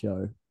at the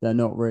show. They're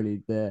not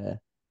really there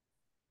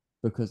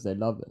because they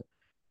love it.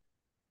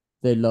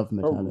 They love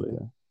probably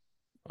Metallica.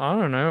 I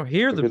don't know.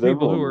 Here are the because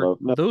people who everyone are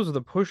loved. No, those are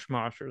the push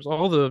moshers.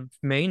 All the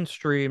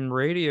mainstream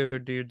radio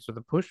dudes are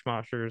the push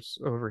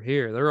moshers over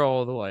here. They're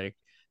all the like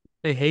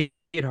they hate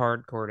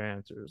hardcore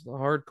dancers. The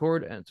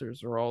hardcore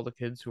dancers are all the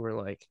kids who are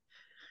like,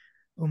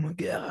 oh my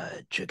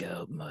god, check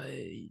out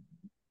my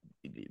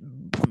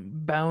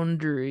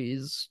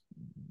boundaries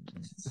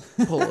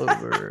pull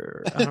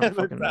over. I don't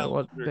fucking know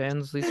what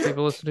bands these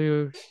people listen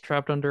to.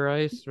 Trapped Under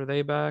Ice, are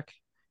they back?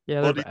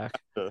 Yeah, they're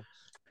back.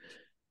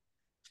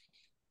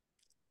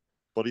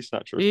 Body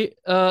Snatcher.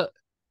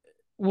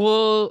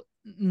 Well,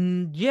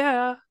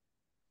 yeah,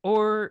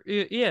 or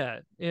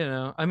yeah,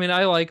 I mean,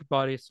 I like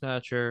Body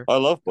Snatcher. I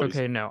love Body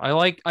Okay, no, I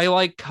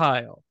like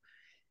Kyle.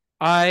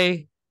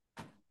 I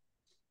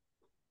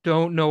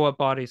don't know what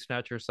Body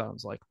Snatcher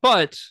sounds like,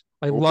 but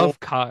I love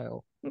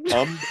Kyle.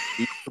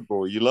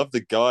 Unbelievable. You love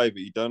the guy,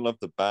 but you don't love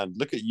the band.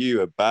 Look at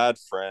you, a bad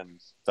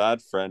friend, bad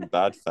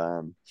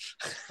fan.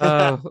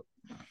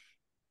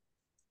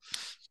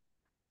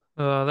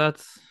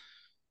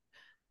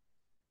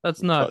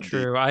 That's not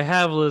true. I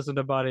have listened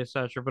to Body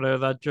Snatcher, but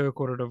that joke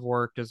wouldn't have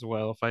worked as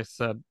well if I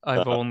said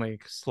I've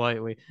only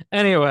slightly.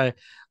 Anyway,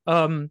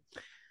 but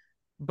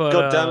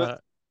God damn it.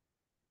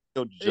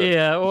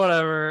 Yeah,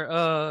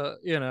 whatever.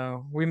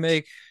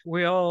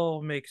 We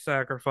all make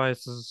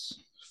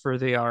sacrifices for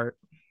the art.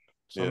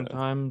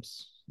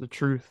 Sometimes the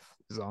truth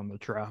is on the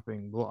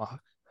chopping block.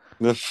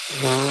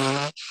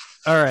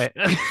 All right.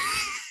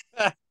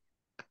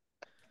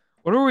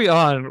 What are we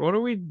on? What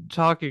are we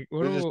talking?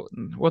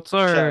 What's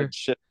our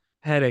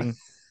heading?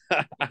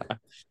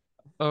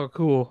 Oh,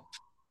 cool.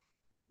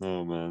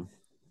 Oh man.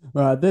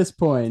 Well, at this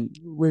point,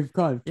 we've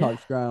kind of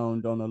touched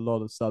ground on a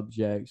lot of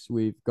subjects.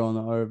 We've gone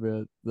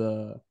over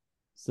the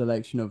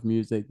selection of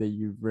music that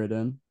you've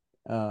written.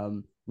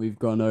 We've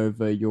gone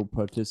over your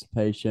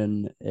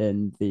participation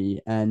in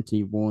the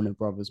anti-Warner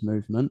Brothers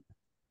movement,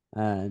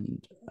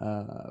 and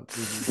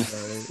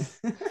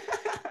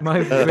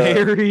my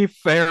very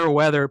fair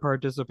weather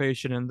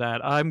participation in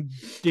that. I'm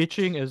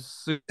ditching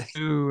as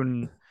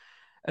soon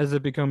as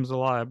it becomes a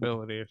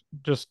liability.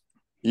 Just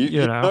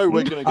you know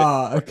we're gonna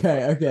get.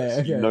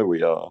 Okay. You know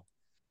we are.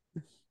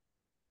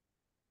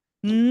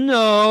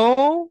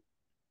 No,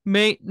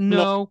 mate,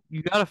 no.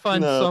 You gotta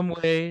find some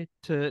way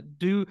to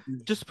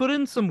just put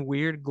in some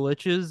weird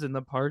glitches in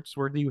the parts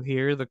where you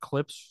hear the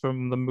clips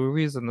from the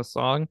movies and the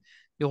song.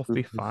 You'll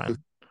be fine.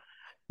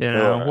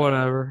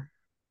 Whatever.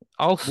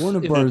 Warner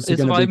Bros. If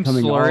I'm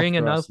slurring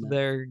enough,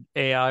 their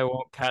AI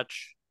won't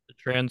catch the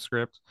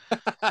transcript.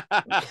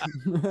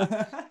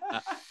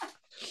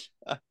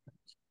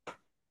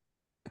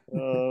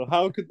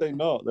 How could they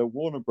not? They're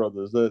Warner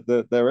Brothers.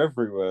 They're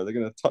everywhere. They're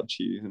gonna touch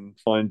you and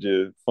find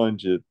your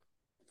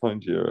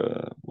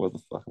what the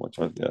fuck am I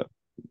trying to get?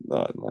 I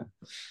don't know.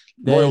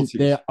 Royalties.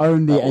 They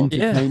own the That one.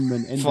 Yeah.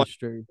 entertainment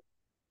industry.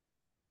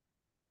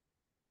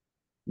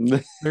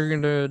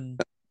 They're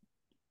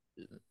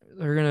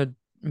gonna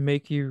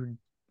make you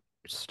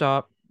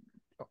stop.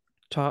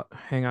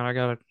 Hang on,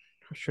 I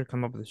should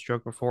come up with this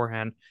joke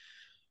beforehand.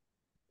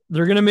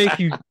 They're gonna make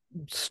you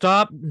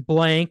stop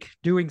blank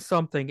doing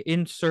something.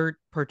 Insert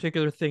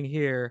particular thing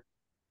here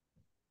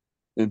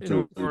in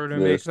Into order to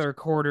make their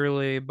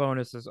quarterly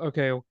bonuses.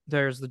 Okay,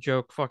 there's the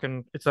joke.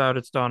 Fucking, it's out.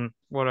 It's done.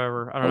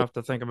 Whatever. I don't have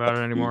to think about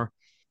it anymore.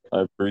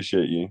 I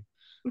appreciate you.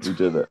 You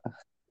did it.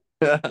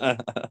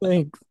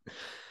 Thanks.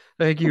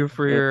 Thank you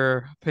for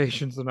your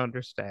patience and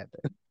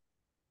understanding.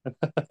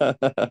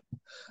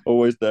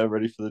 Always there,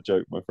 ready for the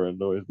joke, my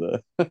friend. Always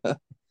there.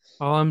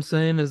 All I'm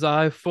saying is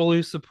I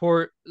fully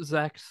support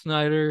Zack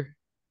Snyder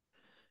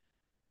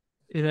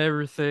in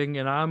everything,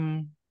 and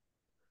I'm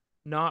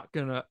not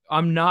gonna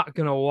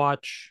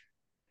watch.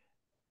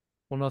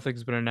 Well,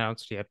 nothing's been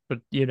announced yet, but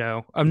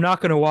I'm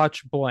not gonna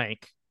watch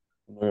blank,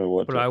 I'm gonna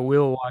watch but it. I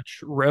will watch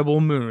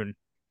Rebel Moon.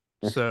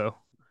 So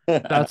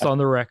that's on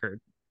the record.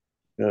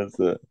 That's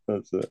it.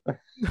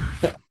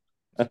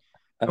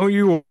 Don't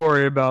you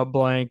worry about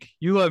blank.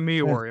 You let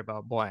me worry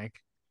about blank.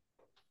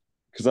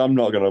 Because I'm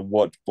not gonna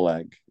watch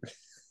blank.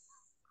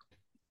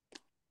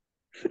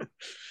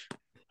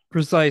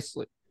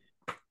 Precisely.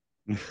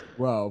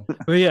 Well,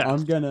 But yeah,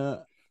 I'm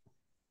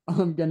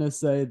gonna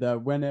say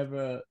that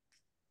whenever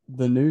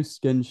the new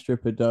skin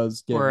stripper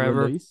does get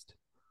Wherever. released,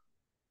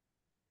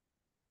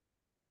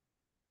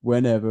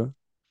 whenever,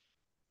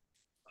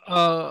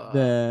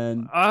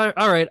 then all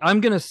right.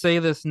 I'm gonna say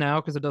this now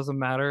because it doesn't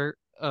matter.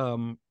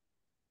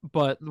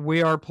 But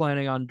we are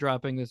planning on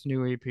dropping this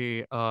new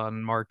EP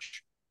on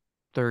March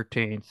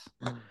 13th.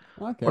 okay,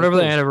 Whatever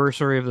the cool.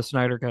 anniversary of the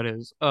Snyder Cut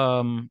is.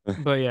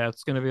 But yeah,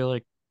 it's gonna be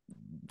like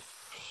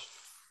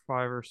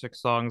 5 or 6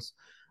 songs.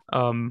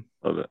 Love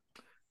it.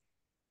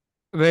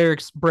 Very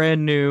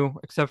brand new,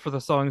 except for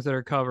the songs that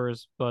are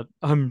covers. But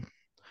the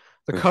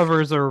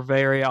covers are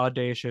very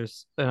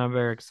audacious, and I'm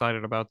very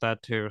excited about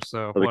that too.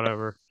 So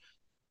whatever.